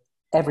say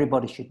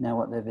everybody should know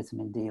what their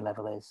vitamin D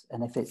level is,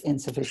 and if it's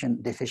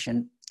insufficient,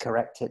 deficient,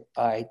 correct it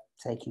by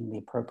taking the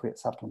appropriate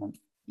supplement.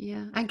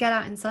 Yeah, and get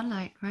out in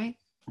sunlight, right?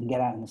 And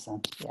get out in the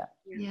sun.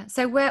 Yeah.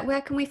 So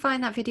where can we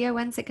find that video?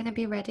 When's it going to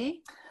be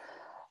ready?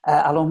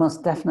 I'll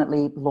almost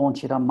definitely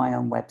launch it on my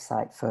own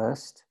website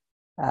first,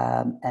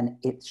 and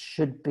it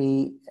should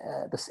be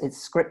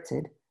it's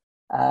scripted.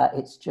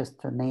 It's just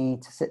for me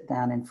to sit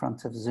down in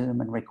front of Zoom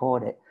and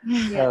record it.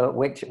 So,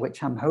 which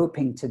I'm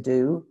hoping to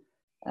do,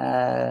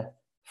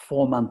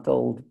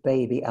 4-month-old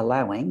baby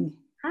allowing.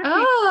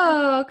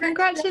 Oh,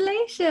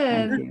 congratulations.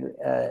 Thank you.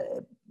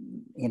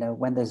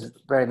 When there's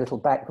very little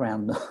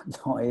background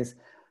noise,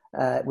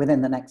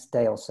 within the next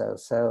day or so.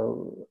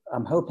 So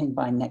I'm hoping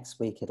by next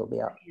week it'll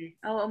be up. Okay.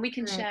 Oh, and we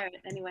can share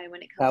it anyway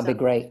when it comes That'll be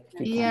great.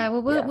 Yeah,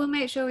 well, we'll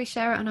make sure we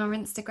share it on our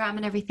Instagram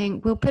and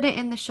everything. We'll put it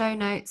in the show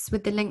notes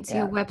with the link to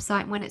your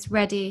website when it's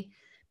ready,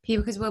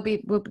 people, because we'll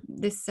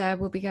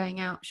be going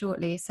out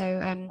shortly. So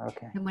and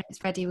when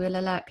it's ready, we'll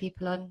alert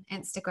people on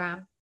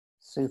Instagram.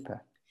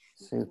 Super.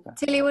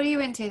 Tilly, what are you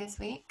into this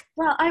week?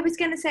 Well, I was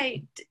going to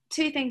say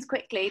two things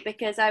quickly,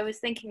 because I was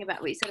thinking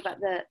about what you said about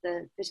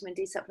the vitamin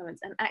D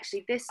supplements, and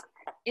actually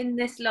in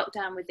this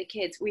lockdown with the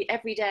kids, we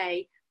every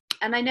day,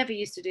 and I never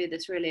used to do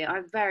this really,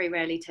 I very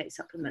rarely take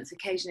supplements,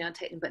 occasionally I'll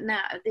take them, but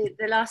now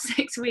the last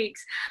 6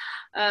 weeks,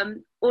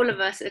 all of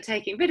us are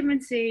taking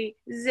vitamin C,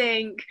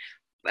 zinc,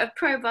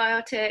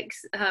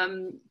 probiotics,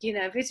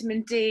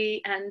 vitamin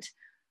D, and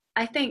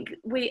I think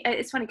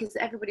it's funny because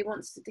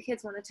the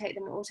kids want to take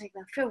them, all take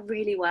them. I feel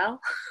really well.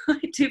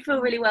 I do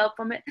feel really well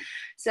from it.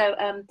 So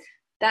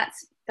that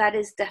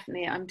is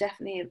definitely, I'm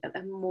definitely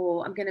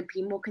I'm going to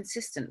be more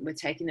consistent with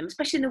taking them,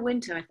 especially in the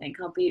winter. I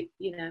think I'll be,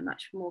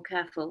 much more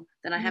careful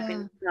than I have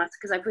been last,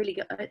 because I've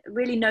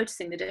really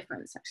noticing the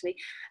difference actually.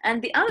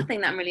 And the other thing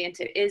that I'm really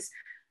into is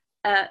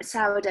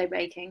sourdough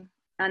baking.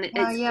 And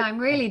I'm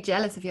really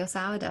jealous of your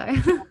sourdough.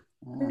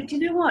 But you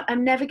know what?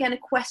 I'm never going to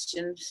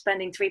question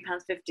spending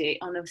 £3.50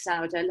 on a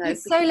sourdough loaf.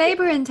 It's so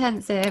labour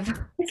intensive.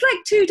 It's like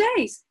 2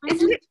 days.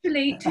 It's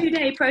literally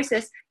 2-day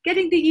process.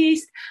 Getting the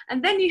yeast,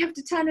 and then you have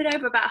to turn it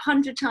over about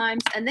 100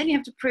 times, and then you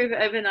have to prove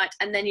it overnight,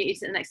 and then you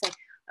eat it the next day.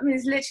 I mean,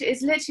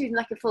 it's literally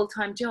like a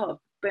full-time job,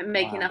 but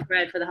making enough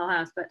bread for the whole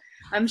house. But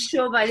I'm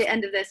sure by the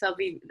end of this, I'll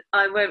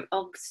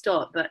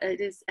stop. But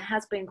it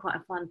has been quite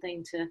a fun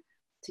thing to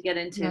get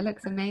into. Yeah, it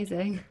looks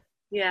amazing.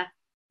 Yeah.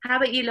 How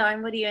about you,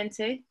 Lauren? What are you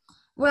into?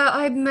 Well,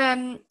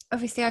 I'm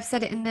obviously I've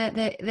said it in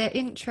the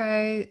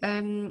intro.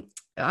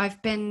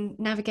 I've been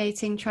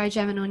navigating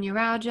trigeminal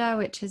neuralgia,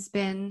 which has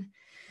been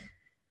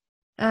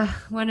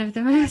one of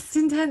the most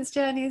intense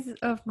journeys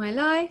of my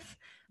life.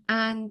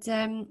 And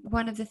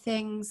one of the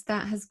things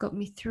that has got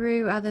me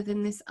through, other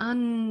than this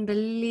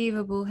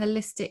unbelievable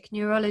holistic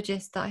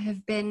neurologist that I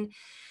have been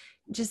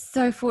just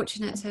so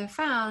fortunate to have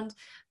found,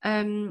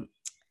 I'm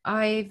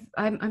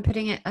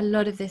putting a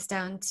lot of this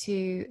down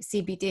to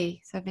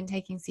CBD. So I've been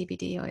taking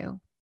CBD oil.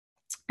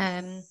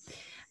 And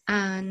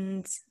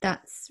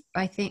that's,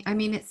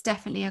 it's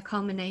definitely a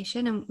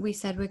culmination. And we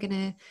said we're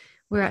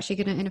actually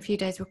going to, in a few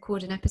days,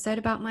 record an episode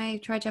about my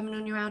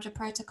trigeminal neuralgia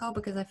protocol,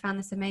 because I found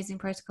this amazing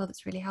protocol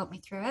that's really helped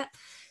me through it.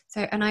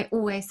 So, and I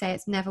always say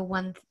it's never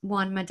one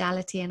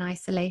modality in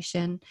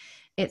isolation.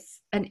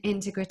 It's an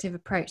integrative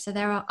approach. So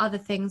there are other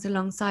things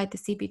alongside the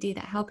CBD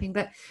that are helping,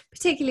 but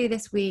particularly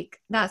this week,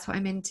 that's what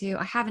I'm into.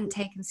 I haven't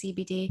taken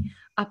CBD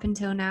up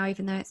until now,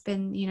 even though it's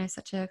been,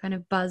 such a kind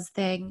of buzz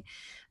thing,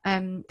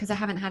 because I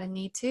haven't had a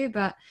need to,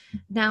 but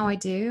now I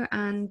do.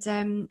 And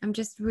I'm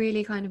just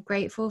really kind of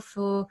grateful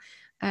for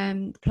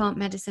plant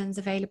medicines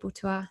available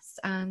to us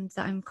and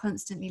that I'm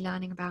constantly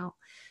learning about.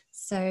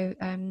 So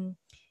I'm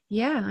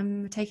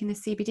taking the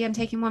CBD. I'm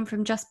taking one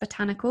from Just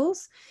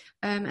Botanicals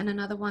and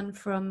another one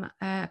from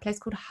a place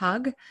called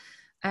Hug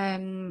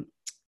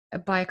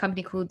by a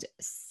company called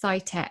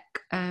Cytec.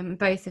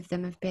 Both of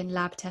them have been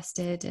lab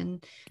tested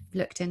and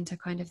looked into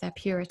kind of their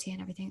purity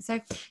and everything. So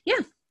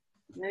yeah,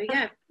 there you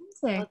go.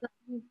 Well,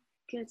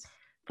 good.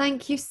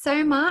 Thank you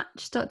so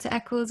much, Dr.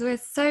 Eccles.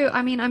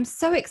 I'm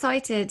so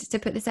excited to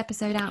put this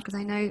episode out, because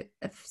I know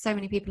so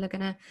many people are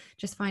going to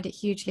just find it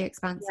hugely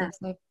expansive.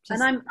 Yeah.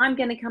 And I'm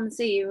going to come and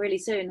see you really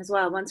soon as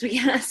well, as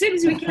soon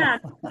as we can.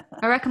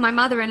 I reckon my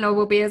mother-in-law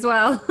will be as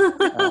well.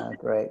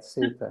 Great,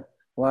 super.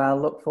 Well, I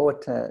look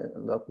forward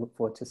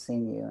to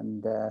seeing you,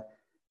 and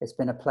it's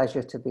been a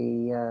pleasure to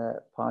be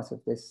part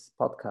of this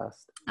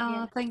podcast.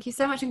 Oh, thank you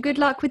so much, and good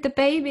luck with the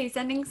baby.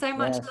 Sending so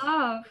much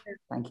love.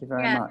 Thank you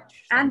very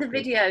much. And the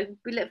video.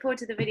 We look forward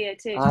to the video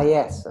too. Ah,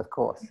 yes, of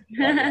course.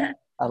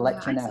 I'll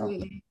let you know.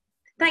 Absolutely.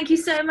 Thank you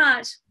so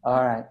much.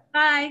 All right.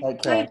 Bye.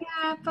 Take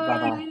care.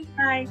 Bye.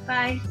 Bye.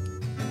 Bye.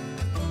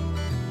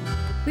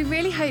 We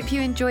really hope you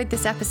enjoyed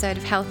this episode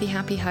of Healthy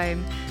Happy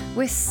Home.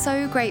 We're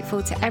so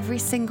grateful to every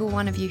single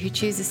one of you who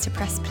chooses to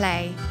press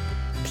play.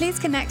 Please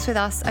connect with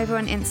us over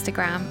on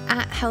Instagram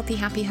at Healthy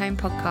Happy Home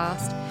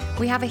Podcast.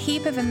 We have a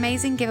heap of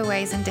amazing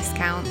giveaways and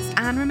discounts,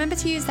 and remember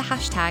to use the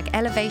hashtag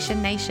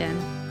Elevation Nation.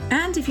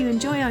 And if you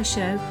enjoy our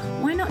show,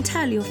 why not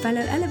tell your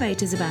fellow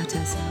elevators about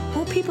us,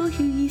 or people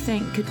who you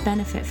think could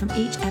benefit from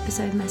each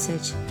episode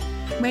message?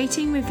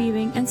 Rating,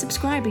 reviewing and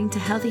subscribing to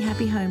Healthy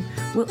Happy Home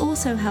will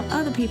also help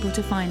other people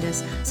to find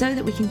us, so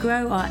that we can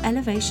grow our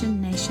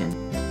Elevation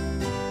Nation.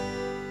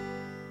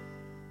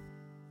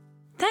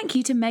 Thank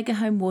you to Mega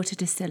Home Water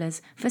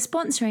Distillers for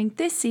sponsoring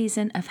this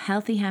season of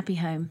Healthy Happy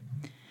Home.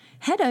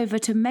 Head over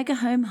to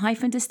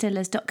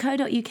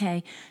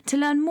megahome-distillers.co.uk to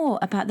learn more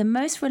about the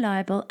most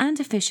reliable and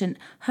efficient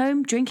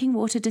home drinking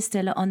water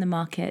distiller on the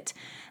market,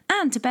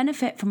 and to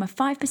benefit from a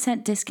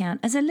 5% discount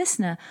as a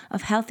listener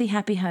of Healthy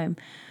Happy Home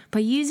by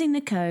using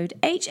the code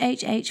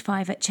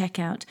HHH5 at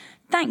checkout.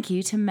 Thank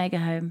you to Mega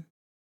Home.